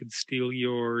if I could steal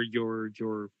your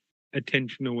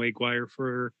attention away, Guire,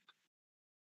 for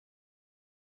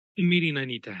a meeting I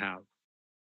need to have.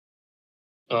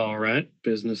 All right.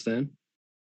 Business then.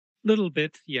 Little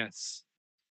bit, yes.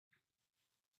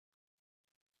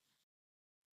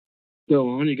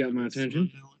 Go on, you got my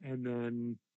attention. And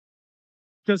then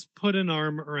just put an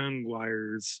arm around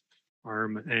Guire's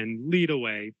arm and lead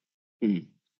away.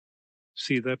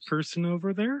 See that person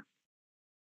over there?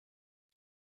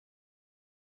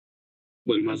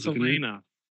 What am I That's looking at?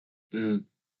 Elena.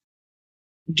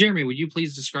 Jeremy, would you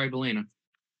please describe Elena?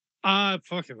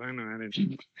 Fuck it, I know I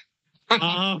didn't.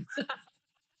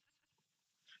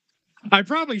 I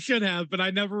probably should have, but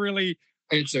I never really.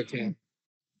 It's okay.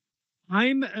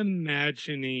 I'm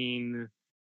imagining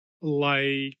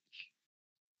like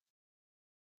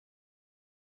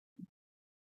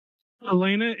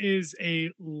Elena is a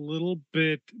little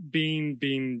bit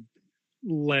being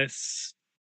less,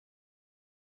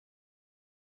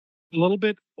 a little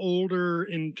bit older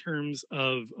in terms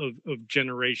of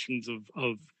generations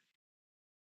of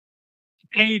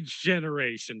age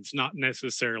generations, not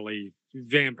necessarily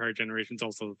vampire generations,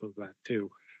 also of that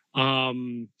too.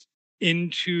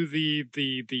 Into the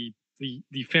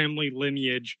family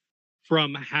lineage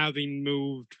from having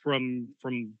moved from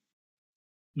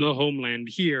the homeland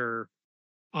here.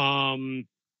 Elena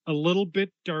a little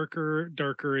bit darker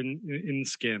in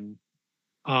skin.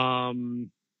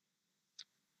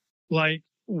 Like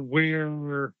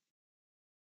where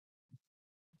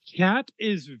Cat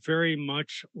is very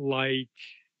much like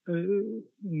a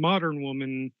modern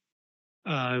woman,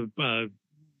 uh, uh,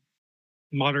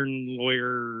 modern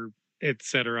lawyer,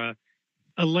 etc.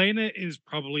 Elena is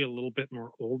probably a little bit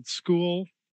more old school,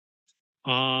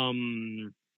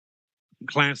 um,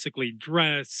 classically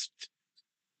dressed,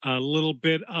 a little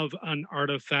bit of an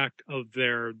artifact of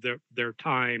their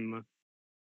time,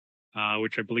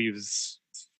 which I believe is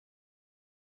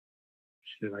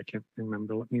shit. I can't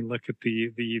remember. Let me look at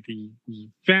the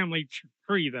family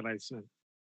tree that I sent.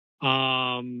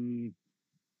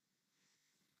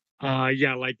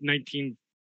 Yeah, like 1950s,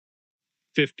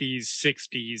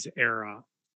 60s era.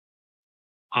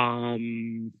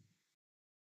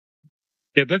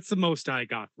 Yeah, that's the most I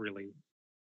got, really.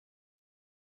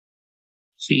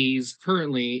 She's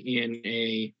currently in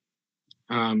a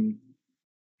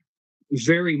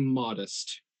very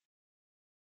modest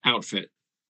outfit,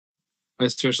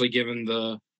 especially given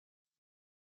the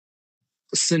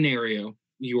scenario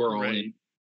you are all in.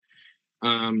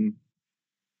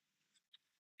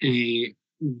 A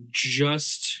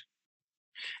just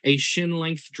a shin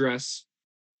length dress,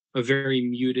 a very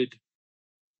muted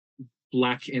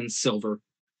black and silver,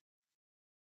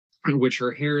 in which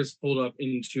her hair is pulled up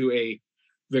into a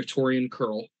Victorian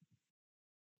curl.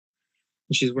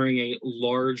 She's wearing a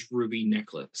large ruby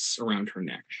necklace around her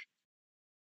neck.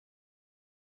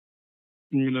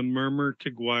 I'm going to murmur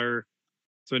to Guire.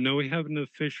 So, no, we haven't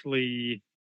officially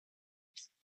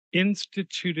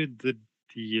instituted the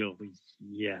deal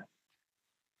yet.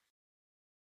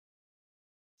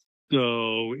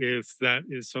 So, if that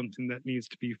is something that needs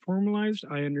to be formalized,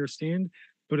 I understand.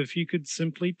 But if you could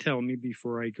simply tell me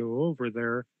before I go over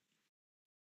there,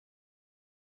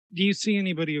 do you see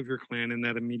anybody of your clan in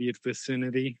that immediate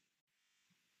vicinity?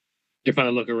 If I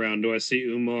look around, do I see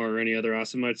Umar or any other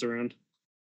Asamites around?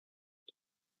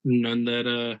 None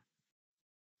that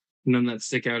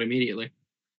stick out immediately.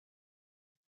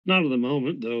 Not at the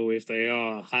moment, though. If they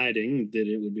are hiding, then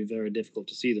it would be very difficult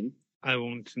to see them. I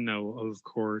won't know, of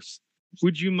course.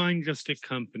 Would you mind just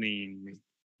accompanying me?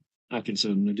 I can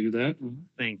certainly do that.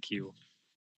 Thank you.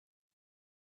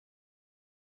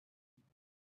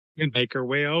 And make our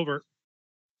way over.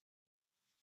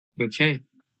 Okay.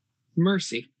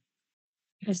 Mercy.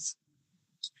 Yes.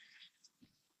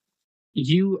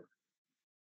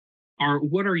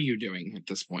 What are you doing at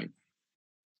this point?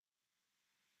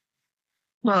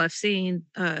 Well, I've seen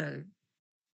the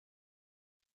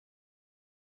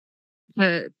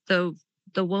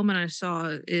woman I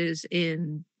saw is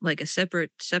in like a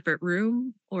separate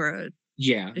room or a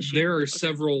Yeah, is she there are okay.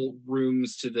 several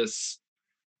rooms to this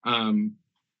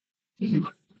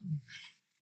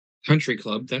country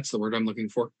club. That's the word I'm looking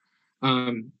for.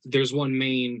 There's one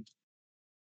main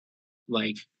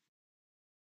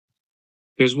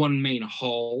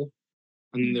hall,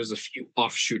 and then there's a few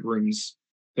offshoot rooms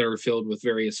that are filled with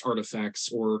various artifacts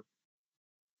or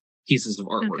pieces of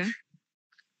artwork.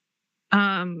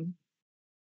 Okay.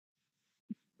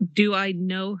 Do I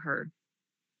know her?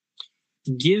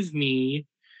 Give me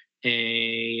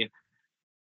a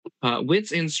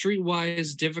wits and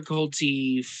streetwise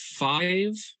difficulty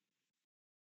 5.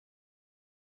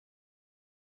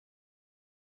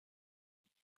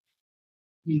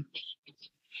 You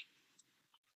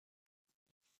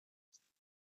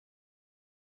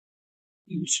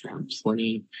should have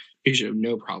plenty. You should have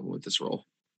no problem with this roll.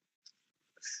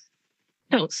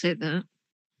 Don't say that.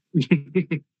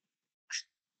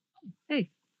 Hey.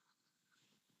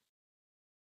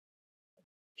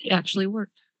 It actually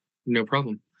worked. No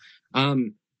problem.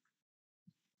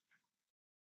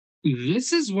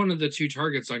 This is one of the 2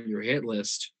 targets on your hit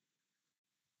list.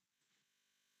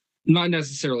 Not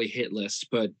necessarily hit list,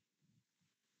 but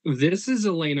this is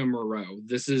Elena Moreau.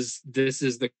 This is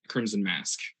the Crimson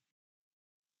Mask.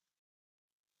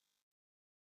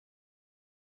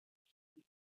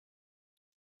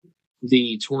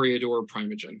 The Toreador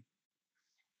Primogen.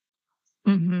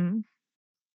 Mm-hmm.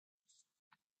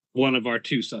 One of our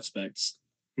 2 suspects.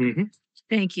 Mm-hmm.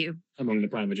 Thank you. Among the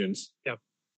Primogens. Yep.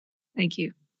 Thank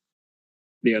you.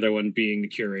 The other one being the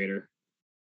curator.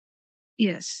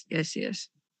 Yes.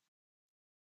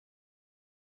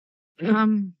 How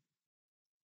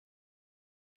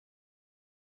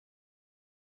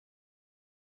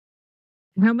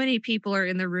many people are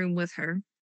in the room with her?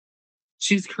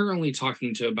 She's currently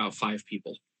talking to about 5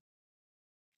 people.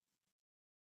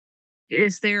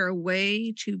 Is there a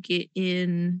way to get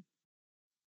in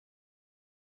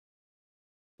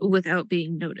without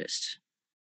being noticed?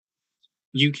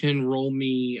 You can roll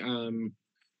me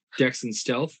Dex and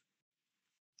Stealth.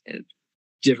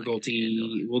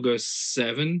 Difficulty will go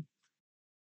 7.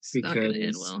 It's not gonna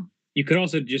end well. You could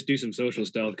also just do some social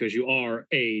stealth because you are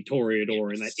a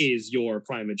Toreador and that is your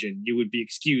Primogen. You would be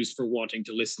excused for wanting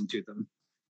to listen to them.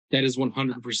 That is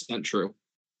 100% true.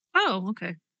 Oh,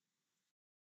 okay.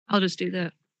 I'll just do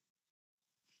that.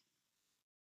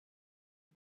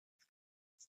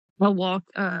 I'll walk.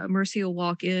 Mercy will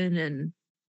walk in and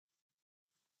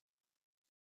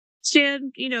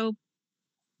stand,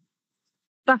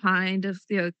 behind of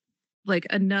like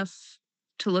enough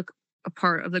to look a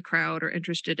part of the crowd or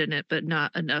interested in it, but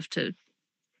not enough to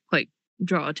like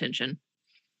draw attention.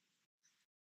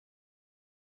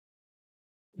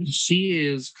 She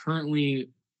is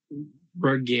currently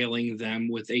regaling them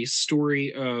with a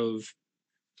story of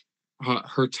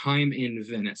her time in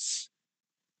Venice.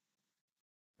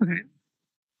 Okay.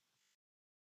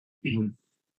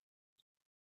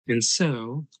 And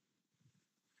so,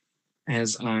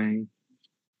 as I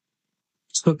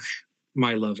took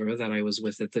my lover that I was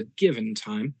with at the given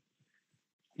time,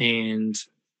 and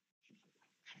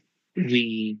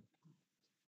we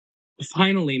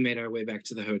finally made our way back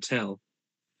to the hotel,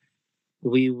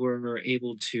 we were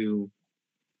able to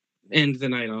end the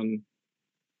night on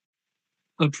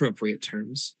appropriate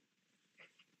terms.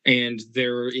 And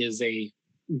there is a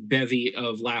bevy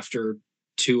of laughter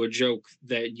to a joke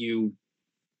that you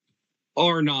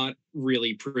are not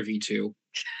really privy to.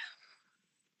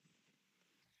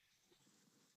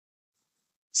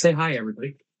 Say hi,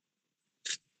 everybody.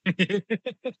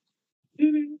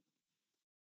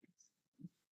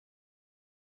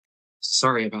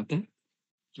 Sorry about that.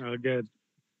 Oh, good.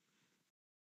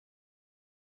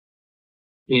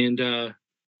 And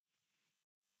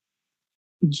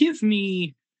give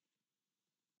me...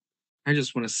 I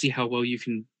just want to see how well you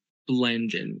can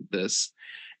blend in this.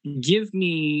 Give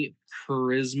me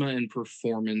charisma and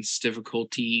performance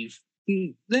difficulty.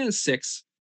 6.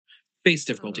 Base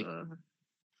difficulty.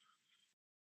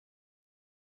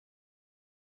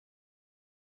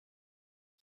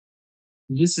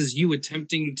 This is you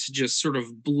attempting to just sort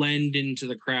of blend into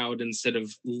the crowd instead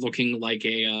of looking like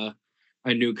a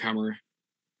newcomer.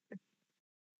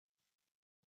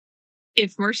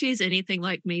 If Mercy is anything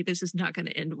like me, this is not going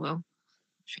to end well.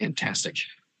 Fantastic.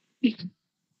 No,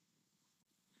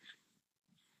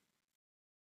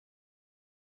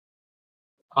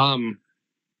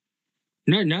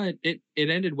 it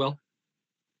ended well.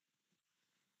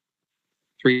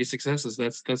 3 successes.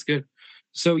 That's good.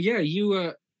 So yeah,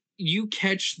 you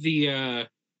catch the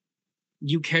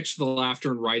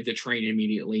laughter and ride the train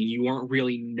immediately. You aren't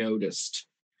really noticed.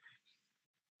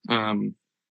 And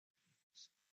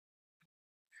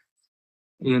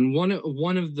then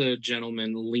one of the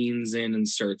gentlemen leans in and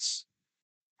starts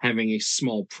having a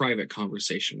small private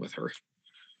conversation with her.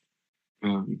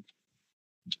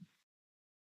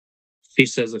 She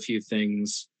says a few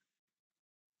things.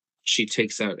 She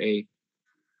takes out a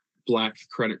black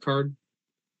credit card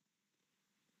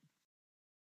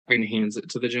and hands it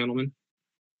to the gentleman,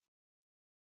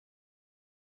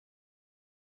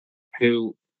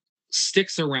 who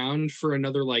sticks around for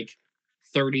another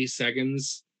 30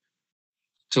 seconds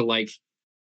to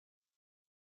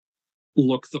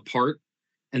look the part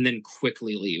and then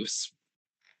quickly leaves.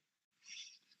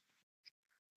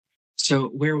 So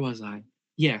where was I?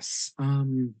 Yes.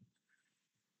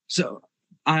 So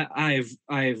I've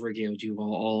regaled you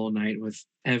all night with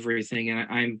everything,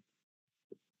 and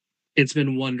it's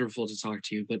been wonderful to talk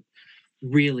to you, but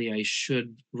really I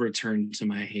should return to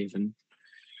my haven.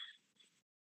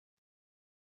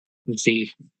 Let's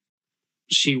see.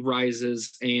 She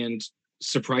rises, and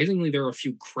surprisingly there are a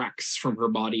few cracks from her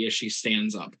body as she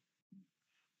stands up.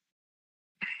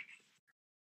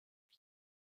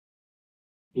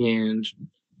 And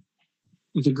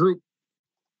the group,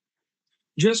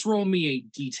 just roll me a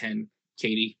d10,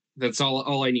 Katie. That's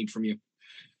all I need from you.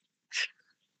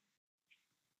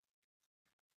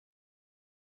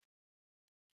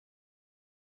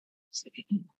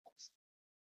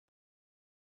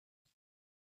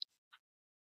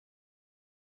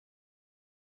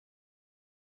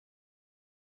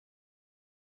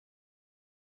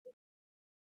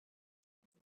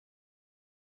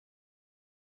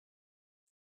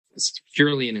 It's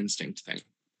purely an instinct thing.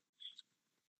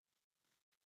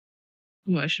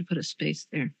 Oh, I should put a space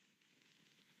there.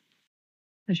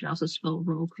 I should also spell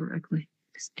roll correctly.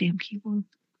 This damn keyboard.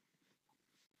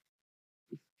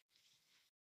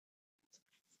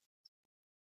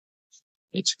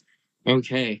 It's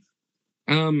okay.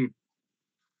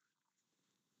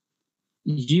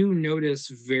 You notice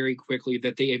very quickly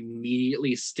that they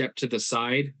immediately step to the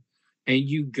side and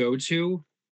you go to,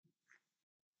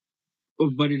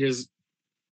 but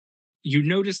you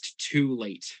noticed too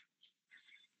late.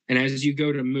 And as you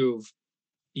go to move,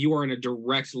 you are in a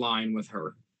direct line with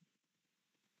her.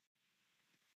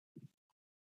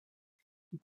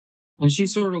 And she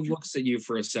sort of looks at you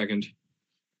for a second.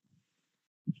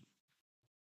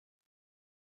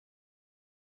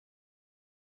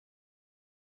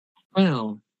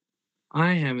 Well,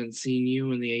 I haven't seen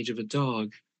you in the age of a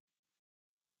dog.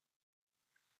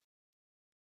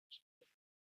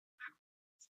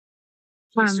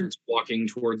 She starts walking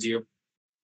towards you.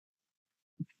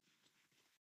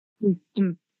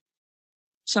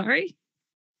 Sorry?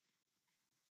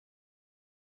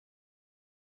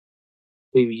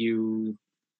 You.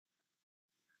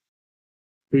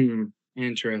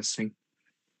 Interesting.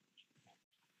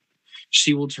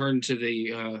 She will turn to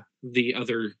the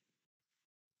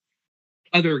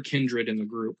other kindred in the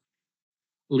group.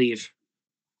 Leave.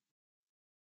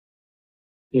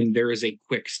 And there is a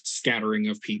quick scattering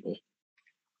of people.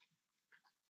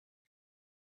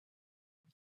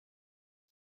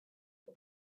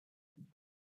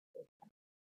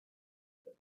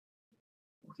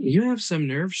 You have some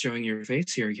nerve showing your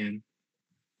face here again.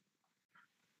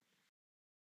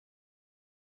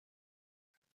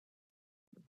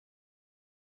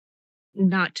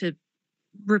 Not to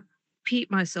repeat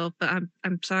myself, but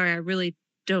I'm sorry, I really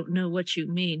don't know what you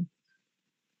mean.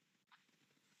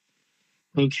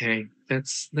 Okay,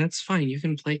 that's fine. You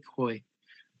can play coy.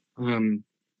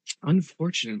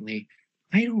 Unfortunately,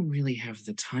 I don't really have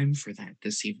the time for that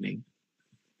this evening.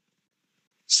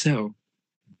 So,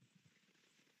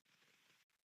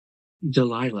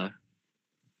 Delilah,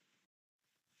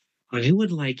 I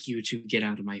would like you to get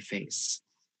out of my face.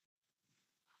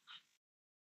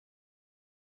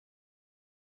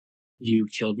 You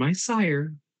killed my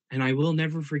sire, and I will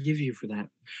never forgive you for that,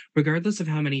 regardless of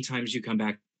how many times you come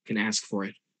back and ask for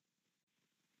it.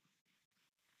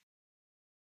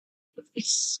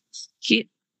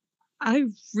 I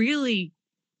really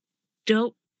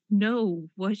don't know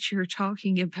what you're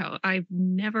talking about. I've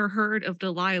never heard of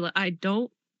Delilah. I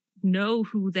don't know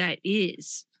who that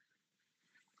is.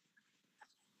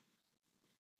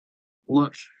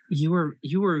 Look, you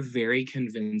were very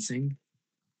convincing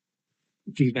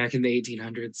back in the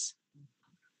 1800s.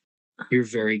 You're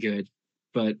very good,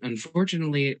 but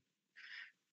unfortunately,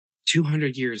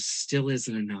 200 years still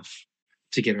isn't enough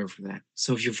to get over that.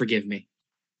 So if you forgive me.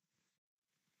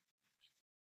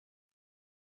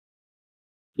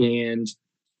 And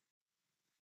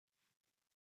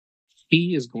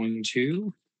he is going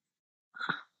to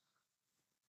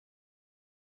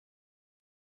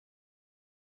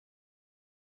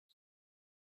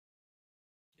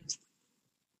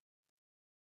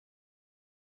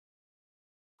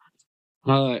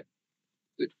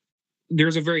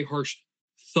there's a very harsh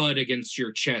thud against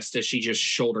your chest as she just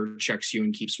shoulder checks you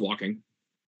and keeps walking.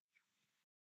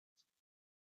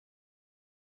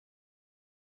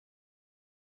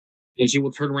 And she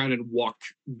will turn around and walk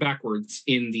backwards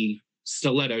in the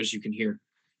stilettos you can hear.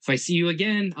 If I see you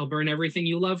again, I'll burn everything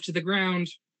you love to the ground.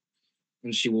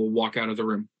 And she will walk out of the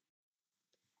room.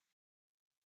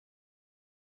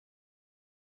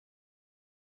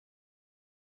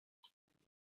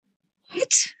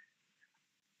 What?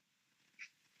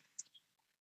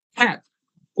 Pat,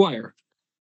 Squire.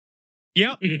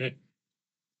 Yep.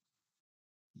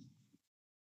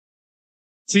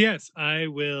 So yes,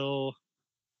 we'll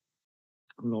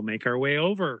make our way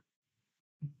over.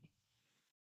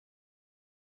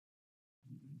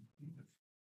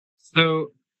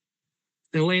 So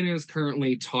Elena is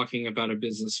currently talking about a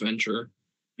business venture,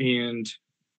 and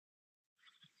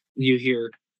you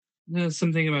hear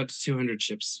something about 200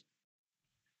 ships.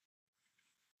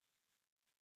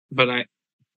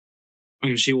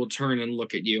 And she will turn and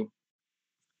look at you.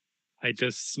 I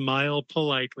just smile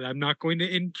politely. I'm not going to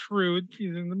intrude.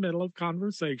 She's in the middle of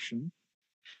conversation.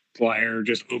 Squire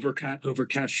just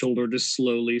overcast shoulder, just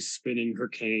slowly spinning her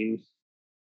cane.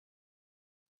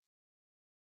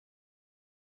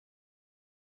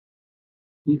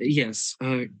 Yes.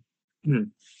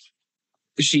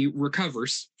 She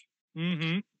recovers.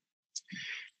 Mm-hmm.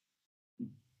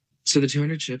 So the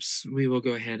 200 ships, we will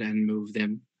go ahead and move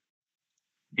them.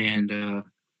 And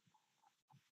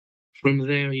from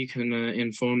there, you can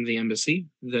inform the embassy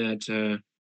that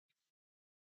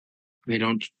they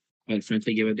don't, quite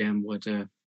frankly, give a damn what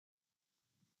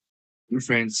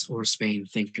France or Spain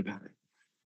think about it.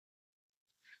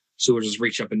 So we'll just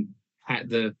reach up and pat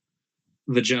the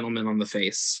gentleman on the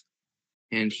face,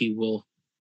 and he will.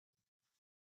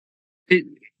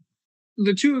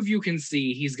 The two of you can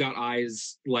see he's got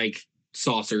eyes like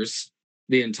saucers,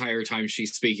 the entire time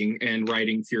she's speaking and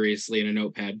writing furiously in a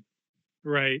notepad.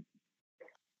 Right.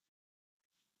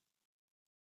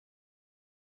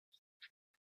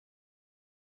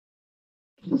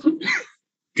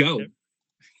 Go.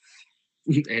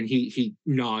 Yep. And he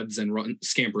nods and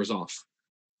scampers off.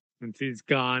 And she's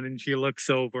gone, and she looks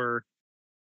over.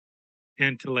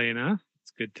 Aunt Elena,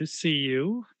 it's good to see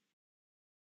you.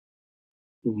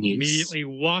 Yes. Immediately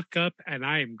walk up, and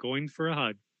I am going for a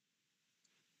hug.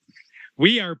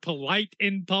 We are polite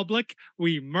in public.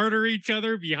 We murder each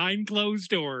other behind closed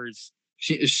doors.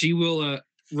 She will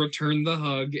return the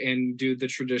hug and do the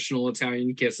traditional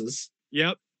Italian kisses.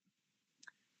 Yep.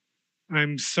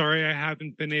 I'm sorry I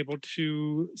haven't been able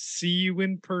to see you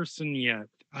in person yet.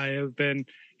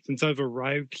 Since I've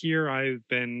arrived here, I've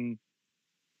been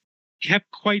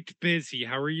kept quite busy.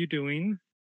 How are you doing?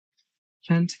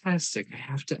 Fantastic. I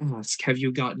have to ask, have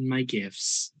you gotten my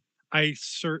gifts? I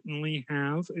certainly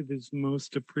have. It is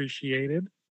most appreciated.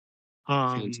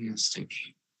 Fantastic.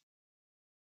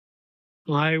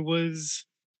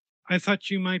 I thought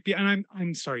you might be, and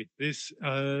I'm sorry.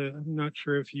 I'm not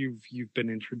sure if you've been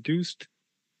introduced,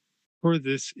 or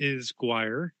this is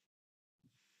Guire.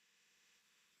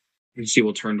 And she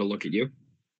will turn to look at you.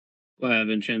 Guire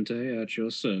Vincente at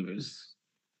your service.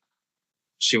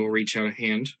 She will reach out a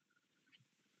hand.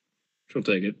 She'll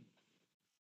take it.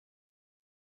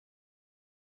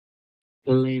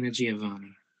 Elena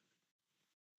Giovanni.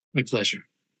 My pleasure.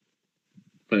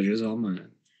 Pleasure's all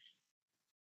mine.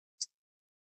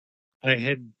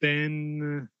 I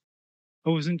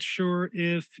wasn't sure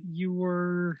if you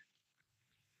were.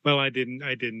 Well, I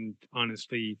didn't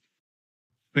honestly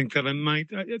think that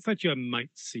I thought I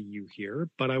might see you here,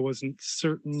 but I wasn't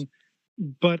certain.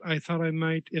 But I thought I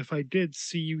might if I did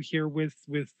see you here with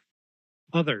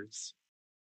others.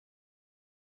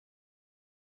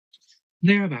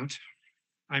 Thereabout.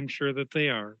 I'm sure that they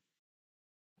are.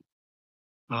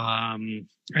 And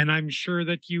I'm sure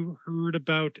that you heard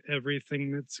about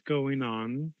everything that's going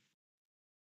on.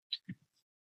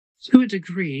 To a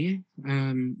degree,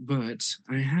 but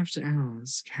I have to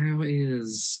ask, how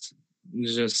is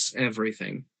just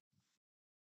everything?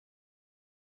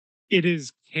 It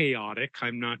is chaotic,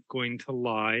 I'm not going to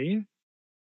lie.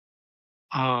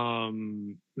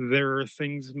 There are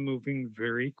things moving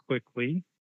very quickly.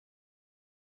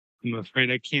 I'm afraid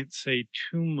I can't say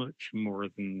too much more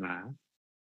than that.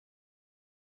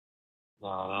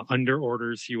 Under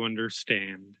orders, you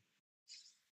understand.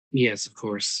 Yes, of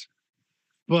course.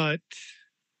 But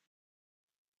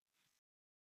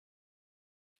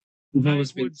You've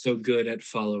always been so good at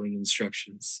following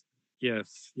instructions.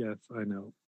 Yes, I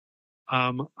know.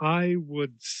 I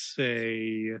would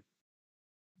say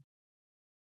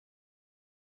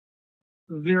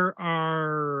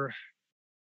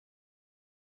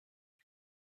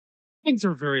things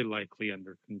are very likely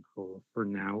under control for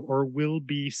now, or will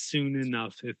be soon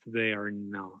enough if they are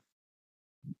not.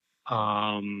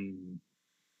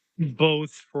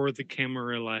 Both for the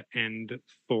Camarilla and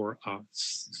for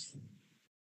us.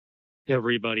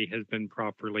 Everybody has been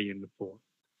properly informed.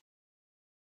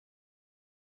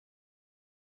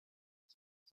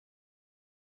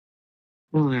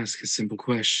 I'll ask a simple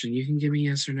question. You can give me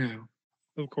yes or no.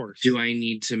 Of course. Do I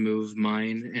need to move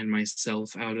mine and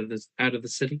myself out of the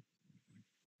city?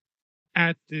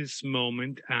 At this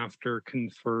moment, after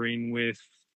conferring with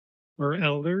our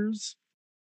elders,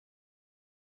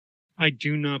 I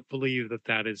do not believe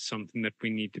that is something that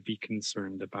we need to be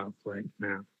concerned about right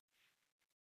now.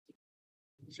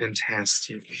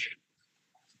 Fantastic.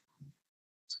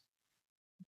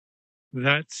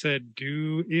 That said,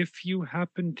 if you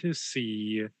happen to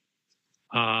see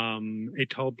a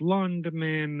tall blonde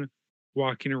man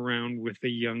walking around with a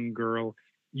young girl,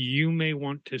 you may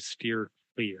want to steer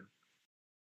clear.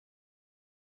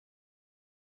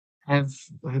 Have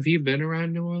you been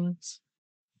around New Orleans?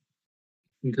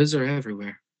 Those are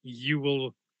everywhere.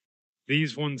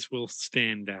 These ones will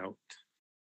stand out.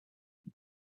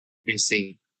 I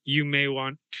see. You may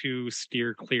want to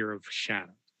steer clear of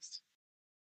shadows.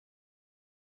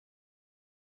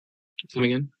 Come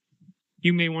again?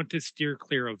 You may want to steer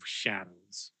clear of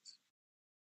shadows.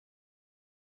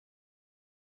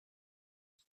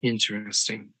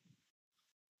 Interesting.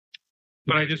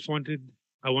 But I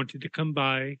wanted to come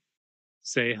by,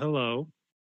 say hello.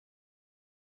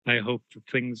 I hope that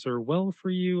things are well for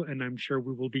you, and I'm sure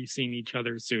we will be seeing each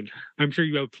other soon. I'm sure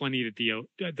you have plenty to deal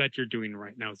that you're doing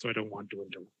right now, so I don't want to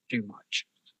interrupt too much.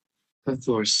 Of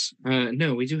course.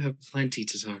 No, we do have plenty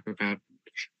to talk about.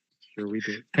 Sure we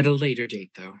do. At a later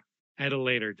date, though. At a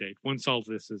later date, once all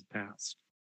this is passed.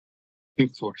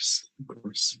 Of course.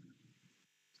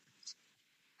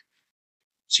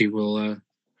 She will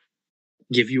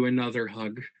give you another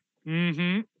hug.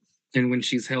 Mm-hmm. And when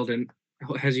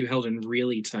has you held in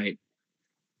really tight,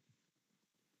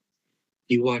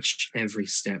 you watch every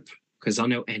step, because I'll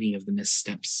know any of the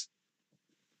missteps.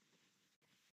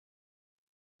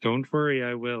 Don't worry,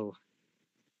 I will.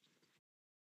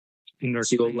 And our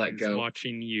So you'll queen let is go.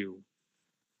 watching you.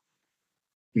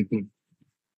 Mhm.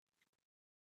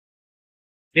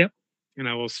 Yep. And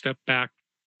I will step back.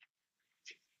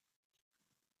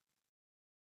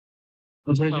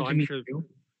 A pleasure Oh, to I'm meet sure. you.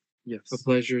 Yes. A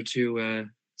pleasure to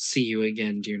see you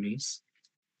again, dear niece.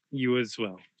 You as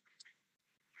well.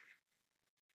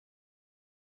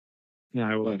 Yeah,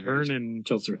 I will turn and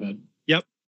Tilts her head. Yep.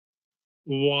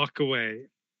 Walk away.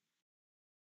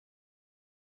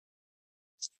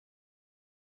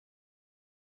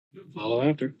 Follow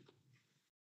after.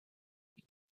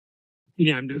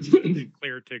 Yeah, I'm just going to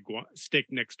declare to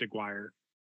stick next to Guire.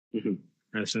 Mm-hmm.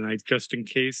 As a night, just in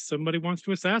case somebody wants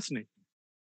to assassinate.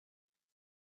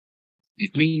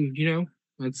 I mean,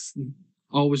 that's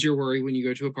always your worry when you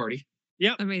go to a party.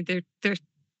 Yep. I mean, there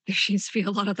seems to be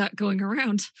a lot of that going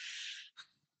around.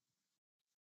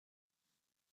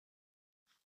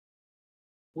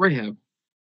 Rahab,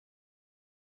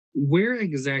 where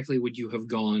exactly would you have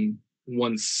gone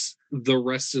once the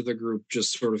rest of the group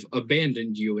just sort of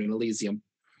abandoned you in Elysium?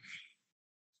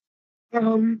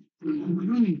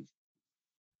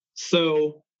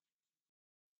 So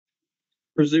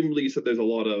presumably you said there's a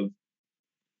lot of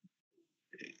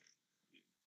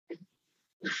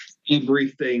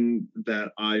everything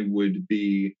that I would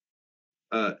be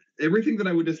everything that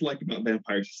I would dislike about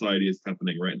vampire society is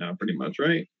happening right now, pretty much,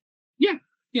 right?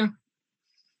 Yeah.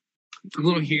 A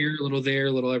little here, a little there,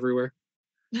 a little everywhere.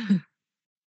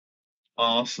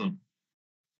 Awesome.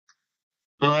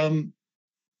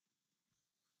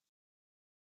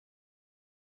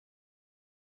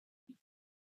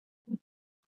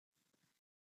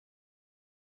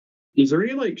 Is there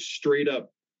any straight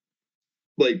up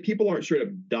people aren't straight up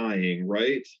dying,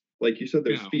 right? Like you said,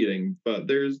 there's No. feeding, but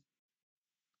there's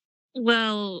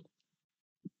Well,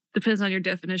 depends on your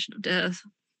definition of death.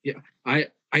 Yeah.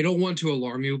 I don't want to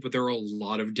alarm you, but there are a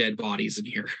lot of dead bodies in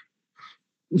here.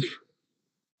 This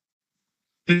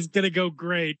is gonna go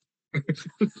great.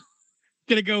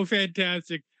 Gonna go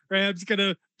fantastic. Rahab's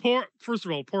gonna first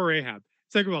of all, poor Rahab.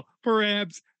 Second of all, poor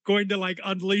Rahab's going to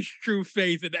unleash true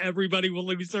faith and everybody will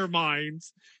lose their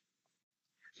minds.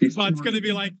 Spot's gonna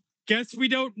be like, guess we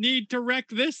don't need to wreck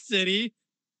this city.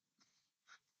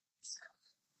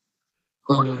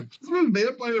 a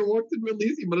vampire walked into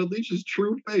Elysium but unleashes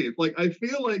true faith. I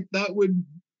feel like that would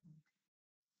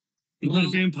The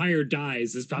vampire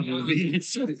dies is probably the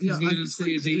answer. Yeah,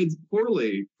 it's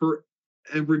poorly for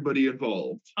everybody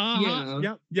involved.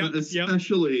 Yeah. But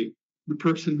especially the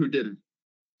person who did it.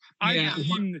 Yeah.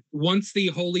 Once the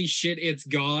holy shit, it's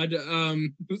God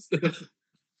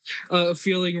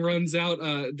feeling runs out,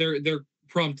 they're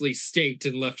promptly staked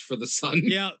and left for the sun.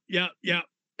 Yeah. That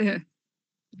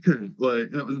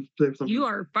was something. You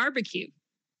are barbecue.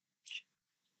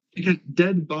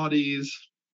 Dead bodies,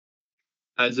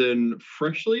 as in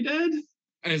freshly dead?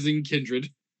 As in kindred.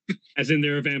 As in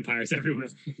there are vampires everywhere.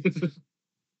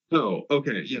 Oh,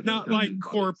 okay. Yeah. Not like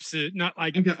corpses. Not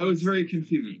like. Okay, I was very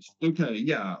confused. Okay,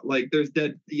 yeah. There's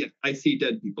dead. Yeah, I see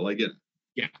dead people. I get it.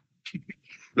 Yeah.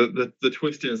 The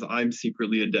twist is I'm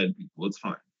secretly a dead people. It's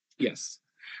fine. Yes.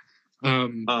 But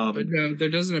no, there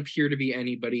doesn't appear to be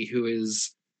anybody who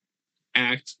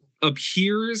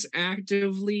appears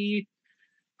actively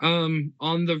on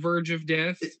the verge of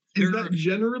death. Is that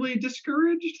generally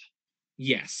discouraged?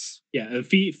 Yes. Yeah,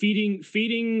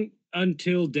 feeding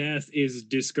until death is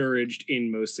discouraged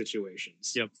in most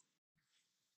situations. Yep.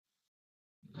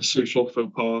 Social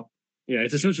faux pas. Yeah,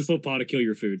 it's a social faux pas to kill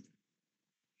your food.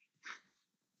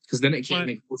 Because then it can't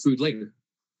make more food later.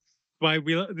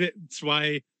 That's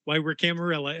why we're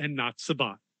Camarilla and not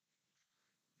Sabat.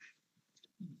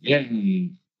 Yeah.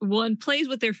 One plays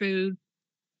with their food,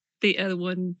 the other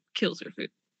one kills their food.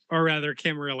 Or rather,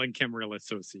 Camarilla and Camarilla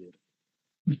associated.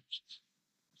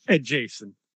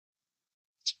 Adjacent.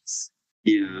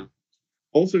 Yeah.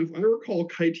 Also, if I recall,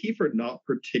 Kaitif are not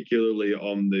particularly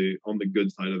on the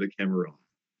good side of the Camarilla.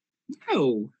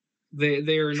 No,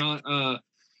 they are not.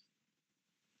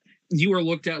 You are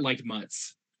looked at like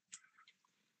mutts.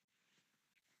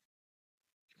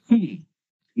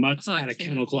 Mutts at a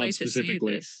kennel club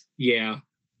specifically. Yeah.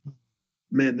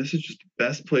 Man, this is just the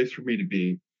best place for me to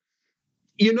be.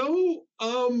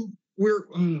 I'm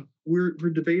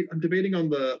debating on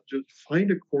the just find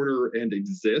a corner and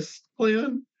exist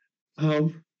plan.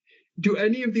 Do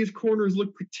any of these corners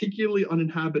look particularly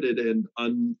uninhabited and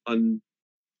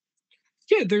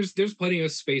Yeah, there's plenty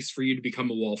of space for you to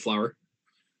become a wallflower.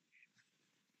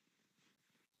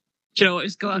 Should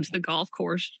always go out to the golf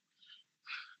course.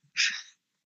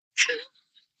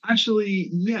 Actually,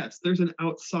 yes, there's an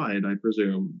outside, I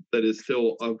presume, that is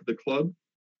still of the club.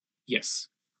 Yes.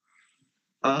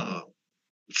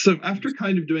 So after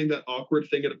kind of doing that awkward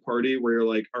thing at a party where you're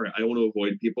like, all right, I want to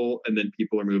avoid people, and then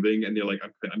people are moving, and you're like,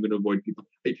 I'm going to avoid people.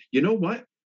 Hey, you know what?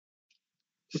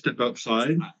 Step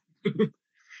outside.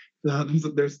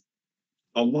 There's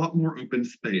a lot more open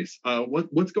space.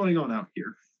 What's going on out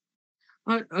here?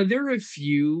 There are a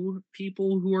few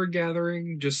people who are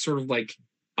gathering, just sort of like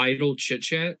idle chit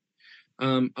chat.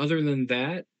 Other than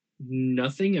that,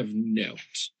 nothing of note.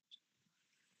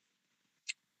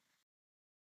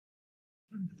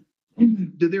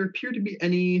 Do there appear to be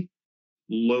any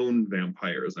lone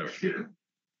vampires out here?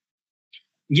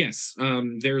 Yes,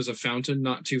 there's a fountain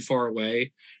not too far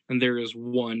away, and there is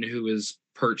one who is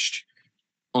perched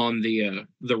on the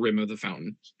rim of the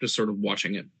fountain, just sort of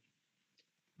watching it.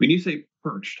 When you say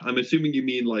perched, I'm assuming you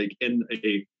mean like in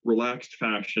a relaxed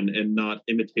fashion and not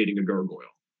imitating a gargoyle.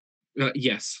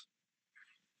 Yes.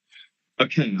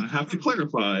 Okay, I have to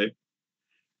clarify.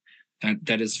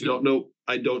 That is.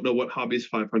 I don't know what hobbies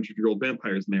 500-year-old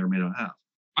vampires may or may not have.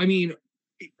 I mean,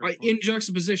 in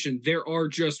juxtaposition, there are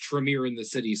just Tremere in the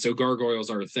city, so gargoyles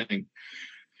are a thing.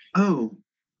 Oh,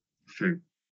 sure.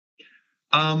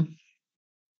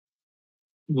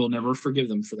 We'll never forgive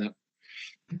them for that.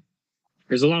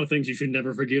 There's a lot of things you should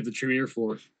never forgive the Tremere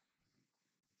for.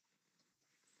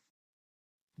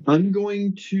 I'm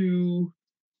going to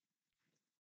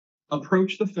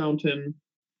approach the fountain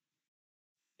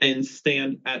and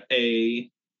stand at a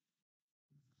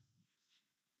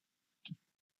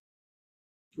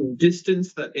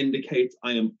distance that indicates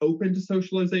I am open to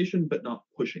socialization, but not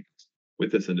pushing it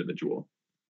with this individual.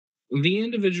 The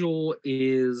individual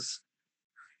is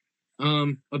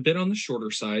a bit on the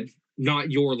shorter side, not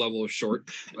your level of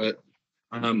short, but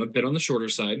a bit on the shorter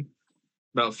side,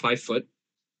 about 5 foot.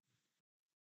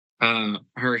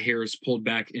 Her hair is pulled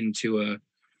back into a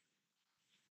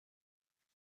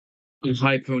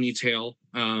high ponytail,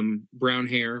 brown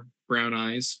hair, brown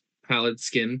eyes, pallid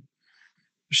skin.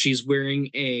 She's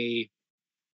wearing a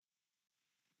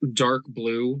dark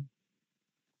blue,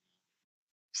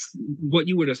 what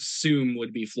you would assume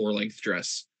would be floor-length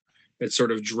dress. It's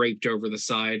sort of draped over the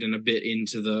side and a bit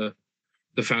into the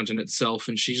fountain itself,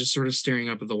 and she's just sort of staring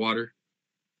up at the water.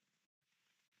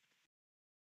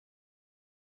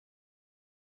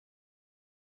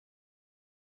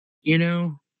 You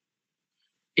know,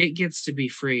 it gets to be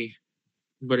free,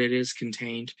 but it is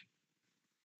contained.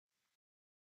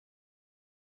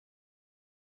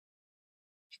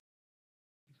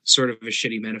 Sort of a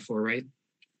shitty metaphor, right?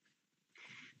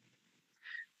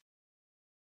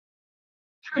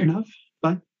 Fair enough,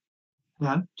 but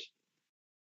that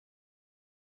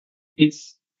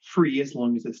it's free as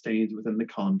long as it stays within the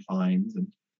confines and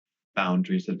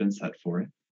boundaries that have been set for it.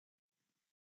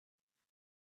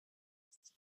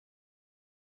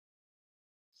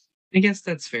 I guess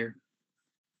that's fair.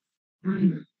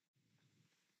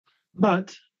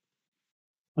 But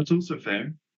what's also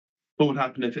fair? What would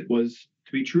happen if it was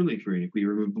to be truly free, if we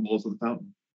removed the walls of the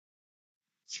fountain?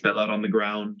 Spill out on the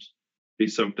ground, be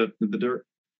soaked up with the dirt.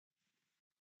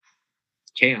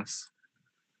 Chaos.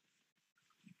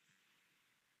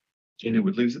 And it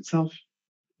would lose itself,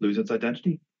 lose its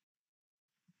identity.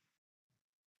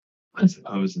 I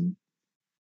suppose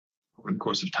over the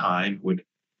course of time would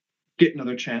get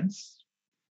another chance.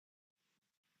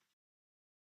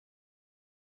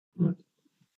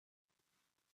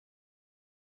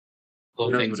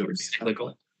 All things are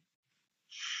cyclical.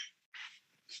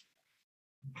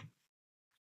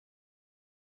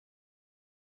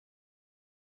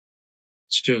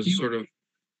 Just sort of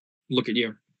look at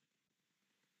you.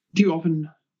 Do you often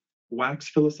wax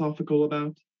philosophical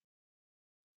about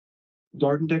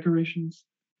garden decorations?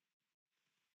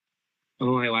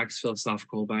 Oh, I wax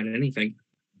philosophical about anything.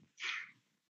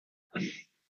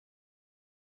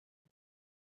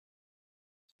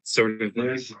 Sort of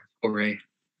There's foray.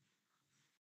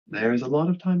 a lot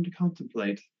of time to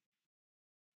contemplate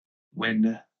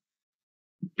when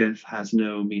death has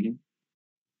no meaning.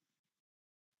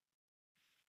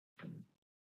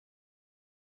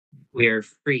 We are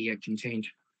free yet contained.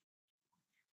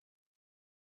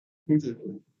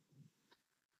 Exactly.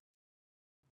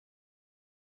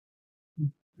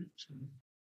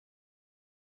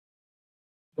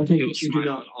 I think He'll you do smile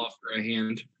not and offer a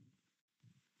hand.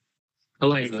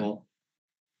 Eliza. will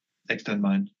extend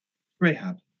mine.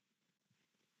 Rahab.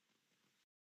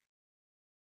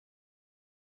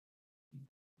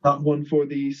 Not one for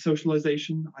the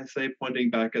socialization, I say,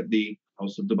 pointing back at the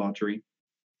house of debauchery.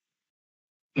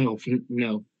 Oh,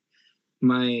 no.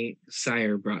 My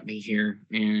sire brought me here,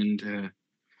 and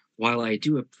while I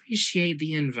do appreciate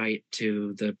the invite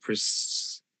to the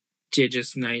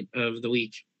prestigious night of the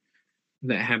week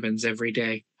that happens every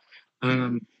day,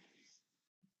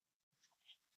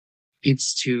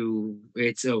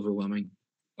 it's overwhelming,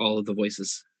 all of the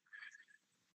voices.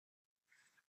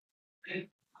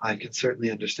 I can certainly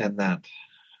understand that.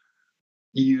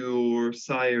 Your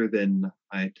sire, then,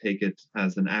 I take it,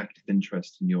 has an active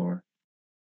interest in your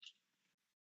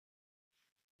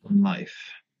life.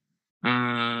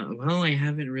 Well, I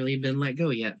haven't really been let go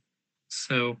yet,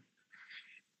 so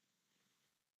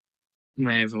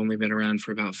I've only been around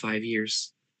for about 5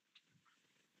 years.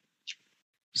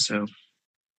 So,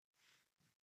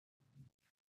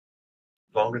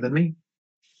 Longer than me.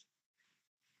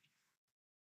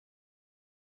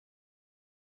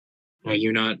 are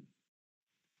you not?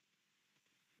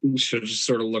 You should just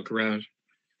sort of look around.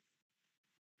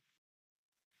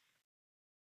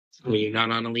 Are you not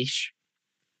on a leash?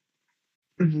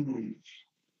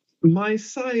 My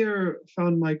sire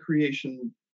found my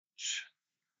creation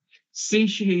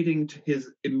satiating to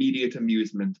his immediate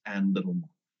amusement and little more.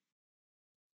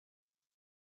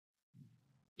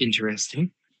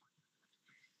 Interesting.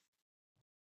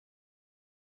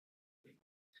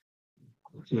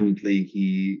 Ultimately,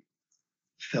 he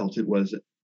felt it was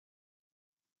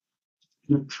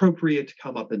an appropriate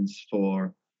comeuppance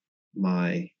for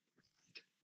my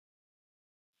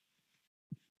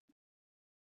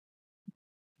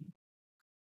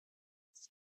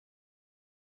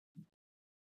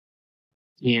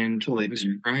And what was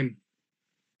your crime?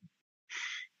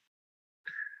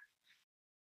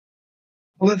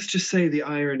 Well, let's just say the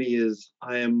irony is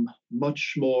I am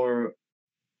much more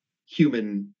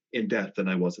human in death than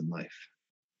I was in life.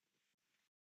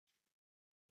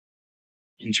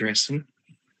 Interesting.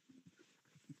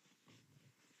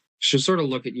 She'll sort of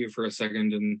look at you for a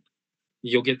second, and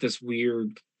you'll get this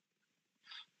weird,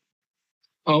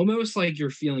 almost like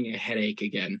you're feeling a headache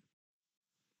again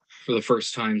for the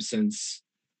first time since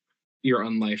your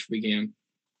unlife began.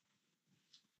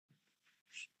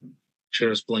 She'll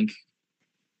just blink.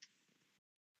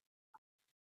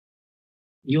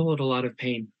 You hold a lot of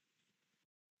pain.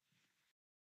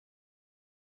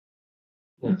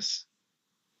 Yes.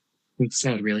 It's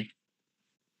sad, really.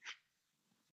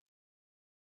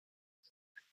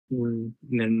 And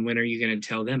then when are you going to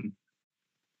tell them?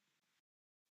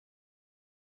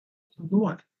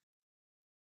 What?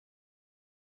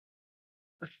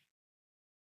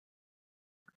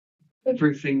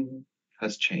 Everything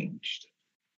has changed.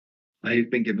 I've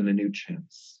been given a new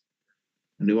chance,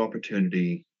 a new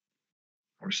opportunity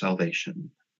for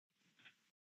salvation,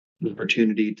 an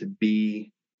opportunity to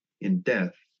be in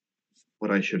death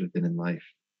what I should have been in life.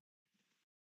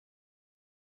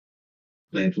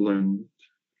 I've learned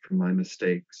from my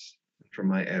mistakes, from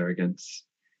my arrogance,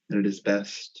 and it is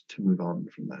best to move on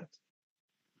from that.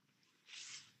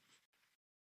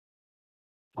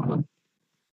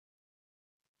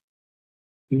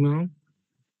 Well,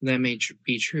 that may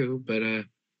be true, but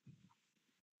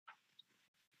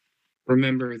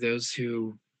remember, those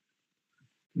who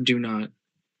do not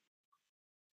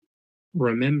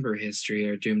remember history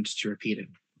are doomed to repeat it.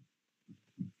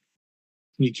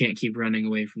 You can't keep running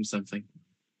away from something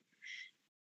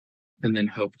and then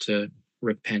hope to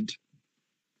repent.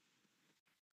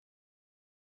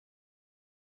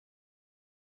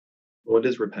 What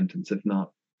is repentance if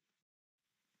not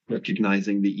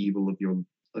recognizing the evil of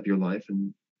your life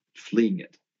and fleeing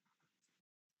it?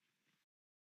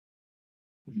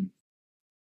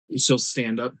 She'll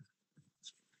stand up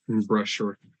and brush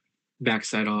her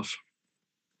backside off.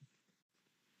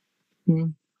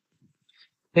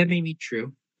 That may be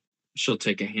true. She'll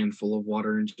take a handful of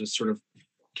water and just sort of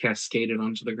cascade it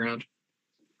onto the ground.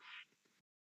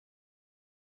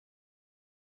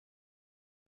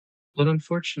 But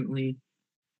unfortunately,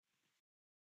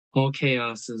 all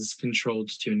chaos is controlled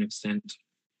to an extent.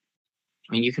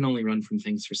 And you can only run from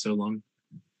things for so long.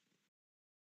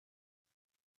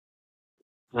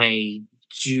 I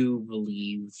do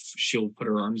believe she'll put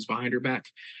her arms behind her back,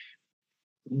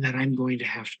 that I'm going to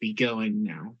have to be going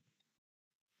now.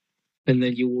 And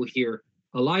then you will hear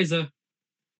Eliza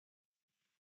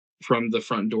from the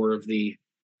front door of the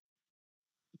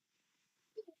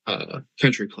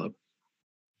country club.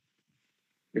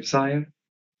 Your sire?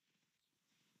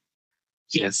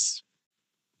 Yes.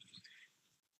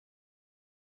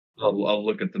 I'll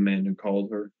look at the man who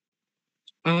called her.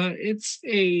 It's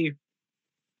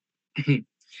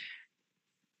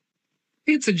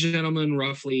It's a gentleman,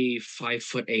 roughly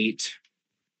 5'8",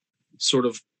 sort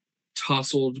of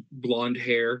tousled blonde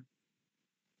hair,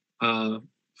 5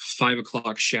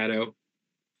 o'clock shadow.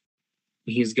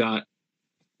 He's got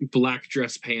black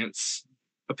dress pants,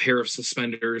 a pair of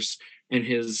suspenders, and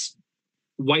his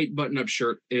white button-up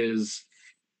shirt is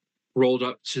rolled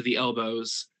up to the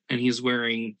elbows, and he's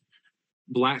wearing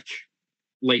black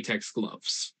latex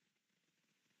gloves.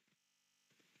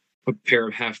 A pair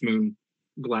of half-moon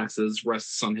glasses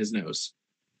rests on his nose.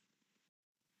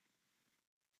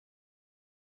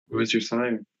 Who is your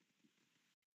sire?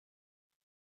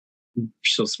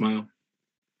 She'll smile.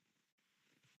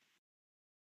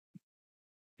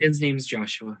 His name's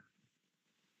Joshua.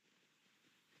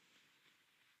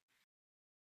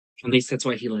 At least that's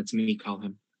why he lets me call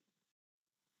him.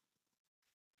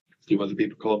 Do you want the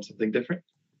people to call him something different?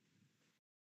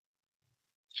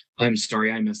 I'm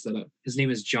sorry, I messed that up. His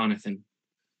name is Jonathan.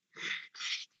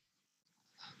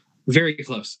 Very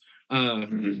close.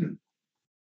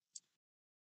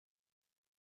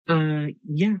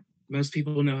 Yeah, most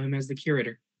people know him as the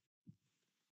curator.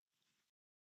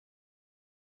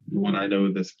 When I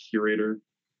know this curator.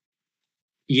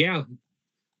 Yeah,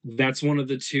 that's one of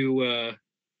the two.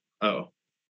 Oh,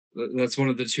 That's one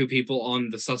of the two people on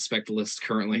the suspect list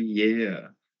currently. yeah.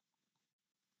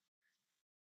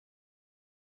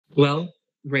 Well,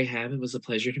 Rahab, it was a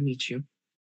pleasure to meet you.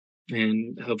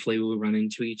 And hopefully we'll run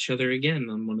into each other again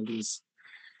on one of these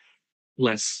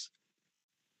less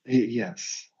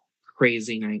Yes.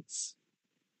 crazy nights.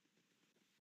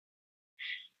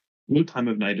 What time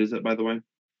of night is it, by the way?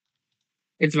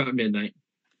 It's about midnight.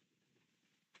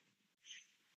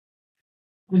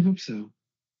 I hope so.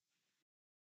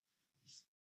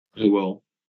 I will.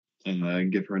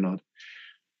 And give her a nod.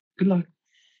 Good luck.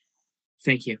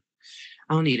 Thank you.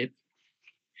 I'll need it.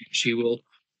 She will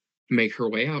make her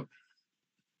way out.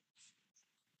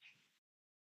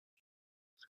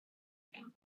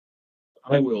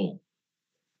 I will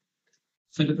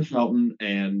sit at the fountain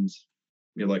and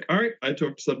be like, all right, I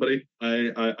talked to somebody.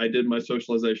 I did my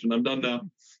socialization. I'm done now.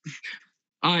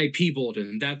 I peopled,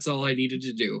 and that's all I needed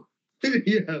to do.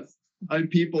 Yes. I'm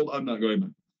peopled. I'm not going back.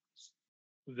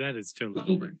 That is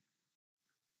totally right.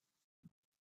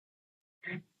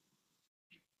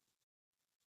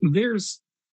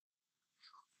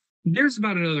 There's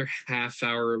about another half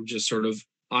hour of just sort of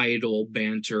idle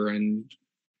banter and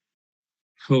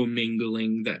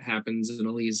commingling that happens in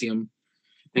Elysium.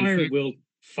 In I fact, will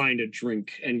find a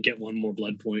drink and get one more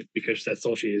blood point because that's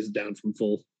all she is down from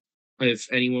full.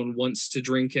 if anyone wants to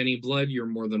drink any blood, you're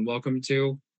more than welcome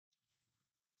to.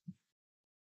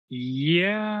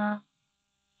 Yeah.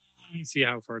 Let me see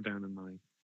how far down am I.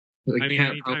 The I mean,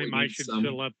 cat probably anytime I needs should some.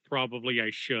 fill up, probably I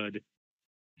should.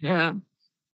 Yeah.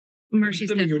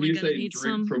 Mercy's Assuming when definitely you gonna say need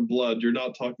drink some. from blood, you're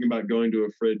not talking about going to a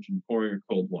fridge and pouring a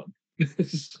cold one.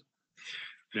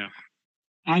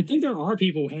 I think there are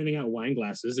people handing out wine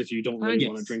glasses if you don't really Yes.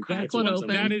 want to drink Crack that. one or open.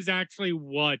 something. That is actually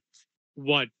what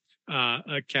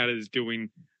a cat is doing,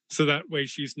 so that way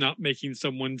she's not making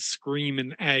someone scream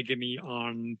in agony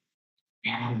on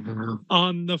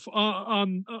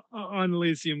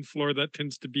Elysium floor. That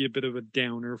tends to be a bit of a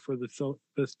downer for the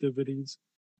festivities.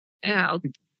 Yeah, I'll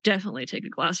definitely take a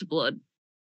glass of blood.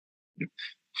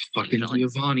 Fucking Definitely.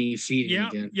 Giovanni feeding Yeah,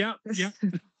 again. yeah.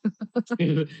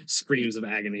 Screams of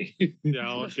agony. Yeah,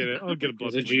 I'll get it. I'll get a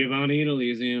blood. There's a point. Giovanni in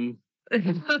Elysium.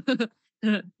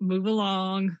 Move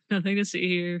along. Nothing to see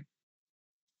here.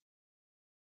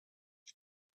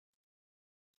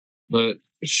 But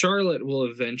Charlotte will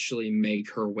eventually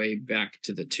make her way back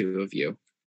to the two of you.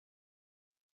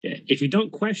 Yeah. If you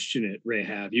don't question it,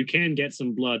 Rahab, you can get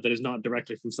some blood that is not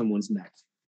directly from someone's neck.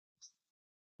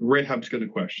 Rahab's going to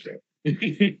question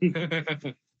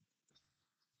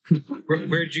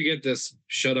Where'd you get this?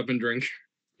 Shut up and drink.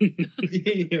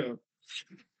 it. Yeah.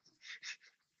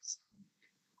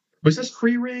 Was this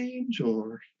free range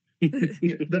or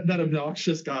that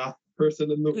obnoxious goth person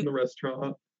in the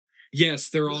restaurant? Yes,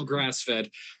 they're all grass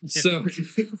fed. So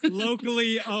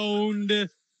Locally owned.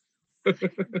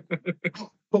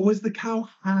 But was the cow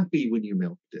happy when you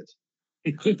milked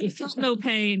it? Felt no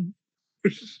pain.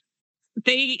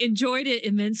 They enjoyed it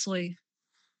immensely.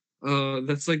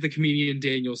 that's like the comedian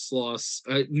Daniel Sloss.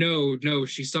 No,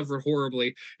 she suffered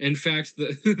horribly. In fact,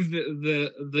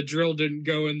 the drill didn't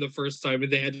go in the first time,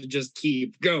 and they had to just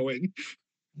keep going.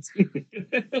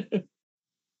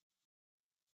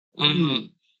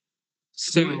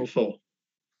 So Delightful.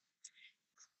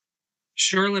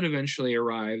 Charlotte eventually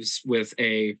arrives with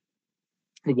a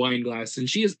wine glass, and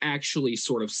she is actually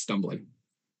sort of stumbling.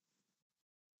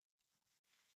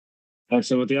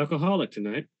 So with the alcoholic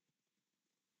tonight.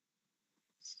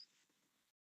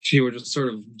 She would just sort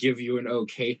of give you an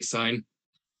okay sign.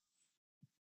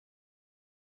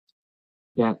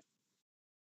 Yeah.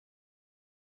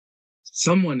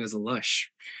 Someone is a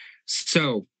lush.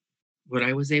 So, what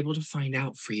I was able to find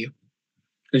out for you,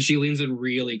 and she leans in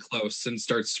really close and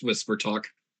starts whisper talk.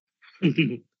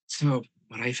 So,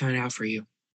 what I found out for you.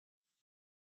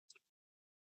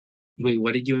 Wait,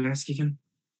 what did you ask again?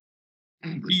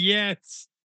 Yes.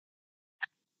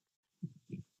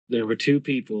 There were two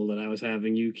people that I was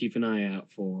having you keep an eye out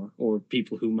for, or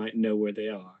people who might know where they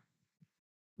are.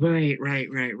 Right.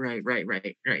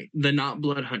 The not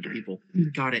blood hunt people.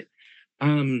 Got it.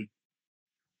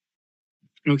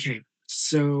 Okay.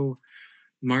 So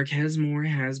Marquez Moore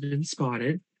has been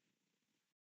spotted.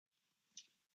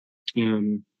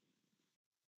 Or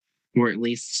at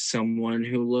least someone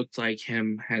who looked like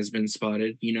him has been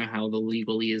spotted. You know how the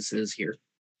legalese is here.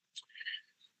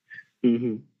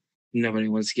 Mm-hmm. Nobody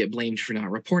wants to get blamed for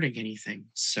not reporting anything.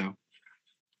 So,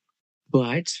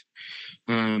 but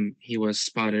he was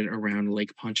spotted around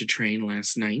Lake Pontchartrain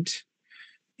last night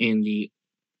in the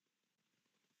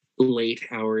late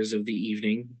hours of the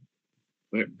evening,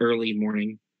 early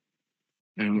morning.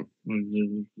 I don't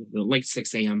like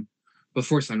 6 a.m.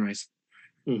 before sunrise.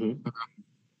 Mm-hmm.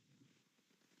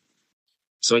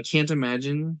 So I can't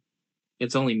imagine.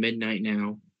 It's only midnight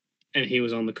now. And he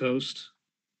was on the coast.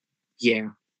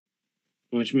 Yeah.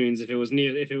 Which means if it was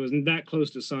that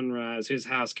close to sunrise, his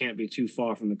house can't be too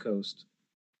far from the coast.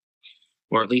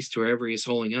 Or at least wherever he's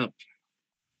holding up.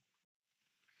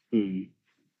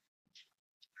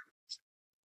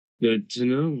 Good to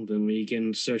know. Then we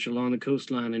can search along the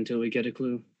coastline until we get a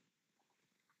clue.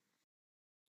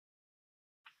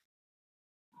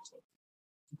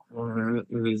 Or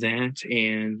that,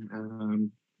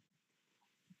 and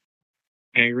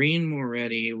Irene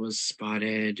Moretti was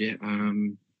spotted.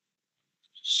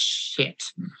 Shit.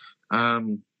 I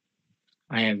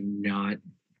have not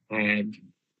had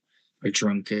a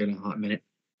drunk in a hot minute.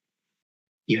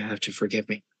 You have to forgive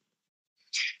me.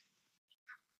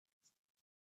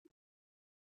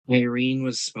 Irene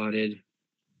was spotted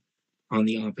on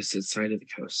the opposite side of the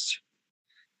coast.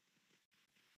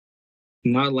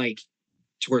 Not like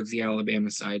towards the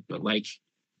Alabama side, but like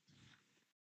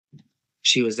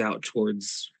she was out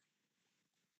towards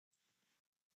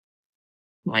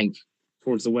like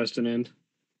Towards the western end?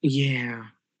 Yeah.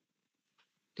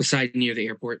 The side near the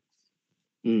airport.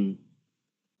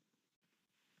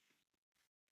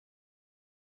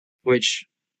 Which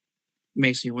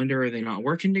makes me wonder, are they not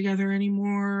working together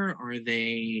anymore? Did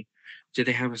they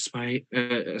have a spat?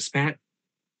 Did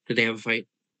they have a fight?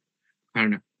 I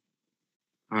don't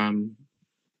know.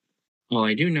 All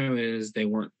I do know is they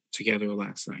weren't together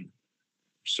last night.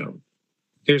 So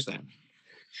there's that.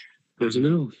 There's a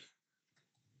no.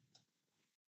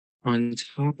 On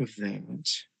top of that,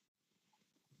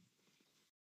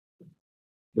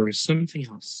 there was something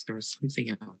else.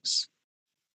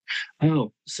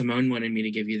 Oh, Simone wanted me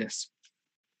to give you this.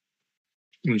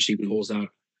 And she pulls out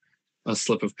a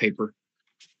slip of paper.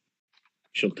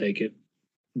 She'll take it,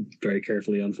 very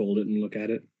carefully unfold it and look at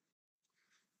it.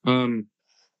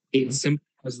 It's simple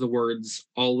as the words,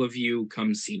 "All of you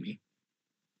come see me."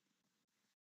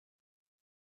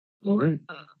 All right.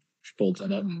 She folds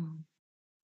that up.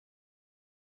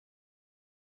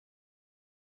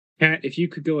 Kat, if you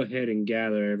could go ahead and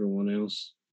gather everyone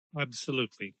else.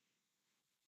 Absolutely.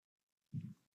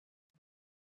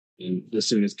 And as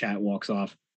soon as Kat walks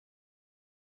off,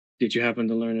 did you happen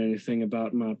to learn anything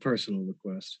about my personal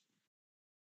request?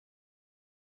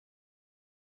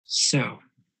 So,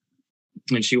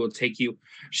 and she will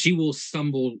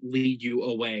stumble, lead you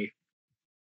away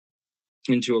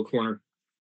into a corner.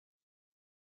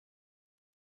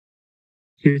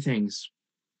 Two things.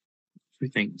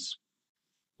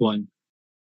 One,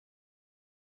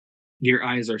 your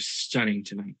eyes are stunning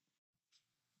tonight.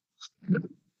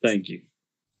 Thank you.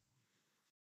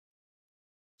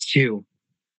 Two,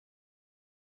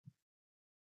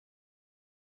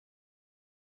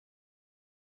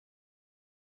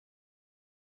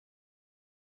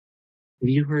 have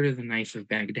you heard of the knife of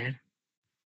Baghdad?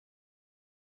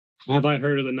 Have I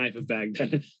heard of the knife of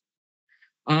Baghdad?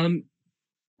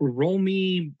 Roll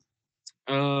me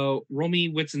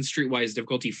wits and streetwise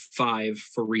difficulty 5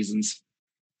 for reasons.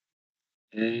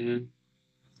 And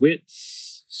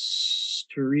wits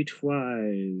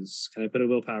streetwise. Can I put a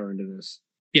willpower into this?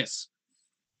 Yes.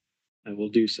 I will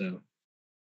do so.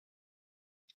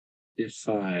 If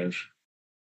 5.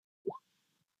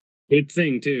 Good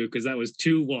thing too, because that was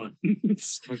 2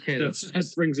 1s. Okay, so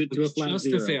that brings it to a flat just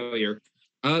 0. a failure.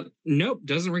 Nope,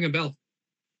 doesn't ring a bell.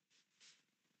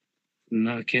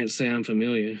 No, I can't say I'm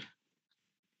familiar.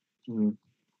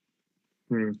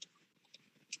 Hmm.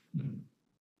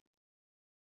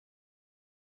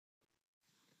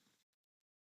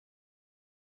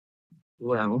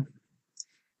 Well,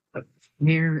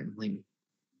 apparently,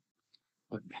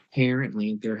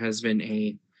 apparently there has been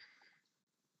a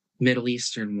Middle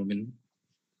Eastern woman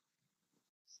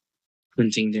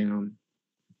hunting down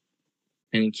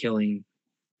and killing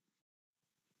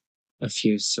a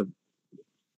few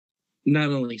not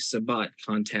only Sabat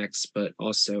contacts but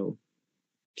also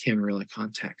Camarilla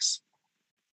contacts.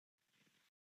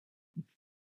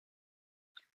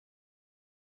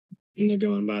 And they're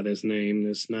going by this name,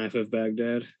 this Knife of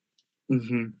Baghdad.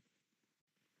 Mm-hmm.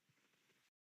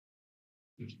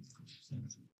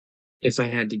 If I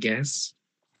had to guess,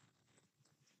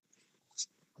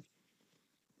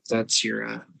 that's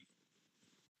your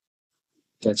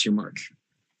mark.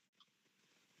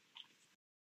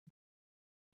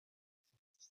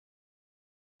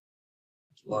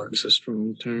 Lark's a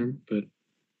strong term, but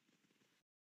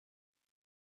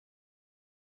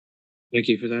thank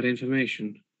you for that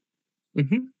information.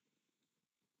 Mm-hmm.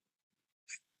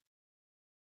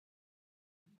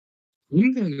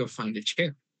 I'm gonna go find a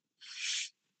chair.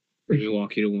 Let me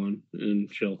walk you to one,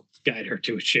 and she'll guide her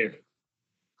to a chair.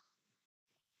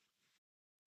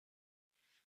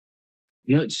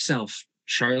 Note to self,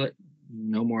 Charlotte,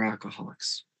 no more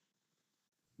alcoholics.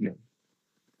 No.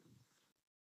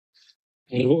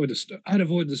 I'd avoid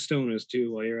the stoners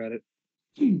too while you're at it.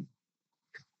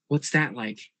 What's that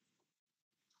like?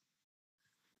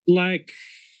 Like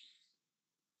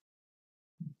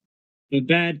a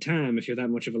bad time if you're that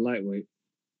much of a lightweight.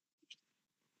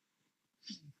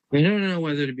 I don't know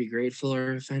whether to be grateful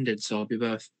or offended, so I'll be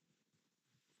both.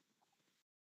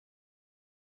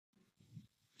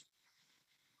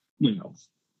 Well,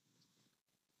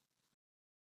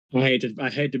 I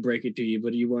hate to break it to you,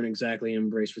 but you weren't exactly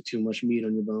embraced with too much meat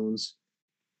on your bones.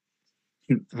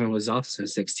 I was also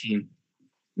 16.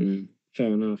 Fair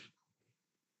enough.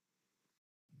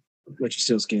 But you're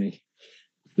still skinny.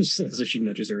 So she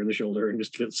nudges her in the shoulder and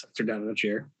just sets her down in a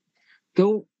chair.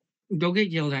 Go get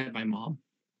yelled at by mom.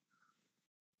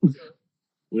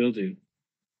 Will do.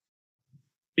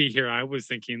 See here, I was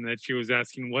thinking that she was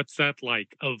asking, "What's that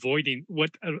like? Avoiding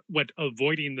what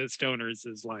avoiding the stoners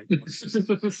is like."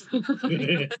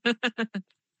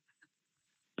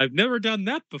 I've never done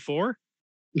that before.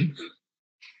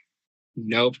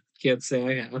 Nope, can't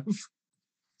say I have.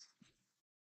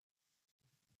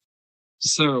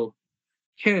 So,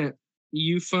 Kat,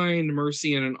 you find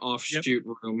Mercy in an offshoot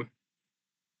room.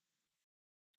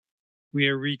 We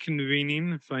are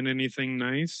reconvening. Find anything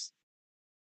nice?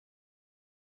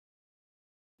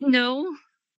 No.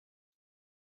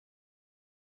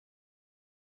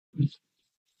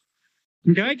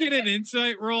 Can I get an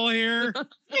insight roll here?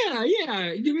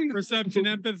 Yeah. Give me Perception,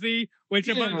 empathy, which,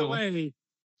 by the way,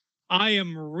 I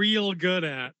am real good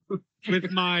at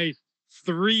with my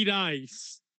 3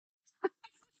 dice.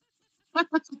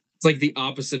 It's like the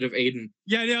opposite of Aiden.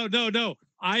 Yeah, no.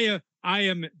 I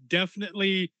am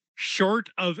definitely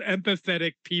short of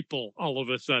empathetic people all of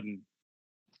a sudden.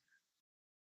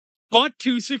 But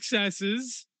 2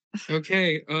 successes.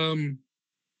 Okay,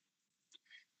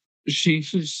 she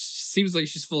seems like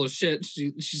she's full of shit.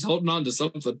 She's holding on to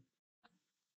something.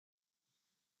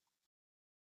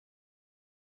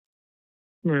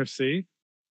 Mercy.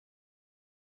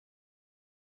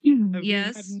 Have we had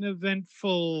Yes. an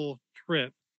eventful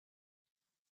trip?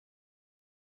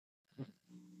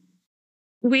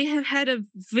 We have had a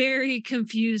very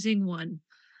confusing one.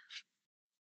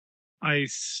 I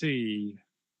see.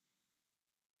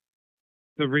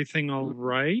 Everything all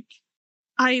right?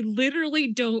 I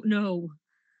literally don't know.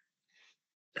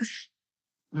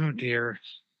 Oh dear.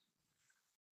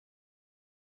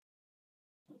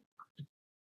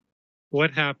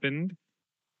 What happened?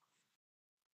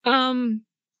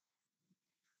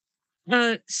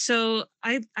 So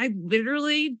I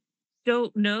literally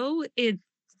don't know.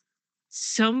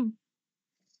 Somebody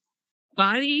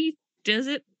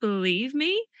doesn't believe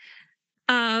me.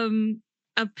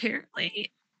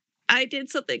 Apparently I did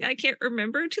something I can't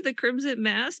remember to the Crimson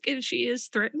Mask, and she has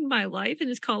threatened my life and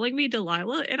is calling me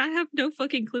Delilah, and I have no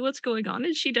fucking clue what's going on,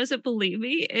 and she doesn't believe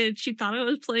me, and she thought I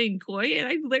was playing coy, and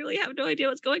I literally have no idea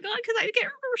what's going on because I can't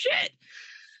remember shit.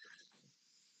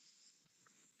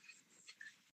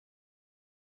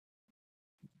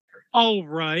 All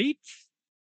right.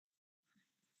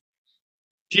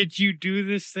 Did you do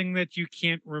this thing that you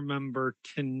can't remember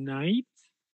tonight?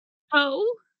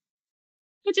 Oh,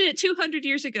 I did it 200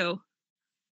 years ago.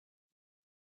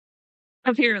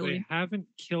 Apparently. They haven't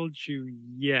killed you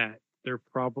yet. They're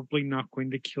probably not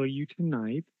going to kill you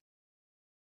tonight.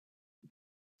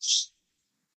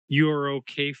 You're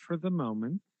okay for the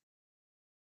moment.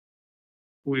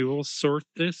 We will sort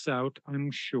this out,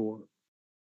 I'm sure.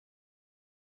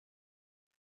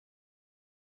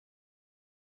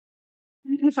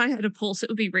 If I had a pulse, it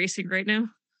would be racing right now.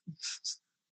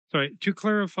 Sorry, to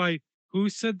clarify, who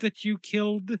said that you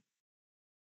killed?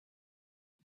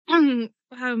 The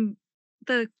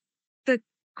the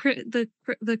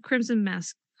the Crimson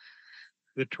Mask.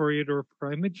 The Toreador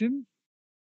Primogen?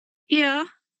 Yeah,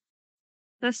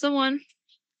 that's the one.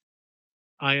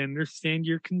 I understand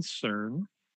your concern.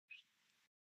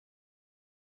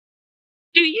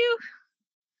 Do you?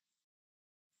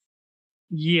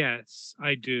 Yes,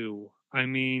 I do. I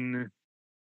mean,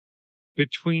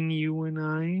 between you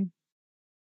and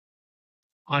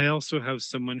I also have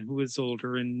someone who is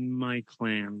older in my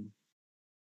clan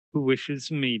who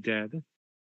wishes me dead.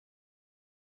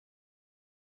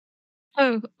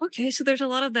 Oh, okay. So there's a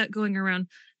lot of that going around.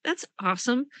 That's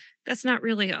awesome. That's not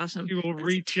really awesome. She will That's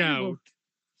reach terrible. out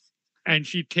and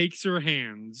she takes her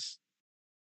hands.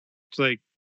 It's like,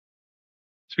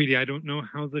 sweetie, I don't know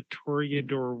how the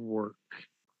Toreador work,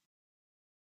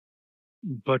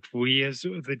 but we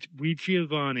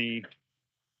Giovanni,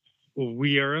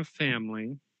 we are a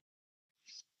family,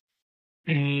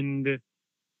 and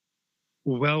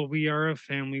well, we are a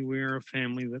family. We are a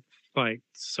family that fights,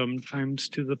 sometimes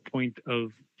to the point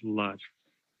of blood.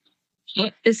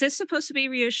 Is this supposed to be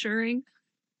reassuring?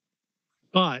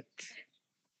 But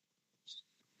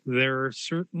there are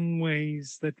certain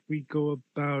ways that we go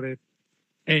about it,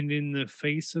 and in the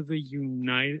face of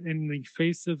in the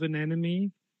face of an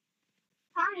enemy,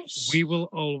 we will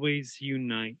always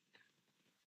unite.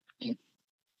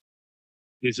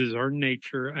 This is our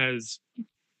nature as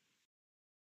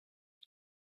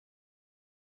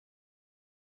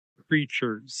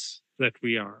creatures that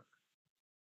we are.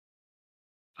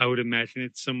 I would imagine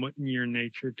it's somewhat in your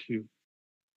nature too.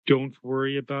 Don't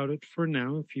worry about it for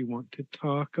now. If you want to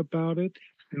talk about it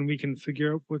and we can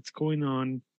figure out what's going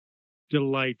on,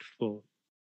 delightful.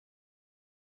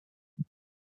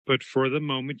 But for the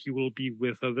moment, you will be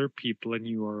with other people and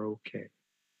you are okay.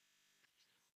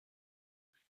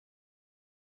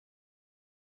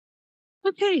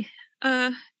 Okay.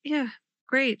 Yeah,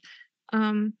 great.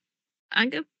 I'm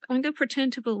gonna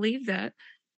pretend to believe that.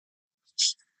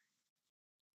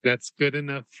 That's good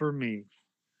enough for me.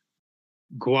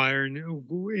 Guire,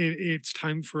 it's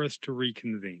time for us to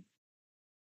reconvene.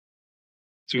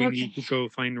 So we need to go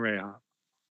find Rhea,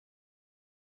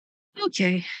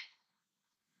 Okay.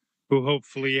 who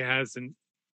hopefully hasn't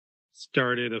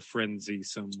started a frenzy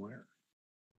somewhere.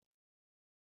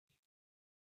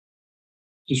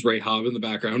 Just Rahab in the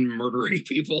background murdering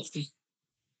people.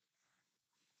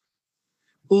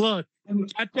 Look, I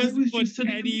that was doesn't put just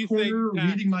sitting in the anything corner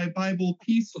back. reading my Bible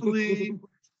peacefully.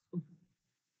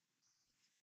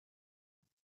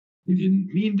 I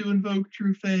didn't mean to invoke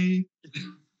true faith.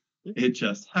 It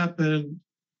just happened.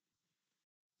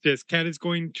 Yes, Kat is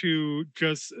going to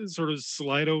just sort of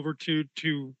slide over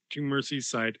to Mercy's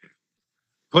side,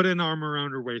 put an arm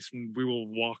around her waist, and we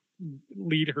will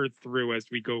lead her through as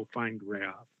we go find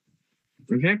Rhea.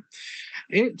 Okay.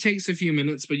 It takes a few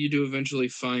minutes, but you do eventually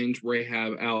find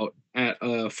Rahab out at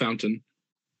a fountain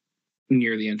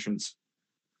near the entrance.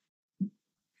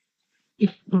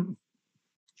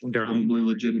 Probably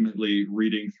legitimately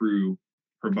reading through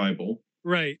her Bible.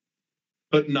 Right.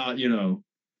 But not,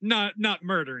 Not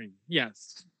murdering.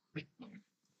 Yes.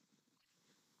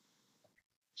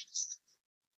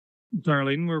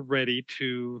 Darling, we're ready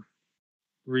to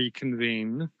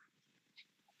reconvene.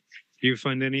 Do you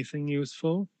find anything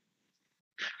useful?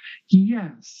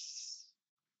 Yes.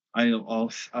 I'll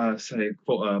say,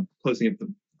 closing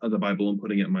up the Bible and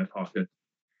putting it in my pocket.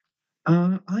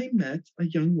 I met a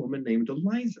young woman named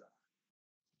Eliza.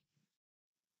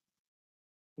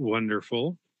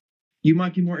 Wonderful. You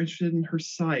might be more interested in her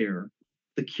sire,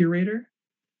 the curator.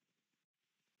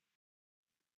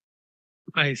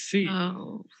 I see.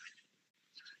 Oh.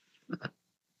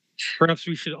 Perhaps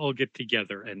we should all get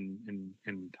together and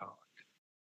talk.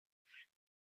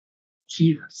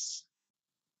 Yes.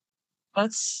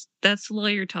 That's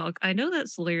lawyer talk. I know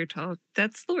that's lawyer talk.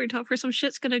 That's lawyer talk for some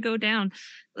shit's gonna go down.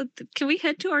 Can we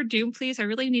head to our doom, please? I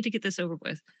really need to get this over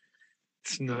with.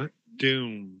 It's not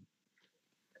doom.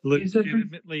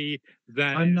 Legitimately,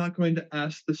 that I'm not going to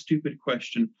ask the stupid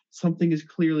question. Something is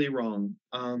clearly wrong.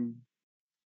 Are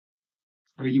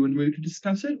you in the mood to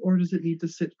discuss it, or does it need to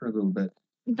sit for a little bit?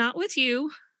 Not with you.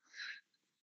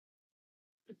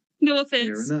 No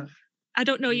offense. Fair enough. I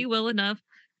don't know you well enough.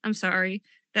 I'm sorry.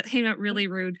 That came out really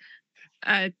rude.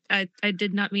 I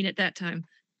did not mean it that time.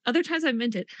 Other times I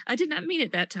meant it. I did not mean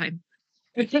it that time.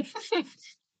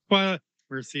 Well,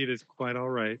 Mercedes is quite all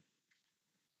right.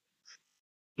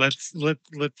 Let's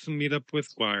meet up with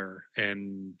Squire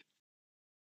and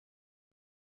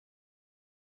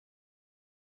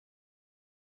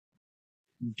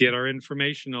get our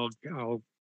information. I'll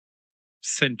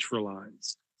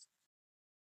centralize.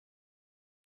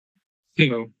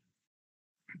 So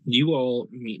you all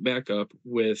meet back up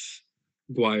with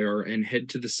Guire and head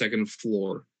to the second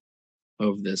floor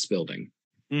of this building.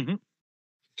 Mm-hmm.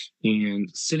 And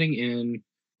sitting in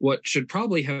what should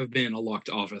probably have been a locked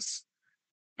office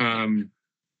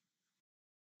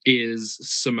is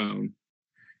Simone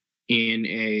in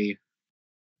a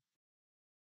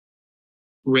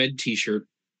red t-shirt,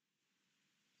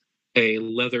 a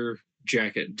leather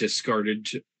jacket discarded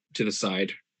to the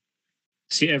side.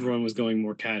 See, everyone was going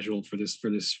more casual for this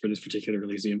particular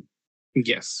Elysium.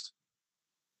 Yes.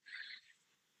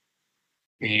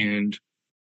 And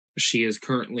she is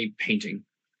currently painting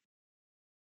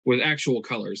with actual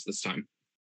colors this time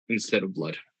instead of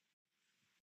blood.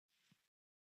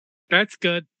 That's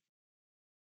good.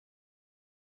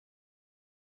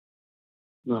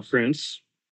 My friends,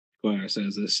 Squire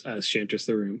says this as she enters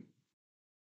the room.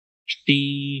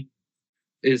 She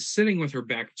is sitting with her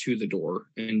back to the door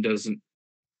and doesn't.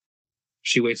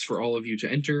 She waits for all of you to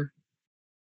enter.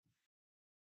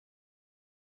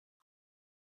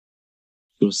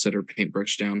 She'll set her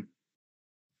paintbrush down.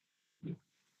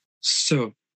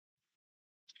 So,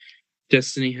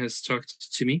 Destiny has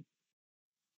talked to me,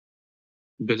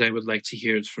 but I would like to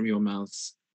hear it from your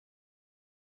mouths.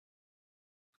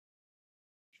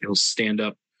 She'll stand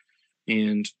up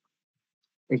and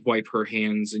wipe her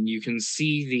hands, and you can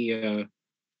see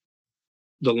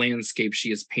the landscape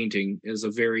she is painting is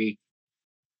a very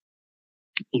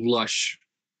lush,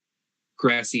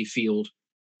 grassy field.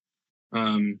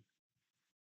 That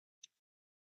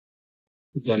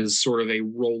is sort of a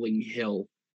rolling hill.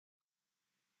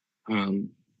 In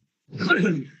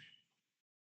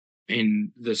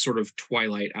the sort of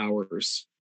twilight hours,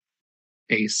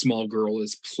 a small girl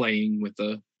is playing with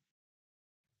an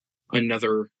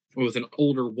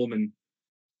older woman.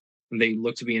 And they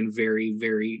look to be in very,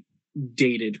 very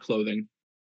dated clothing.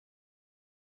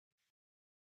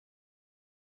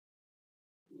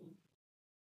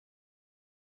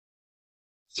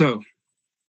 So,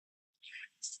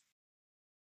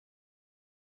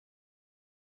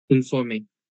 inform me.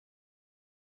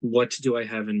 What do I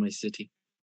have in my city?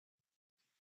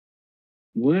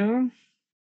 Well,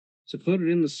 to put it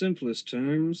in the simplest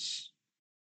terms,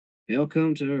 hell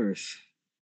come to earth.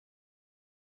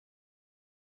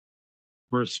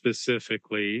 More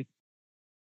specifically,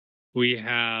 we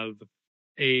have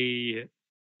a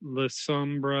La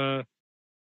Sombra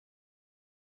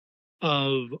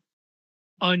of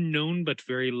unknown but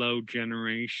very low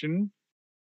generation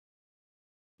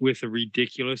with a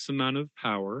ridiculous amount of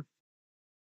power.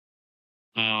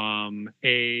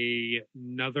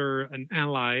 An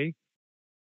ally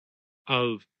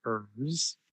of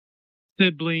hers,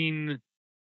 sibling,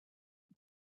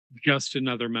 just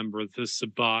another member of the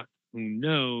Sabbat who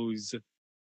knows,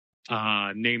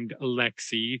 named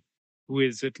Alexei, who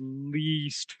is at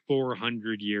least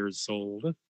 400 years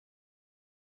old.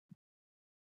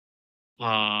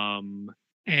 And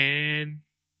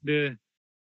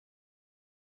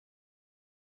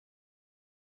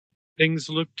things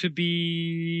look to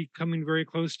be coming very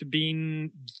close to being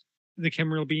the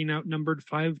Camarilla being outnumbered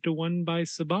 5-1 by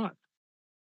Sabbat.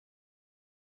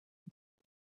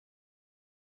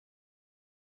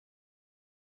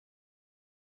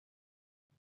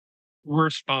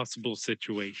 Worst possible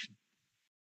situation.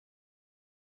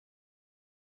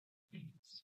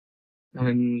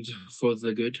 And for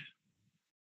the good?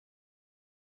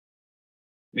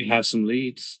 We have some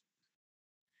leads.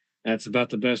 That's about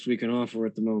the best we can offer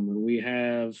at the moment. We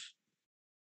have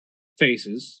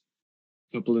faces,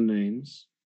 a couple of names,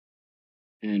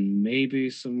 and maybe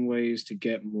some ways to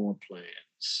get more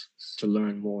plans, to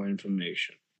learn more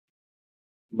information.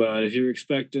 But if you're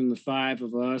expecting the 5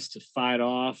 of us to fight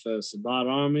off a Sabbat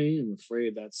army, I'm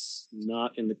afraid that's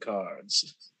not in the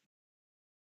cards.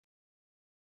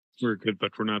 We're good,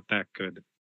 but we're not that good.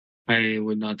 I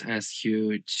would not ask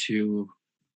you to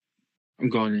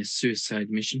go on a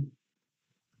suicide mission.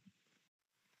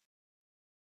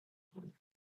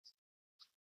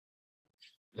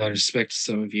 I respect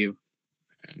some of you,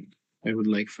 and I would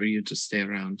like for you to stay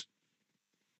around.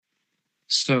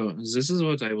 So, this is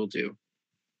what I will do.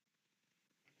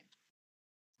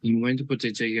 I'm going to put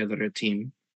together a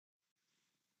team,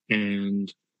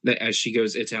 and as she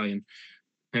goes Italian,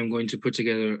 I'm going to put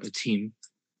together a team,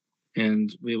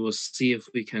 and we will see if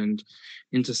we can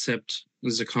intercept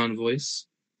the convoys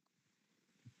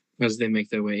as they make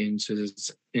their way into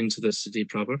the city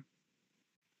proper.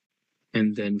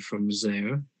 And then from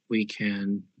there, we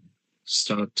can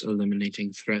start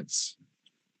eliminating threats.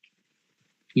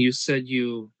 You said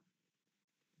you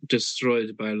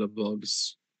destroyed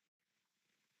Bylabog's.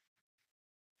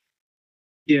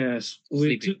 Yes, we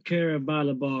Sleeping. took care of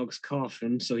Bylabog's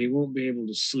coffin, so he won't be able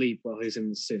to sleep while he's in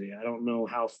the city. I don't know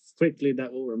how quickly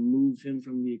that will remove him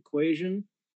from the equation,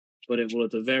 but it will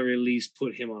at the very least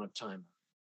put him on a timer.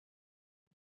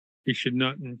 We should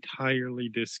not entirely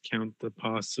discount the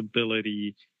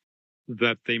possibility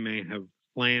that they may have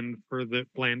planned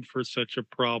for such a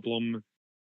problem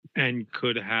and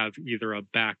could have either a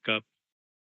backup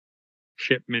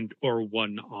shipment or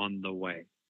one on the way.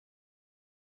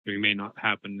 We may not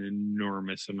have an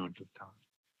enormous amount of time.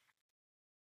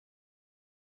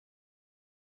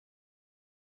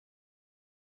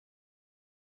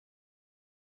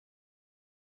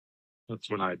 That's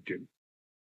what I'd do.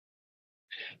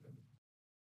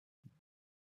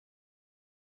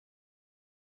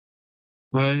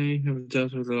 I have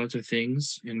dealt with a lot of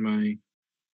things in my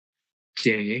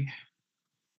day.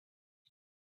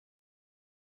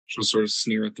 She'll sort of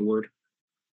sneer at the word.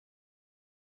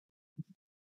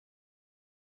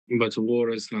 But war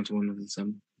is not one of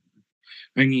them.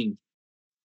 I mean,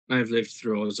 I've lived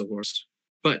through all the wars.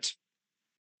 But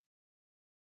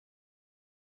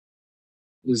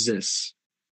this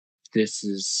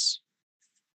is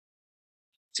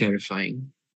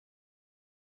terrifying.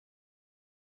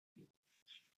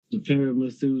 The pair of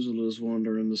Methuselahs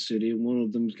wander in the city. One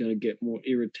of them's going to get more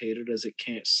irritated as it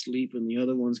can't sleep, and the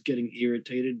other one's getting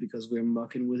irritated because we're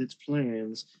mucking with its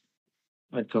plans.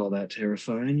 I'd call that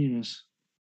terrifying, yes.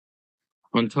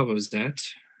 On top of that,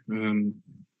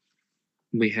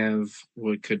 we have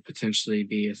what could potentially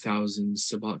be 1,000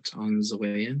 Sabbat on the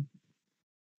way in.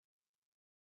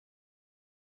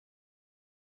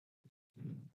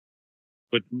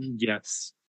 But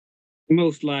yes,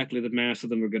 Most likely the mass of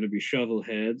them are going to be shovel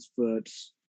heads, but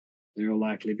there'll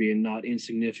likely be a not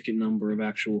insignificant number of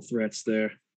actual threats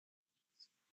there.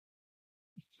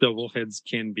 double heads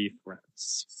can be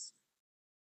threats.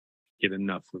 Get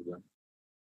enough of them.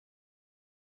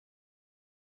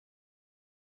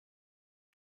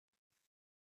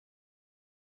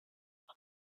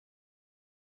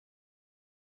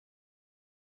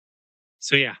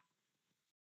 So yeah,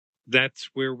 that's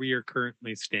where we are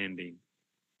currently standing.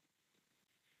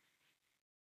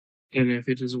 And if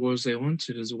it is wars they want,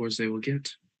 it is wars they will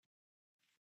get.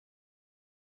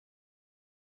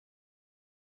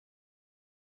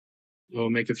 We'll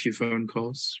make a few phone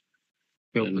calls.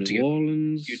 We'll And put New together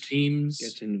Orleans a few teams.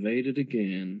 gets invaded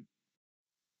again.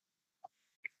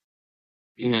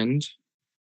 And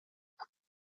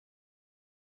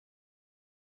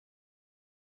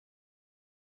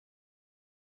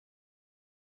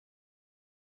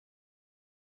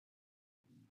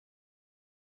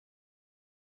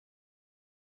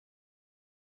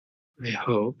I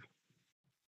hope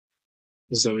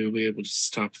is that we'll be able to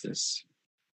stop this.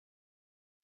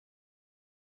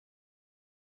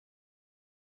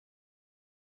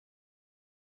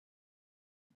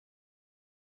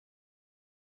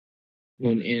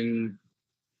 And in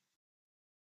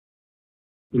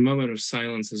the moment of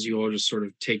silence, as you all just sort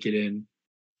of take it in,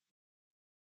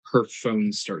 her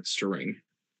phone starts to ring.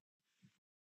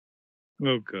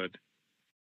 Oh, good.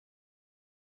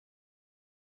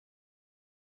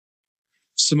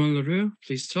 Simone LaRue,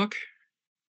 please talk.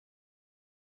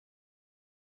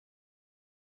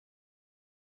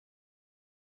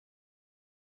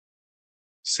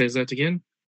 Says that again.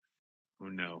 Oh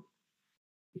no.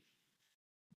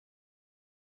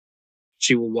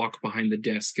 She will walk behind the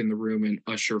desk in the room and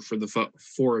usher for the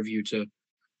four of you to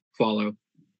follow.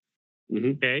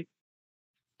 Mm-hmm. Okay.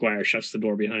 Squire shuts the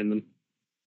door behind them.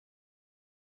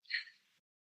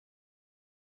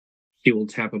 She will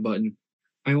tap a button.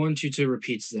 I want you to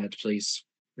repeat that, please.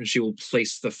 And she will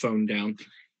place the phone down.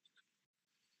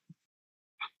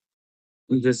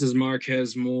 This is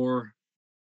Marquez Moore.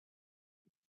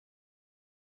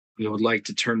 I would like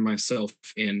to turn myself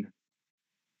in.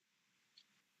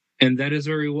 And that is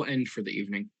where we will end for the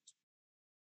evening.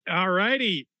 All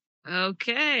righty.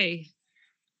 Okay.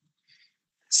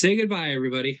 Say goodbye,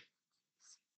 everybody.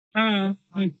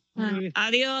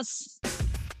 Adios.